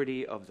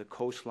integrity of the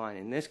coastline,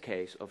 in this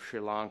case of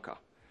Sri Lanka.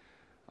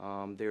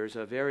 There's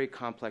a very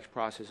complex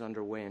process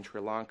underway in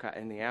Sri Lanka.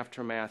 In the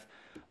aftermath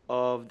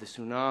of the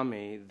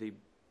tsunami, the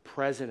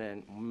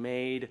president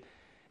made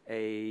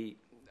a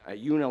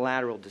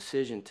unilateral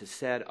decision to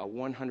set a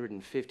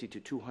 150 to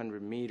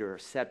 200 meter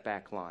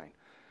setback line.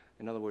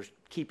 In other words,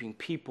 keeping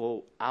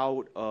people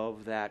out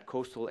of that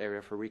coastal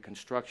area for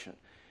reconstruction.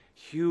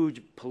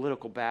 Huge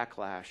political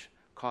backlash,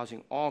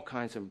 causing all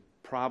kinds of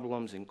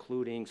problems,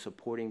 including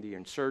supporting the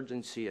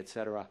insurgency, et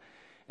cetera.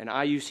 And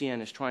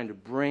IUCN is trying to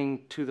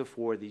bring to the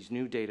fore these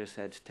new data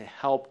sets to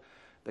help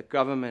the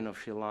government of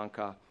Sri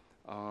Lanka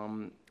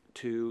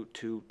to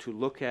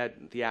look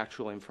at the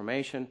actual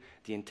information,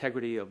 the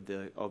integrity of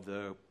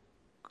the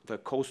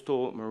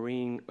coastal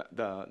marine,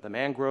 the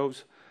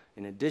mangroves,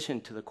 in addition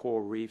to the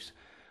coral reefs,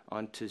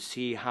 to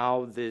see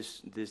how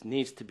this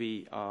needs to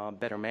be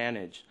better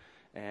managed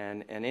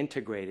and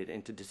integrated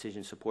into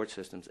decision support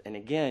systems. And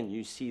again,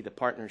 you see the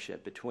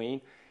partnership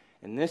between,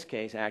 in this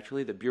case,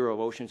 actually, the Bureau of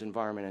Oceans,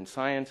 Environment, and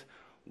Science,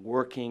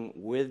 working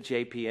with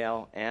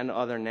JPL and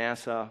other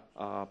NASA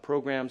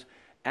programs,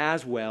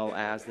 as well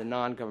as the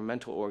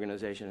non-governmental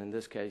organization, in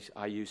this case,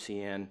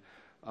 IUCN,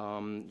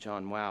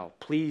 John Wow.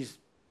 Please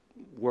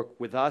work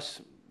with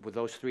us, with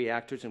those three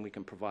actors, and we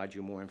can provide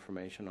you more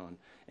information on,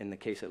 in the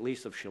case at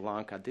least of Sri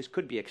Lanka. This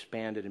could be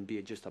expanded and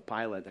be just a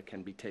pilot that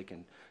can be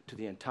taken to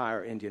the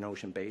entire Indian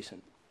Ocean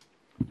basin.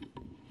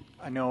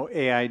 I know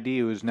AID,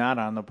 who's not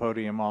on the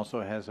podium,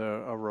 also has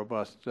a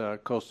robust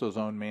coastal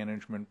zone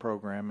management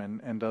program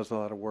and does a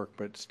lot of work,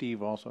 but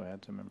Steve also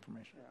had some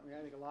information. Yeah, I mean,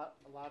 I think a lot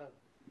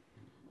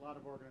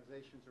of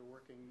organizations are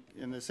working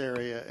in this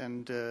area,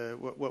 and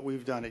what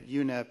we've done at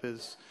UNEP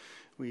is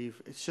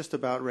it's just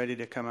about ready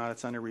to come out.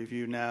 It's under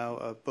review now,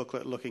 a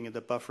booklet looking at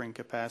the buffering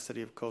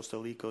capacity of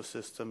coastal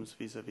ecosystems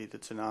vis-a-vis the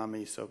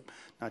tsunami, so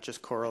not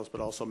just corals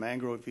but also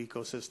mangrove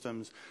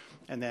ecosystems,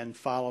 and then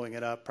following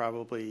it up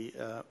probably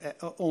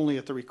only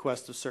at the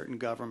request of certain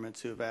governments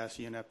who have asked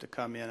UNEP to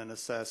come in and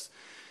assess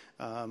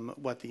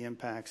what the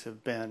impacts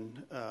have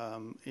been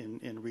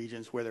in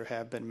regions where there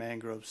have been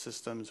mangrove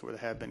systems, where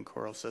there have been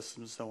coral systems,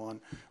 and so on,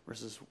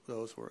 versus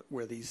those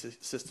where these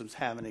systems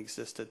haven't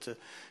existed, to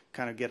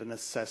kind of get an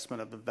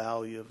assessment of the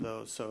value of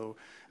those. So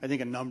I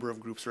think a number of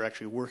groups are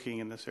actually working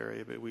in this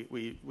area, but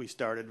we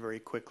started very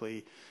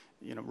quickly,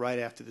 right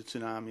after the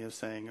tsunami, of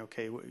saying,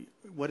 okay,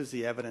 what is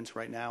the evidence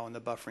right now on the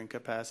buffering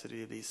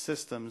capacity of these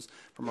systems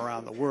from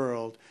around the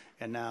world,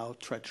 and now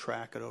try to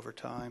track it over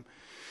time.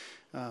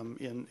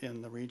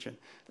 In the region.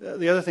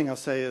 The other thing I'll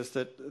say is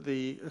that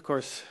of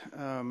course,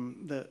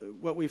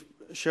 what we've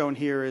shown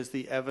here is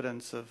the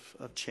evidence of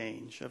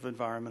change, of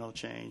environmental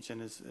change,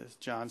 and as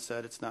John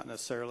said, it's not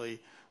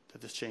necessarily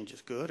that this change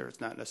is good, or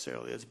it's not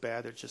necessarily as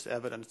bad. There's just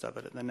evidence of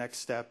it. And the next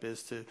step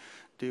is to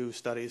do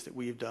studies that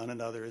we've done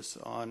and others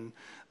on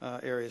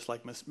areas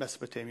like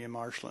Mesopotamia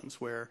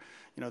marshlands, where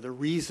the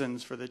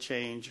reasons for the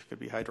change could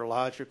be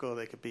hydrological,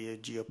 they could be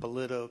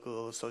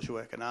geopolitical,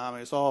 socioeconomic.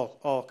 There's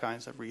all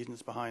kinds of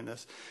reasons behind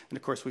this. And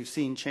of course, we've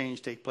seen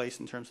change take place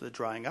in terms of the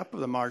drying up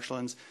of the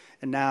marshlands,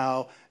 and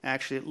now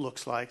actually it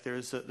looks like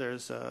there's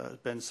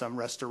been some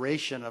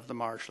restoration of the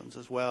marshlands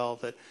as well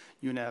that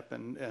UNEP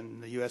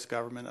and the U.S.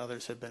 government,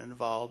 others have been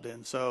involved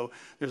in. So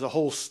there's a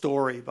whole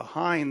story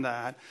behind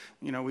that.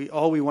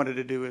 All we wanted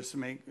to do is to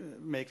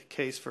make a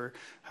case for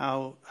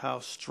how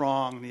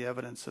strong the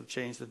evidence of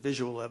change, the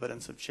visual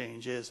evidence of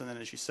change is, and then,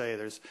 as you say,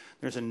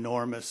 there's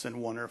enormous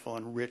and wonderful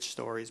and rich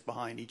stories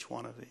behind each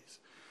one of these.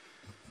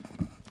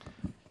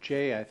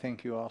 Jay, I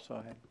think you also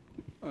had.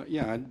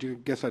 Yeah, I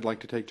guess I'd like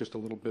to take just a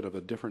little bit of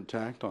a different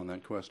tact on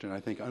that question. I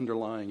think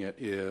underlying it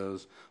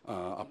is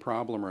a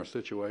problem or a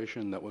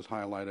situation that was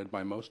highlighted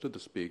by most of the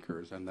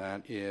speakers, and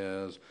that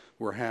is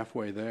we're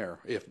halfway there,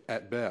 if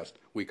at best.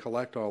 We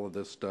collect all of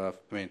this stuff.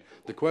 I mean,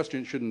 the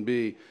question shouldn't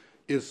be,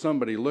 is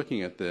somebody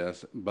looking at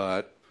this,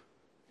 but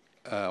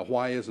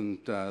why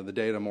isn't the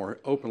data more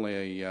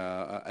openly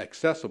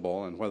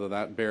accessible, and whether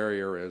that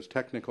barrier is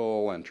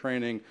technical and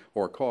training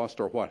or cost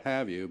or what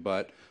have you.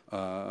 But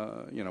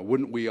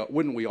wouldn't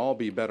we all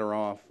be better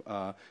off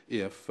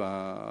if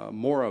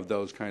more of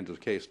those kinds of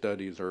case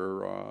studies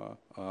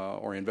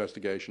or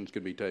investigations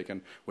could be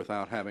taken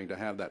without having to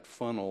have that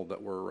funnel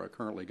that we're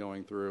currently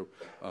going through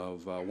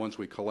of once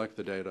we collect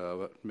the data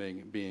of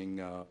it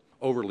being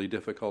overly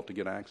difficult to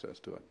get access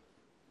to it.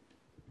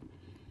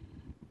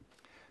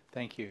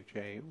 Thank you,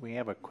 Jay. We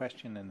have a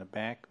question in the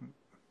back.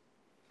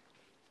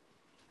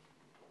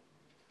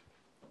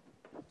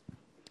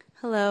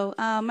 Hello,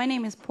 my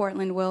name is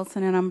Portland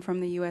Wilson, and I'm from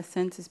the U.S.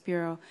 Census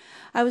Bureau.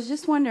 I was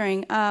just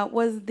wondering,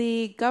 was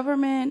the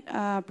government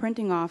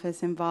printing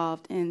office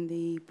involved in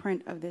the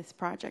print of this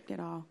project at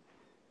all?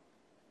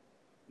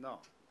 No.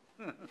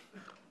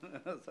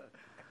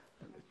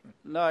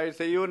 No,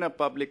 it's a UNEP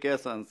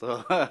publication,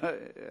 so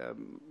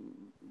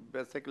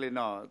basically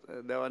no.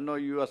 There was no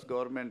U.S.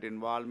 government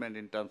involvement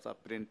in terms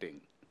of printing.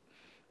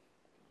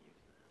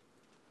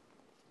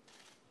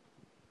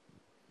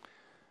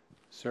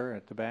 Sir,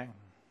 at the back.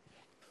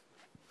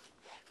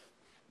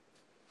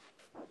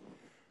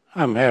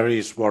 I'm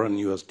Harris Warren,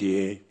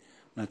 USDA,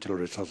 Natural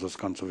Resources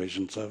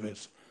Conservation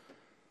Service.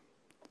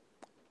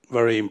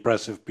 Very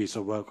impressive piece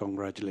of work.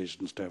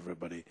 Congratulations to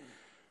everybody.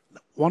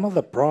 One of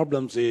the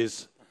problems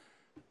is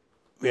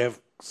we have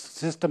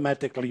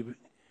systematically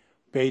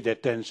paid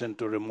attention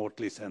to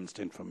remotely sensed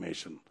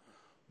information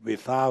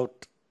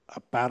without a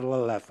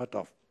parallel effort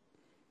of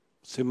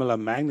similar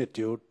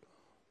magnitude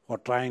for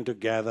trying to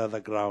gather the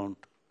ground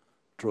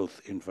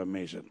truth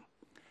information.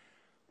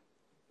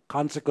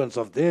 Consequence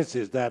of this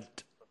is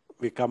that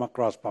we come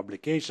across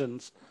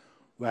publications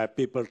where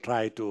people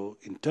try to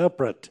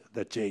interpret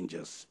the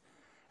changes,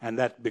 and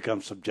that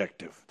becomes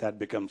subjective, that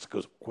becomes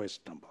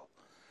questionable.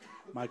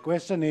 My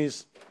question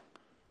is,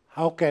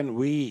 how can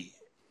we,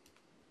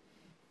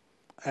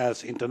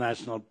 as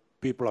international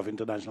people of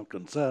international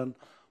concern,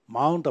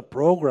 mount a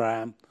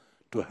program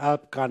to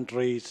help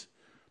countries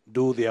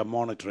do their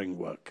monitoring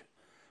work?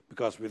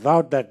 Because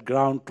without that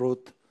ground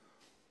truth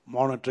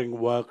monitoring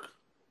work,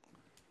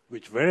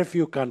 which very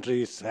few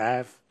countries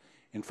have,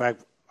 in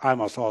fact,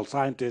 I'm a soil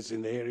scientist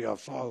in the area of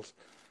soils,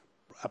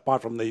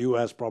 apart from the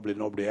US, probably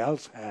nobody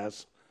else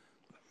has,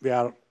 we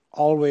are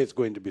always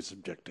going to be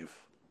subjective.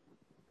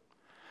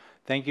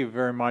 Thank you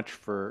very much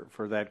for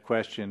that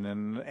question.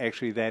 And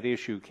actually, that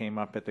issue came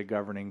up at the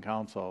Governing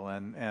Council,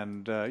 and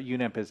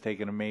UNEP has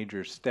taken a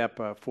major step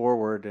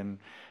forward, and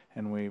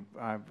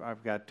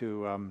I've got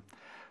to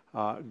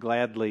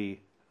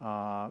gladly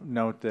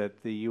note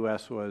that the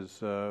U.S.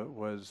 was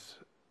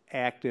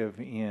active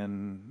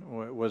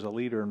was a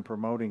leader in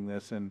promoting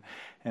this and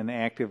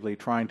actively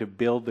trying to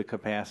build the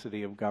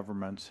capacity of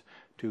governments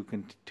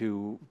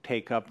to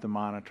take up the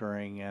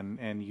monitoring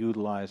and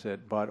utilize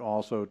it, but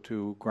also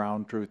to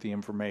ground truth the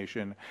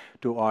information,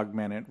 to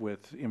augment it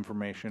with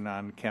information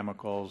on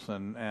chemicals,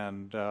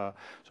 and so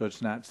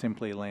it's not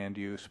simply land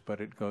use,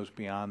 but it goes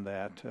beyond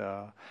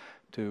that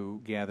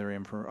to gather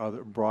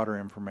broader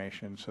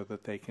information so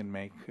that they can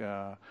make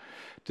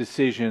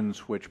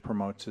decisions which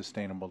promote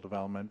sustainable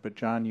development. But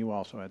John, you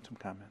also had some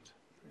comments.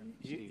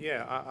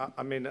 Yeah,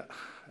 I mean,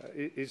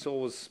 it's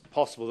always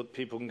possible that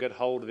people can get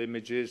hold of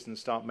images and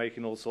start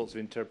making all sorts of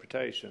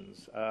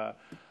interpretations.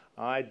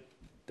 I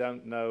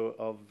don't know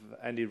of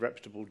any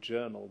reputable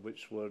journal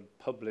which would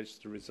publish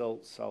the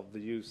results of the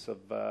use of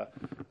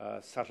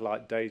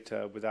satellite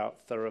data without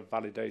thorough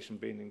validation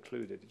being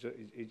included.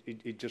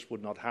 It just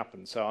would not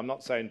happen. So I'm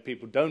not saying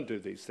people don't do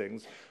these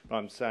things, but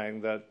I'm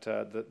saying that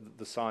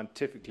the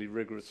scientifically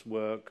rigorous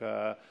work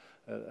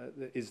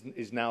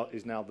is now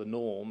the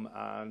norm,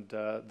 and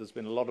there's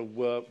been a lot of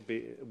work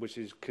which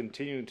is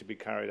continuing to be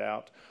carried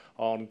out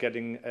on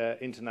getting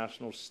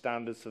international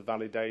standards of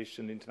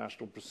validation,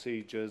 international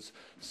procedures,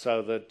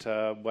 so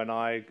that when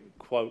I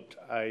quote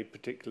a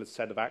particular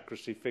set of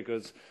accuracy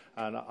figures,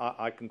 and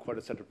I can quote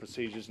a set of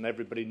procedures, and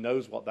everybody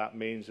knows what that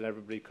means, and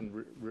everybody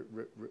can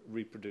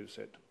reproduce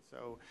it.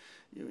 So,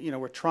 you know,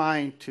 we're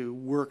trying to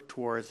work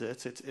towards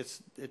this.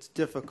 It's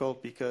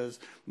difficult because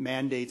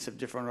mandates of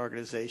different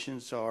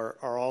organizations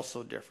are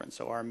also different.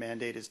 So our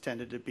mandate has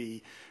tended to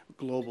be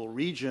global,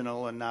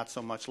 regional, and not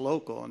so much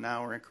local. And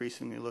now we're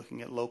increasingly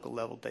looking at local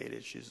level data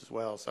issues as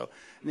well. So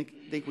I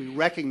think we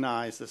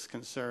recognize this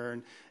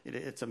concern.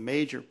 It's a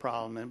major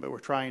problem, but we're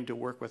trying to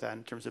work with that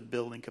in terms of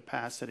building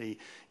capacity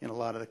in a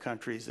lot of the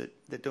countries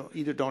that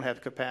either don't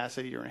have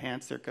capacity or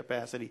enhance their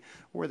capacity,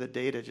 or the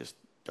data just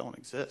don't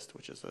exist,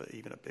 which is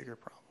even a bigger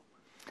problem.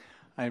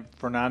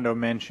 Fernando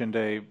mentioned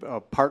a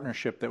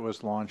partnership that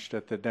was launched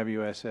at the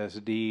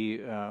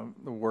WSSD,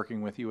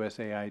 working with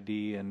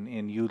USAID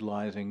in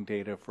utilizing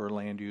data for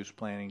land use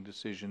planning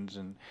decisions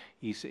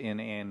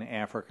in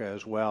Africa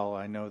as well.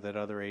 I know that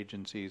other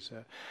agencies,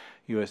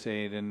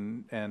 USAID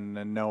and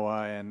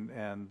NOAA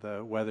and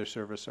the Weather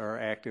Service, are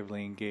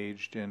actively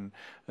engaged in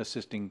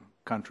assisting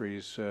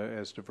countries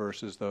as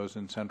diverse as those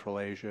in Central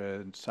Asia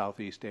and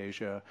Southeast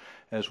Asia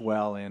as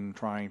well, in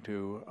trying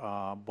to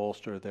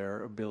bolster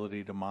their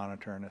ability to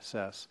monitor and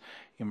assess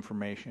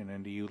information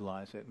and to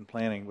utilize it in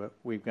planning. But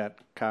we've got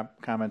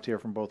comments here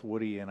from both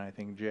Woody and I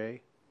think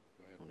Jay.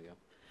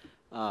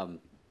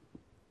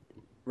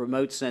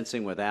 Remote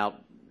sensing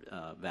without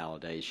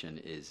validation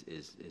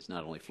is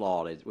not only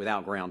flawed.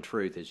 Without ground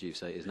truth, as you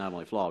say, is not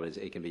only flawed.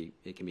 It can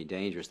be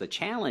dangerous. The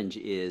challenge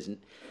is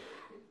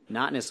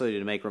not necessarily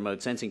to make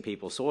remote sensing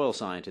people soil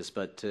scientists,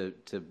 but to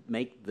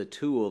make the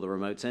tool, the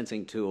remote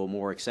sensing tool,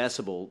 more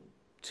accessible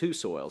to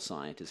soil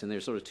scientists. And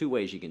there's sort of two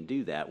ways you can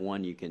do that.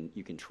 One, you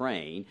can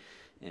train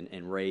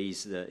and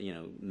raise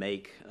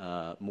make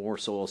more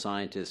soil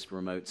scientists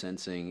remote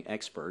sensing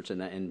experts,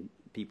 and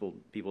people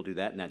do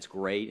that, and that's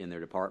great in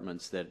their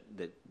departments that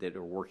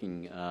are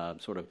working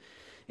sort of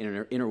in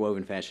an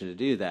interwoven fashion to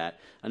do that.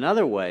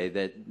 Another way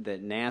that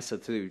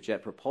NASA, through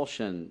Jet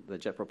Propulsion, the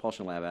Jet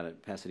Propulsion Lab out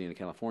at Pasadena,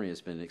 California,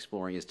 has been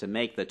exploring, is to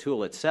make the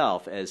tool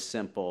itself as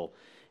simple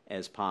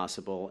as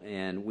possible.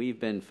 And we've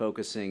been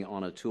focusing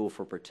on a tool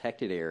for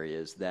protected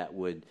areas that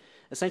would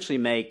essentially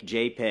make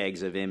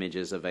JPEGs of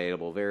images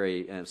available,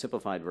 very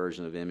simplified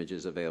version of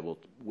images available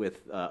with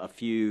a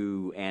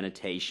few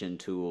annotation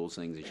tools,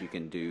 things that you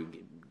can do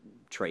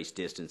trace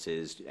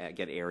distances,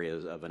 get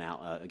areas of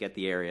get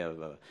the area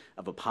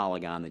of a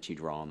polygon that you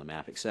draw on the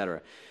map,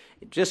 etc.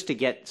 Just to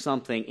get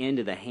something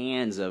into the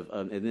hands of,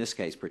 in this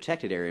case,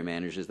 protected area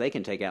managers, they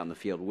can take out in the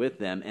field with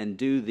them and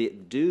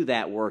do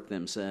that work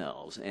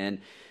themselves. And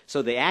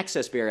so the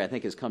access barrier, I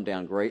think, has come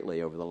down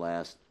greatly over the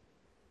last,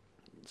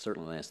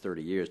 certainly the last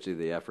 30 years, due to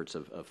the efforts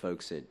of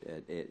folks at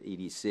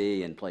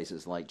EDC and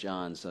places like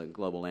John's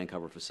Global Land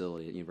Cover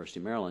Facility at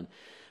University of Maryland.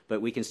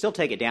 But we can still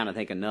take it down, I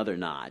think, another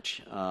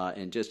notch,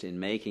 and just in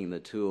making the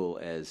tool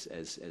as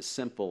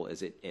simple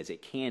as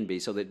it can be,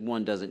 so that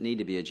one doesn't need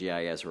to be a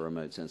GIS or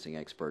remote sensing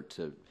expert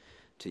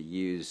to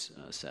use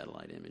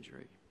satellite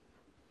imagery.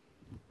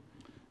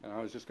 And I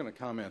was just going to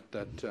comment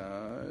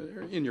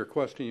that in your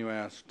question you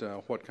asked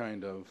what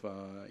kind of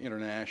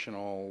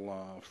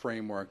international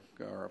framework,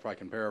 or if I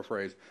can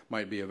paraphrase,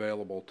 might be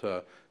available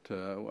to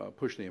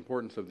push the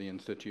importance of the in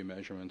situ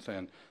measurements.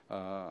 And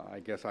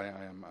I guess I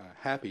am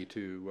happy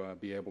to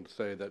be able to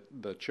say that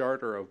the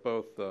charter of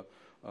both the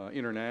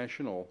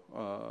international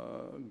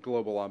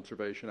global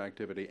observation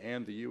activity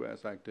and the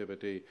U.S.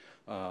 activity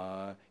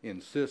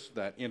insists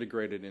that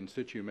integrated in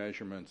situ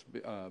measurements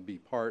be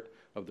part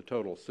of the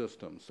total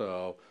system.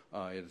 So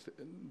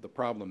the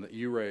problem that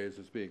you raise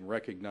is being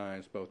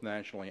recognized both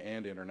nationally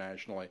and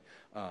internationally.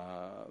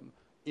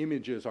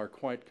 Images are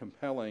quite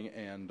compelling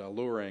and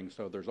alluring,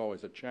 so there's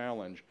always a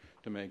challenge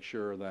to make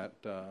sure that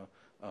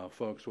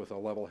folks with a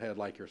level head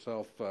like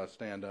yourself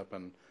stand up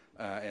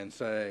and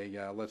say,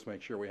 let's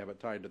make sure we have it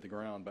tied to the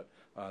ground. But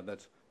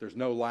there's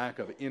no lack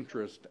of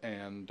interest,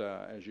 and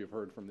as you've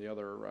heard from the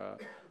other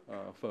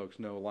folks,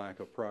 no lack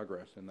of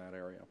progress in that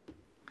area.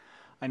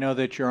 I know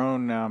that your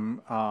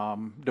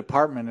own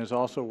department is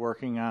also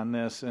working on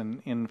this,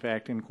 and in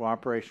fact, in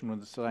cooperation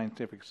with the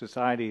scientific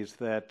societies,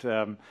 that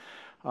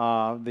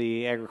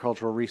the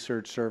Agricultural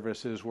Research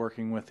Service is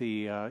working with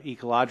the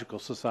Ecological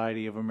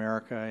Society of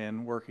America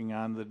and working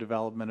on the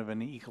development of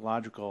an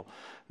ecological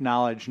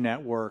knowledge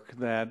network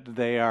that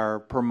they are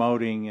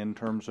promoting in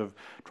terms of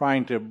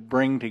trying to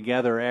bring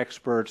together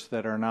experts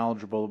that are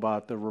knowledgeable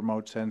about the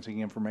remote sensing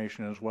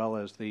information as well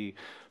as the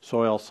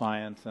soil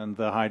science and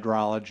the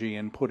hydrology,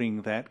 and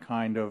putting that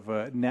kind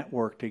of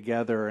network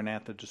together and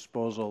at the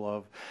disposal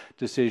of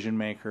decision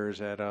makers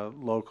at a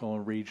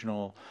local,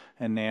 regional,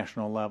 and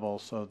national level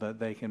so that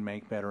they can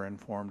make better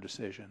informed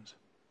decisions.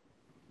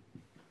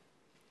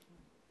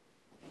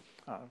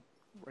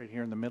 Right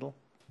here in the middle.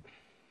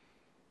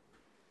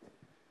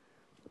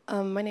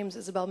 My name is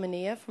Isabel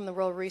Mania from the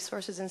World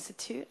Resources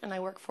Institute, and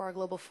I work for our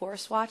Global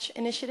Forest Watch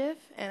initiative.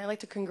 And I'd like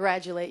to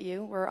congratulate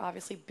you. We're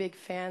obviously big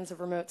fans of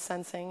remote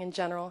sensing in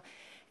general.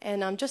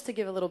 And just to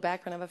give a little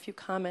background, I have a few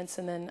comments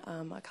and then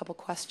a couple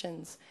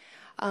questions.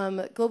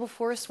 Global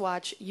Forest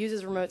Watch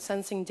uses remote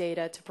sensing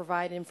data to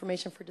provide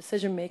information for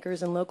decision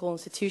makers and local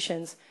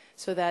institutions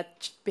so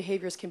that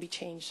behaviors can be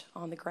changed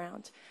on the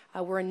ground.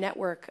 We're a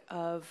network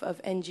of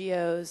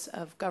NGOs,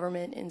 of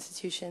government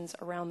institutions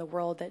around the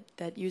world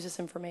that use this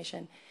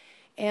information.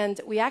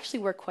 And we actually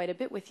work quite a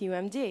bit with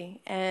UMD.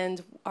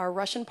 And our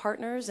Russian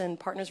partners and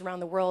partners around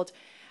the world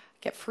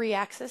get free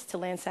access to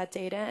Landsat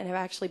data and have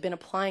actually been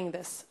applying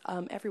this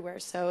everywhere.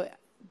 So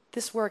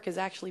this work is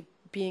actually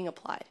being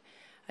applied.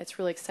 It's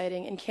really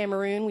exciting. In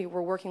Cameroon, we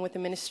were working with the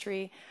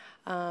Ministry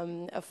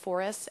of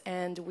Forests,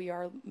 and we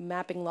are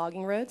mapping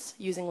logging roads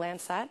using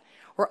Landsat.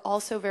 We're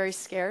also very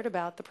scared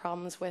about the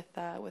problems with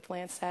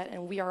Landsat,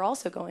 and we are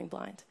also going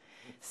blind.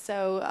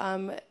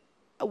 So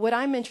what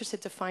I'm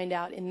interested to find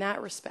out in that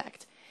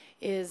respect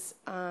is,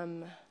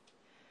 well,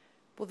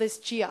 this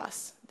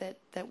GIOS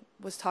that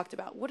was talked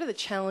about, what are the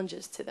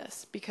challenges to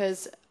this?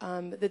 Because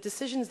the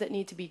decisions that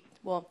need to be,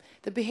 well,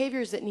 the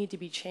behaviors that need to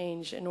be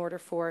changed in order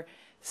for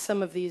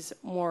some of these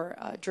more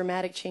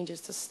dramatic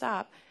changes to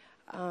stop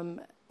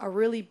are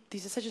really,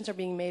 these decisions are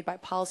being made by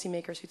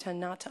policymakers who tend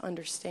not to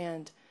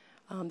understand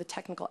the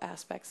technical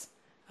aspects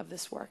of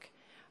this work.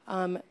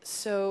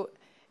 So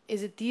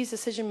is it these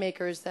decision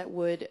makers that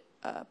would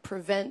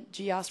prevent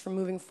GIOS from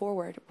moving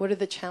forward? What are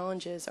the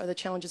challenges? Are the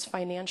challenges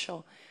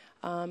financial?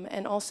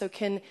 And also,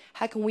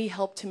 how can we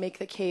help to make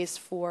the case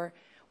for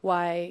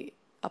why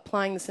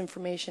applying this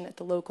information at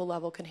the local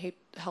level can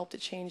help to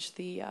change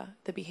the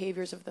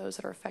behaviors of those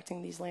that are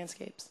affecting these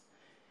landscapes?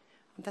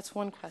 That's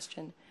one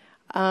question.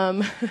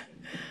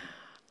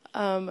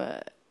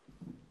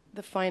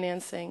 The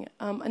financing.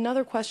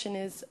 Another question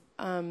is,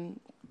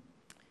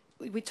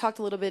 we talked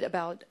a little bit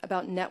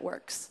about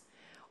networks.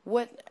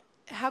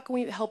 How can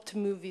we help to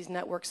move these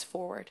networks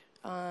forward?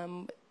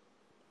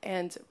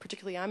 And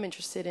particularly, I'm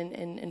interested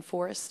in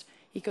forest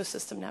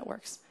ecosystem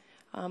networks.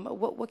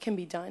 What can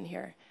be done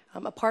here?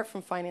 Apart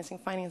from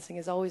financing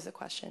is always a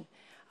question.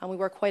 We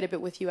work quite a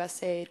bit with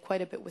USAID,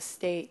 quite a bit with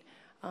state,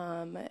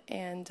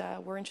 and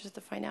we're interested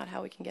to find out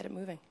how we can get it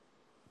moving.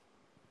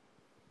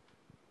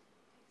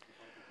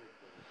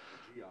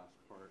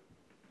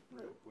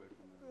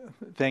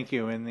 Thank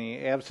you. In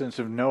the absence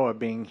of Noah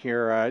being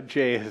here,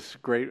 Jay has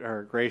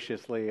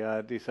graciously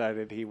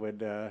decided he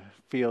would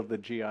field the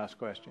GEOS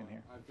question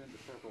here. I've been to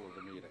several of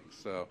the meetings,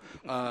 so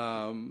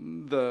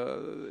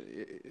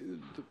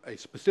a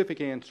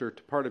specific answer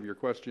to part of your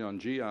question on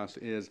GEOS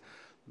is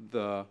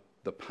the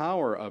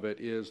power of it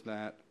is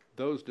that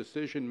those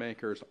decision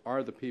makers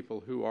are the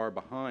people who are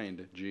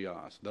behind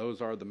GEOS.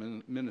 Those are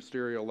the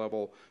ministerial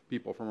level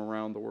people from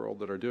around the world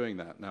that are doing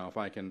that. Now, if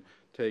I can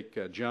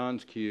take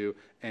John's cue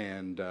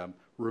and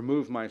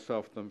remove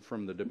myself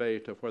from the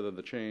debate of whether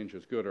the change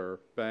is good or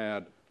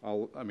bad,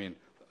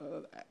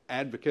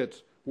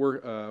 advocates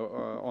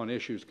on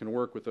issues can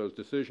work with those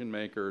decision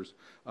makers.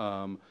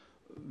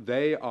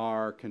 They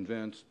are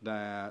convinced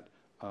that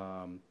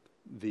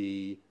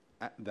the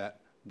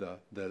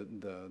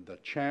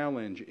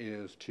challenge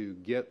is to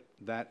get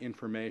that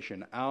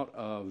information out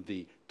of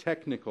the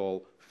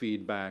technical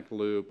feedback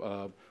loop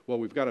of, well,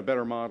 we've got a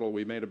better model,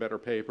 we made a better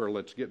paper,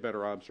 let's get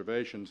better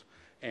observations,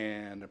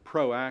 and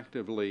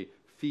proactively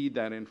feed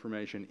that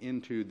information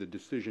into the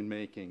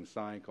decision-making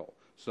cycle.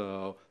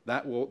 So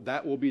that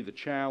will be the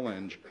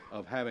challenge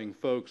of having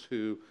folks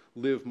who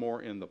live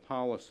more in the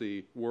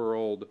policy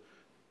world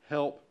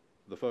help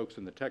the folks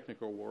in the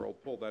technical world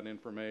pull that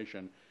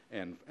information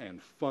and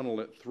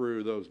funnel it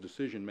through those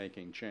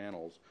decision-making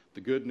channels.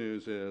 The good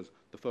news is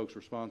the folks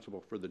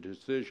responsible for the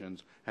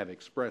decisions have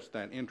expressed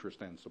that interest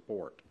and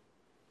support.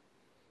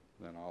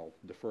 Then I'll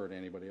defer to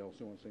anybody else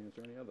who wants to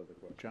answer any other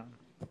question. John?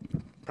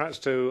 Perhaps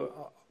to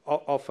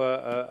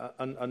offer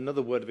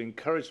another word of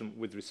encouragement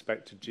with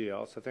respect to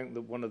GEOS, I think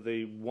that one of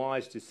the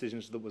wise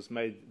decisions that was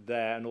made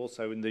there and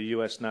also in the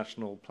US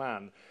National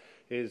Plan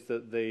is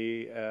that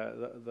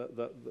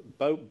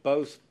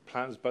both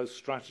plans, both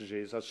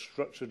strategies are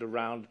structured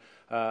around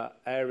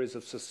areas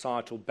of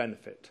societal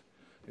benefit.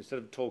 Instead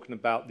of talking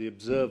about the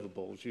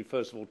observables, you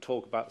first of all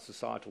talk about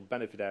societal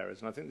benefit areas.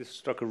 And I think this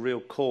struck a real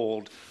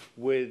chord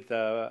with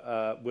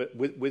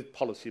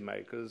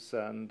policymakers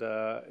and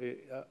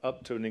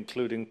up to and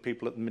including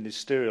people at the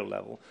ministerial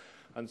level.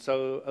 And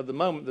so at the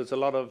moment there's a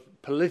lot of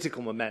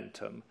political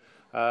momentum.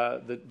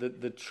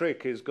 The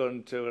trick is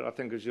going to, I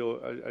think, as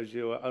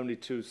you're only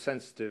too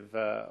sensitive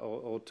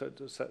or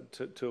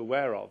too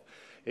aware of,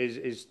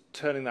 is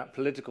turning that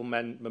political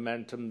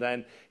momentum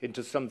then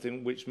into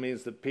something which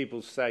means that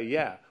people say,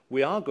 yeah,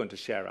 we are going to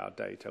share our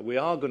data, we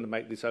are going to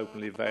make this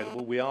openly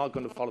available, we are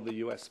going to follow the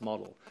US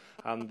model,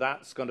 and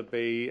that's going to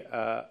be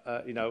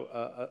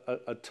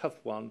a tough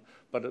one,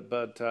 but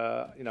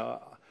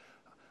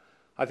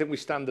I think we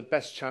stand the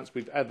best chance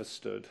we've ever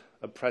stood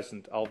at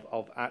present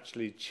of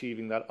actually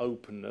achieving that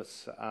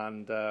openness,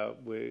 and I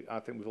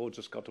think we've all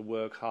just got to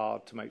work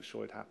hard to make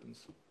sure it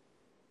happens.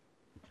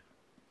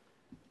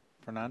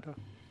 Fernando?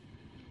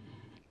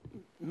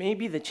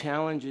 Maybe the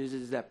challenge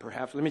is that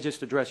perhaps, let me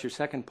just address your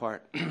second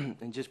part,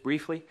 and just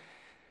briefly,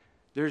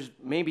 there's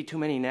maybe too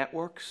many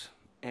networks,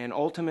 and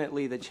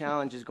ultimately the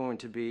challenge is going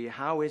to be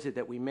how is it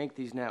that we make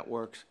these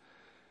networks,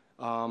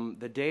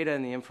 the data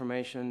and the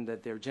information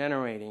that they're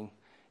generating,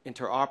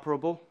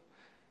 interoperable,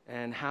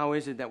 and how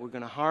is it that we're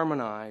going to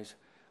harmonize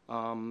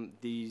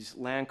these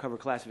land cover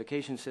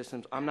classification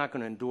systems. I'm not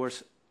going to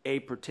endorse a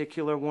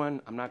particular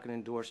one. I'm not going to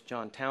endorse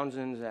John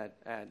Townsend's at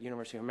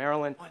University of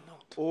Maryland. Why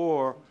not?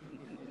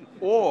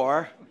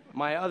 Or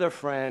my other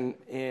friend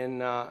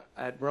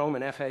at Rome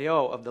and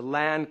FAO of the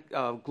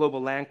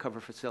global land cover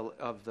facility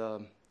of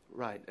the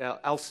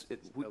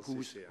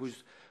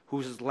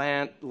who's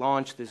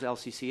launched this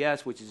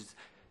LCCS, which is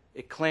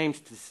it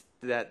claims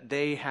that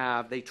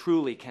they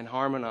truly can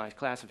harmonize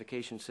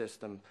classification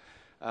system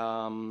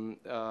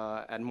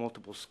at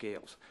multiple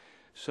scales.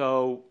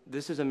 So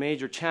this is a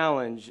major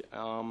challenge,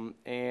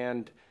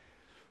 and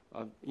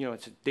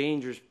it's a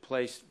dangerous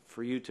place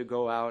for you to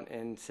go out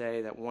and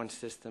say that one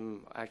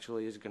system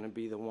actually is going to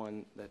be the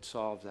one that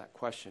solves that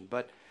question.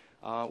 But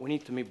we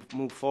need to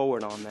move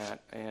forward on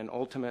that, and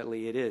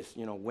ultimately it is.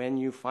 When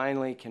you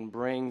finally can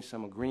bring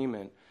some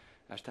agreement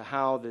as to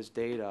how this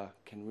data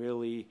can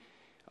really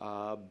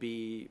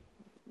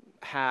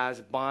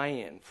has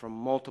buy-in from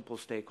multiple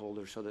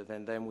stakeholders, so that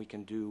then we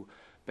can do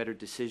better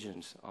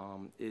decisions,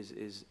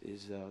 is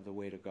the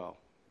way to go,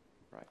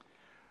 right?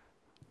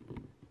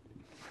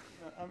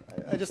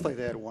 I'd just like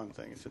to add one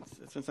thing.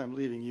 Since I'm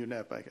leaving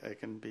UNEP, I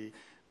can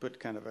put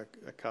kind of a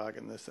cog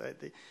in this.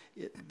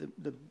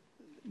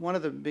 One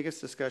of the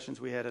biggest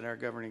discussions we had in our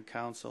governing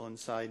council and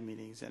side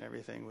meetings and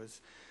everything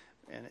was,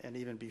 and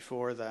even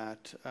before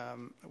that,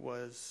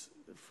 was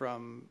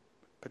from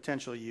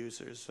potential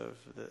users of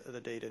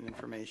the data and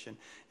information,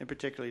 and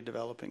particularly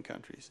developing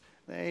countries.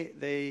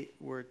 They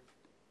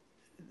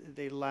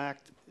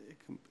lacked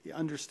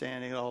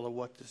understanding at all of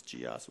what this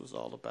GEOS was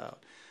all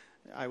about.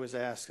 I was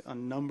asked a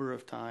number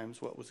of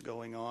times what was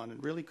going on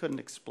and really couldn't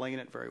explain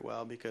it very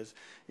well, because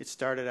it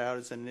started out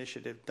as an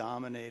initiative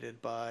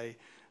dominated by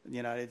the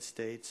United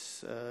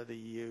States, the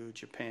EU,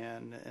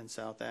 Japan, and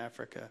South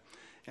Africa.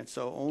 And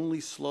so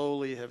only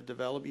slowly have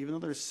developed, even though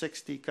there's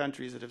 60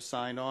 countries that have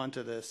signed on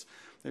to this,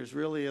 there's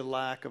really a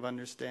lack of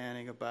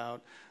understanding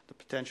about the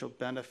potential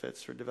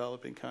benefits for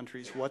developing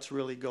countries, what's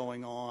really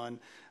going on,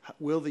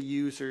 will the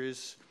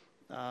users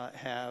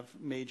have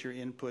major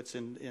inputs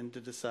into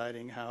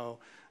deciding how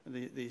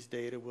these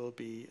data will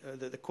be,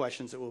 the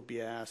questions that will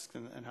be asked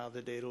and how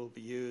the data will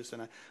be used.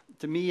 And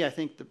to me, I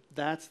think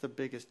that's the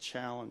biggest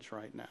challenge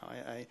right now.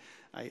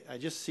 I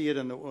just see it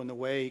in the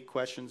way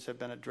questions have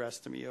been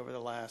addressed to me over the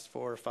last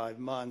 4 or 5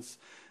 months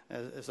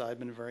as I've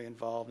been very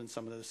involved in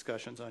some of the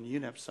discussions on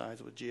UNEP's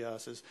sides with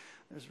GEOS.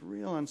 There's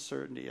real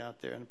uncertainty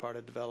out there in part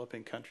of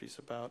developing countries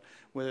about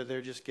whether they're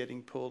just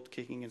getting pulled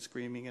kicking and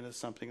screaming into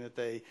something that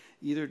they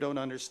either don't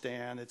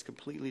understand, it's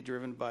completely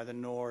driven by the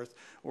North,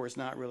 or is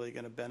not really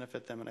going to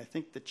benefit them. And I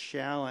think the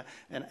challenge,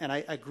 and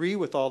I agree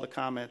with all the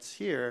comments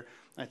here,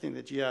 I think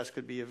that GEOS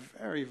could be a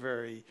very,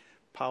 very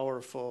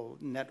powerful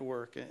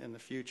network in the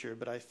future,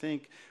 but I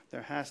think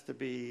there has to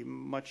be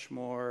much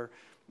more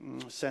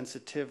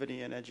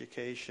sensitivity and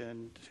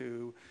education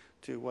to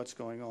what's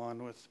going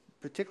on with,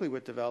 particularly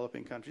with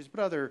developing countries, but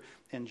other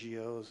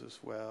NGOs as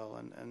well.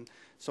 And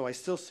so I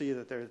still see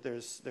that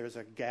there's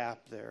a gap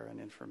there in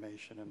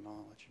information and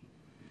knowledge.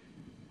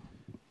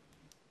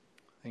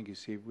 Thank you,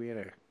 Steve. We had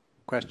a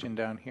question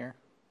down here.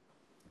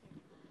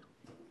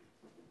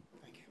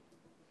 Thank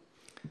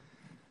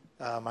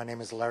you. My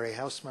name is Larry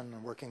Hausman.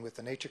 I'm working with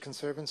the Nature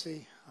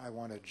Conservancy. I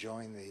want to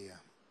join the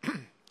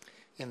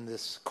in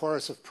this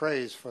chorus of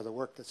praise for the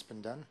work that's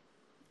been done.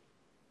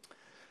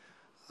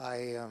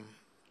 I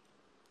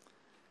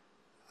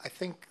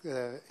think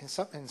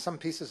in some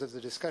pieces of the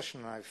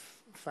discussion I've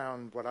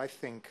found what I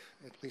think,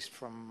 at least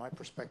from my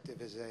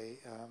perspective,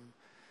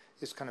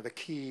 is kind of a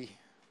key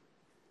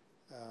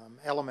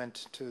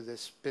element to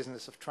this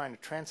business of trying to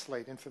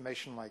translate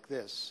information like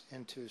this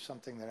into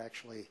something that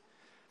actually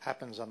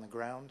happens on the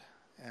ground,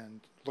 and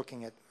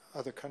looking at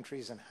other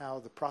countries and how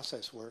the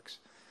process works.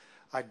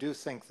 I do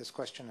think this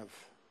question of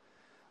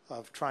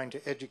trying to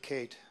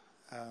educate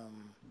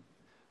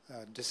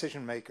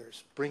decision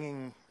makers,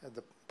 bringing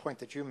the point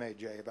that you made,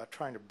 Jay, about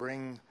trying to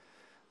bring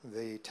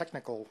the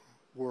technical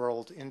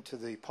world into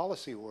the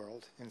policy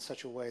world in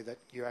such a way that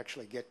you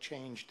actually get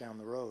change down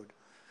the road,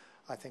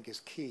 I think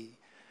is key.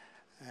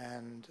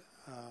 And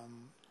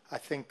I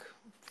think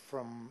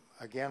from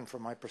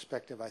my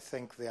perspective, I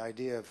think the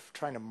idea of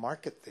trying to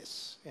market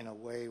this in a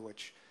way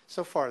which,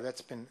 so far,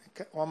 that's been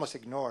almost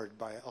ignored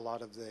by a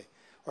lot of the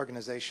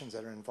organizations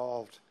that are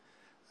involved.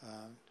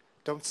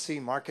 Don't see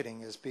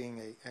marketing as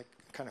being a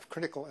kind of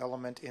critical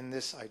element in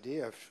this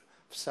idea of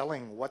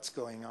selling what's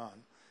going on,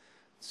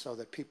 so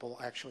that people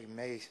actually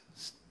may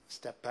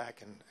step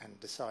back and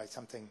decide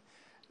something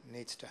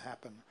needs to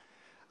happen.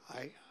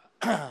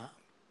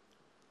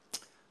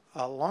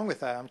 Along with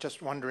that, I'm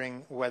just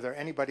wondering whether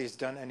anybody's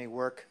done any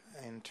work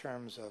in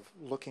terms of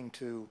looking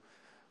to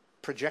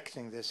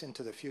projecting this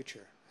into the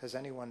future. Has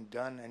anyone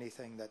done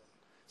anything that,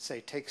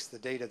 say, takes the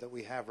data that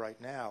we have right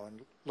now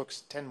and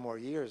looks 10 more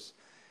years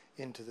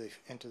into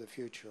the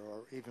future, or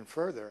even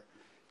further,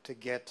 to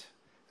get,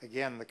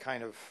 again, the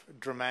kind of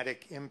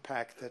dramatic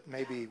impact that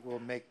maybe will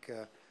make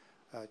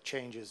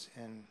changes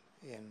in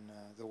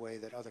the way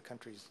that other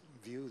countries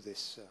view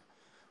this,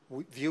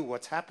 view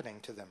what's happening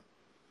to them?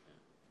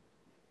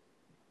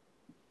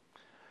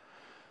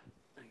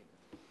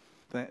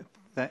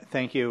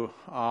 Thank you.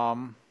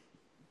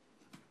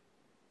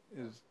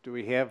 Do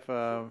we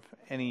have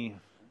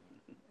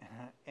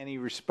any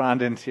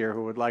respondents here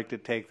who would like to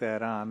take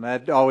that on?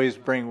 That always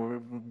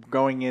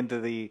going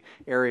into the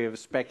area of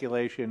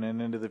speculation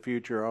and into the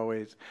future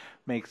always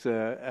makes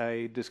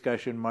a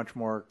discussion much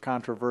more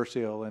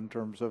controversial in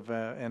terms of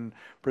and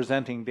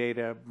presenting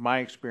data.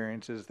 My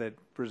experience is that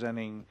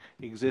presenting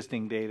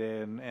existing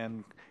data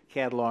and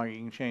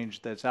cataloging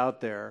change that's out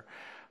there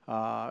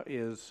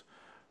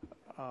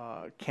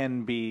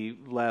can be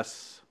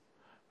less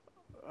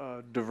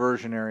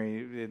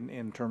diversionary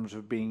in terms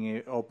of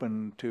being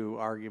open to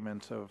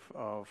arguments of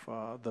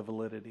the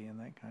validity and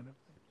that kind of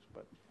things.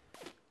 But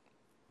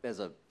as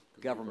a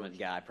government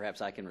guy,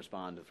 perhaps I can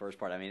respond to the first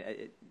part. I mean,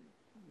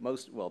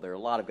 there are a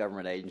lot of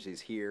government agencies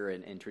here,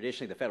 and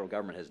traditionally the federal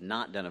government has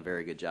not done a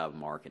very good job of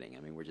marketing.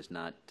 I mean, we're just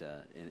not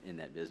in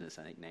that business.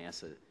 I think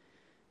NASA,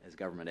 as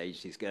government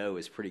agencies go,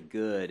 is pretty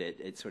good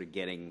at sort of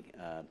getting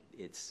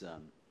its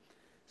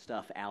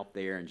stuff out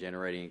there and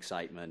generating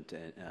excitement,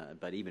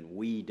 but even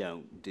we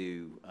don't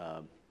do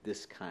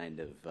this kind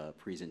of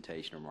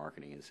presentation or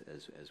marketing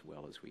as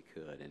well as we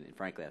could. And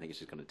frankly, I think it's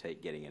just going to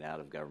take getting it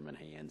out of government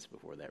hands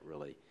before that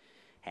really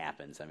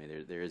happens. I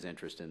mean, there is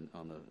interest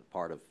on the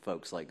part of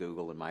folks like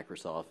Google and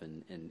Microsoft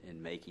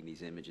in making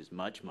these images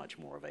much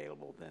more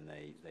available than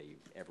they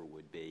ever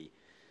would be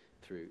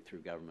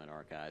through government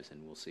archives,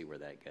 and we'll see where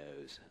that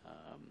goes.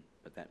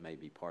 But that may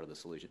be part of the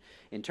solution.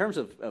 In terms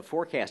of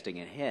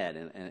forecasting ahead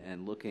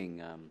and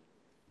looking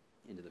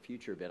into the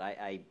future a bit,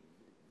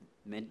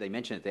 they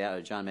mentioned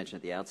John mentioned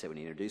at the outset when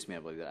he introduced me, I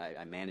believe that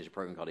I manage a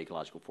program called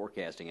Ecological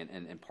Forecasting,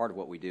 and part of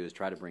what we do is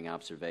try to bring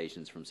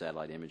observations from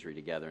satellite imagery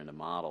together into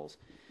models,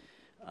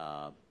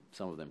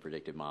 some of them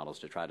predictive models,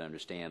 to try to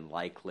understand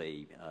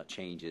likely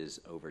changes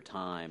over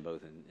time,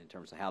 both in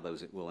terms of how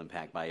those will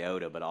impact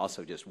biota, but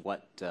also just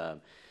what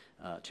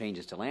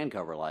changes to land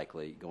cover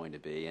likely going to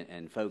be,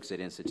 and folks at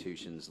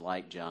institutions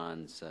like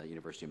John's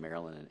University of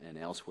Maryland and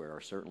elsewhere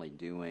are certainly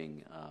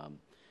doing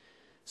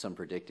some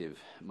predictive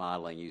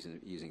modeling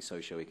using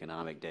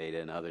socioeconomic data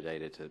and other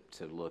data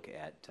to look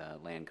at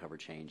land cover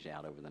change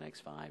out over the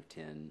next 5,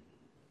 10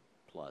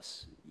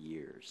 plus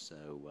years.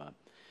 So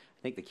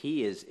I think the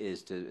key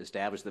is to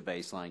establish the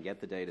baseline, get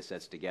the data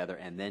sets together,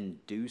 and then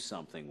do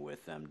something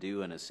with them,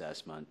 do an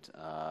assessment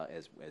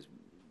as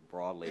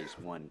broadly as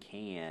one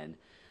can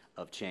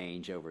of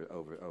change over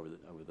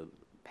the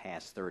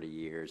past 30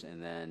 years,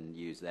 and then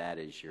use that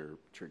as your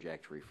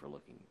trajectory for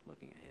looking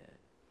ahead.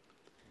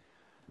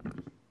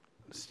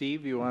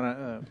 Steve, you want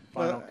a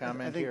final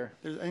comment here?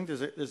 I think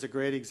there's a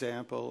great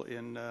example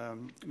in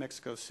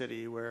Mexico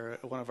City where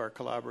one of our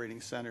collaborating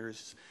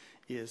centers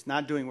is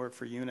not doing work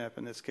for UNEP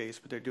in this case,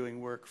 but they're doing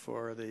work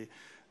for the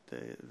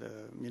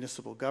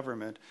municipal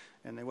government,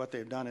 and what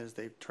they've done is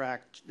they've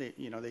tracked. They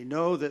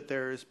know that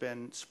there has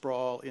been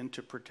sprawl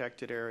into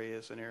protected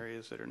areas and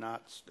areas that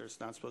there's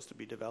not supposed to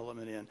be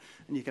development in,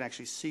 and you can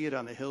actually see it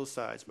on the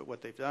hillsides. But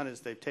what they've done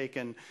is they've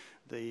taken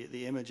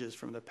the images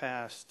from the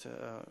past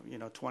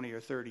 20 or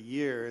 30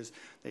 years.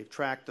 They've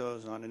tracked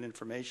those on an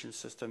information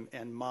system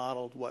and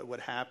modeled what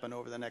would happen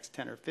over the next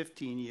 10 or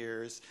 15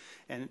 years,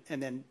 and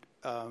then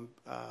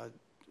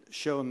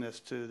shown this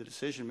to the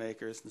decision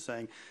makers and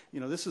saying,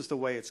 this is the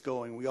way it's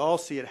going. We all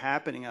see it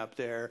happening up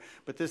there,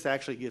 but this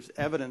actually gives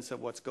evidence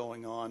of what's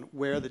going on,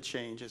 where the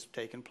change has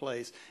taken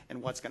place,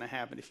 and what's going to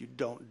happen if you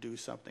don't do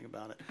something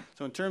about it.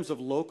 So in terms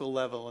of local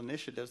level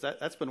initiatives,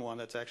 that's been one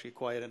that's actually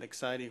quite an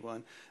exciting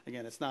one.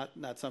 Again, it's not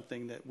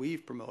something that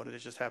we've promoted. It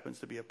just happens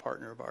to be a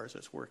partner of ours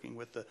that's working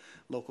with the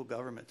local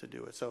government to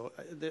do it. So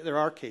there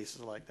are cases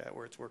like that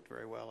where it's worked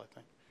very well, I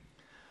think.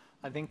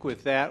 I think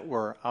with that,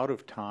 we're out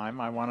of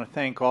time. I want to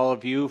thank all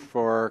of you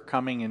for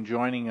coming and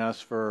joining us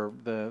for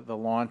the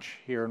launch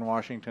here in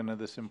Washington of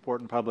this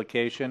important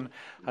publication.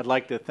 I'd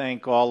like to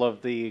thank all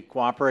of the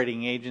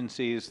cooperating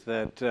agencies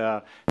that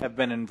have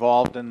been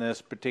involved in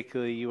this,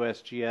 particularly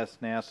USGS,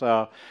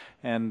 NASA,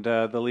 and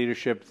the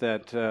leadership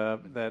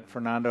that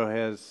Fernando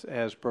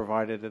has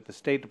provided at the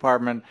State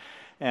Department.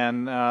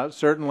 And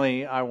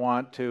certainly I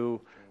want to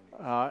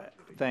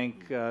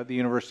thank the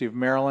University of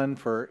Maryland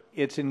for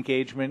its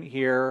engagement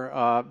here,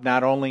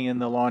 not only in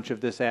the launch of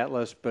this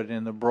atlas, but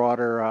in the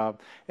broader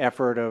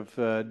effort of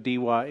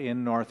DEWA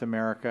in North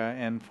America.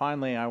 And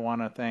finally, I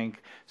want to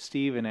thank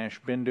Steve and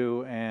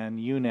Ashbindu and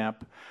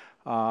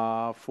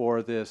UNEP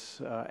for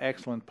this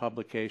excellent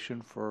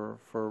publication, for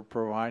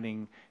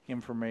providing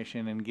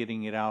information and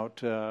getting it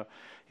out,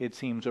 it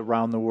seems,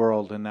 around the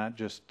world and not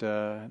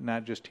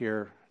just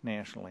here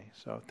nationally.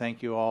 So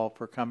thank you all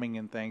for coming,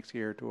 and thanks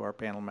here to our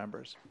panel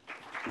members.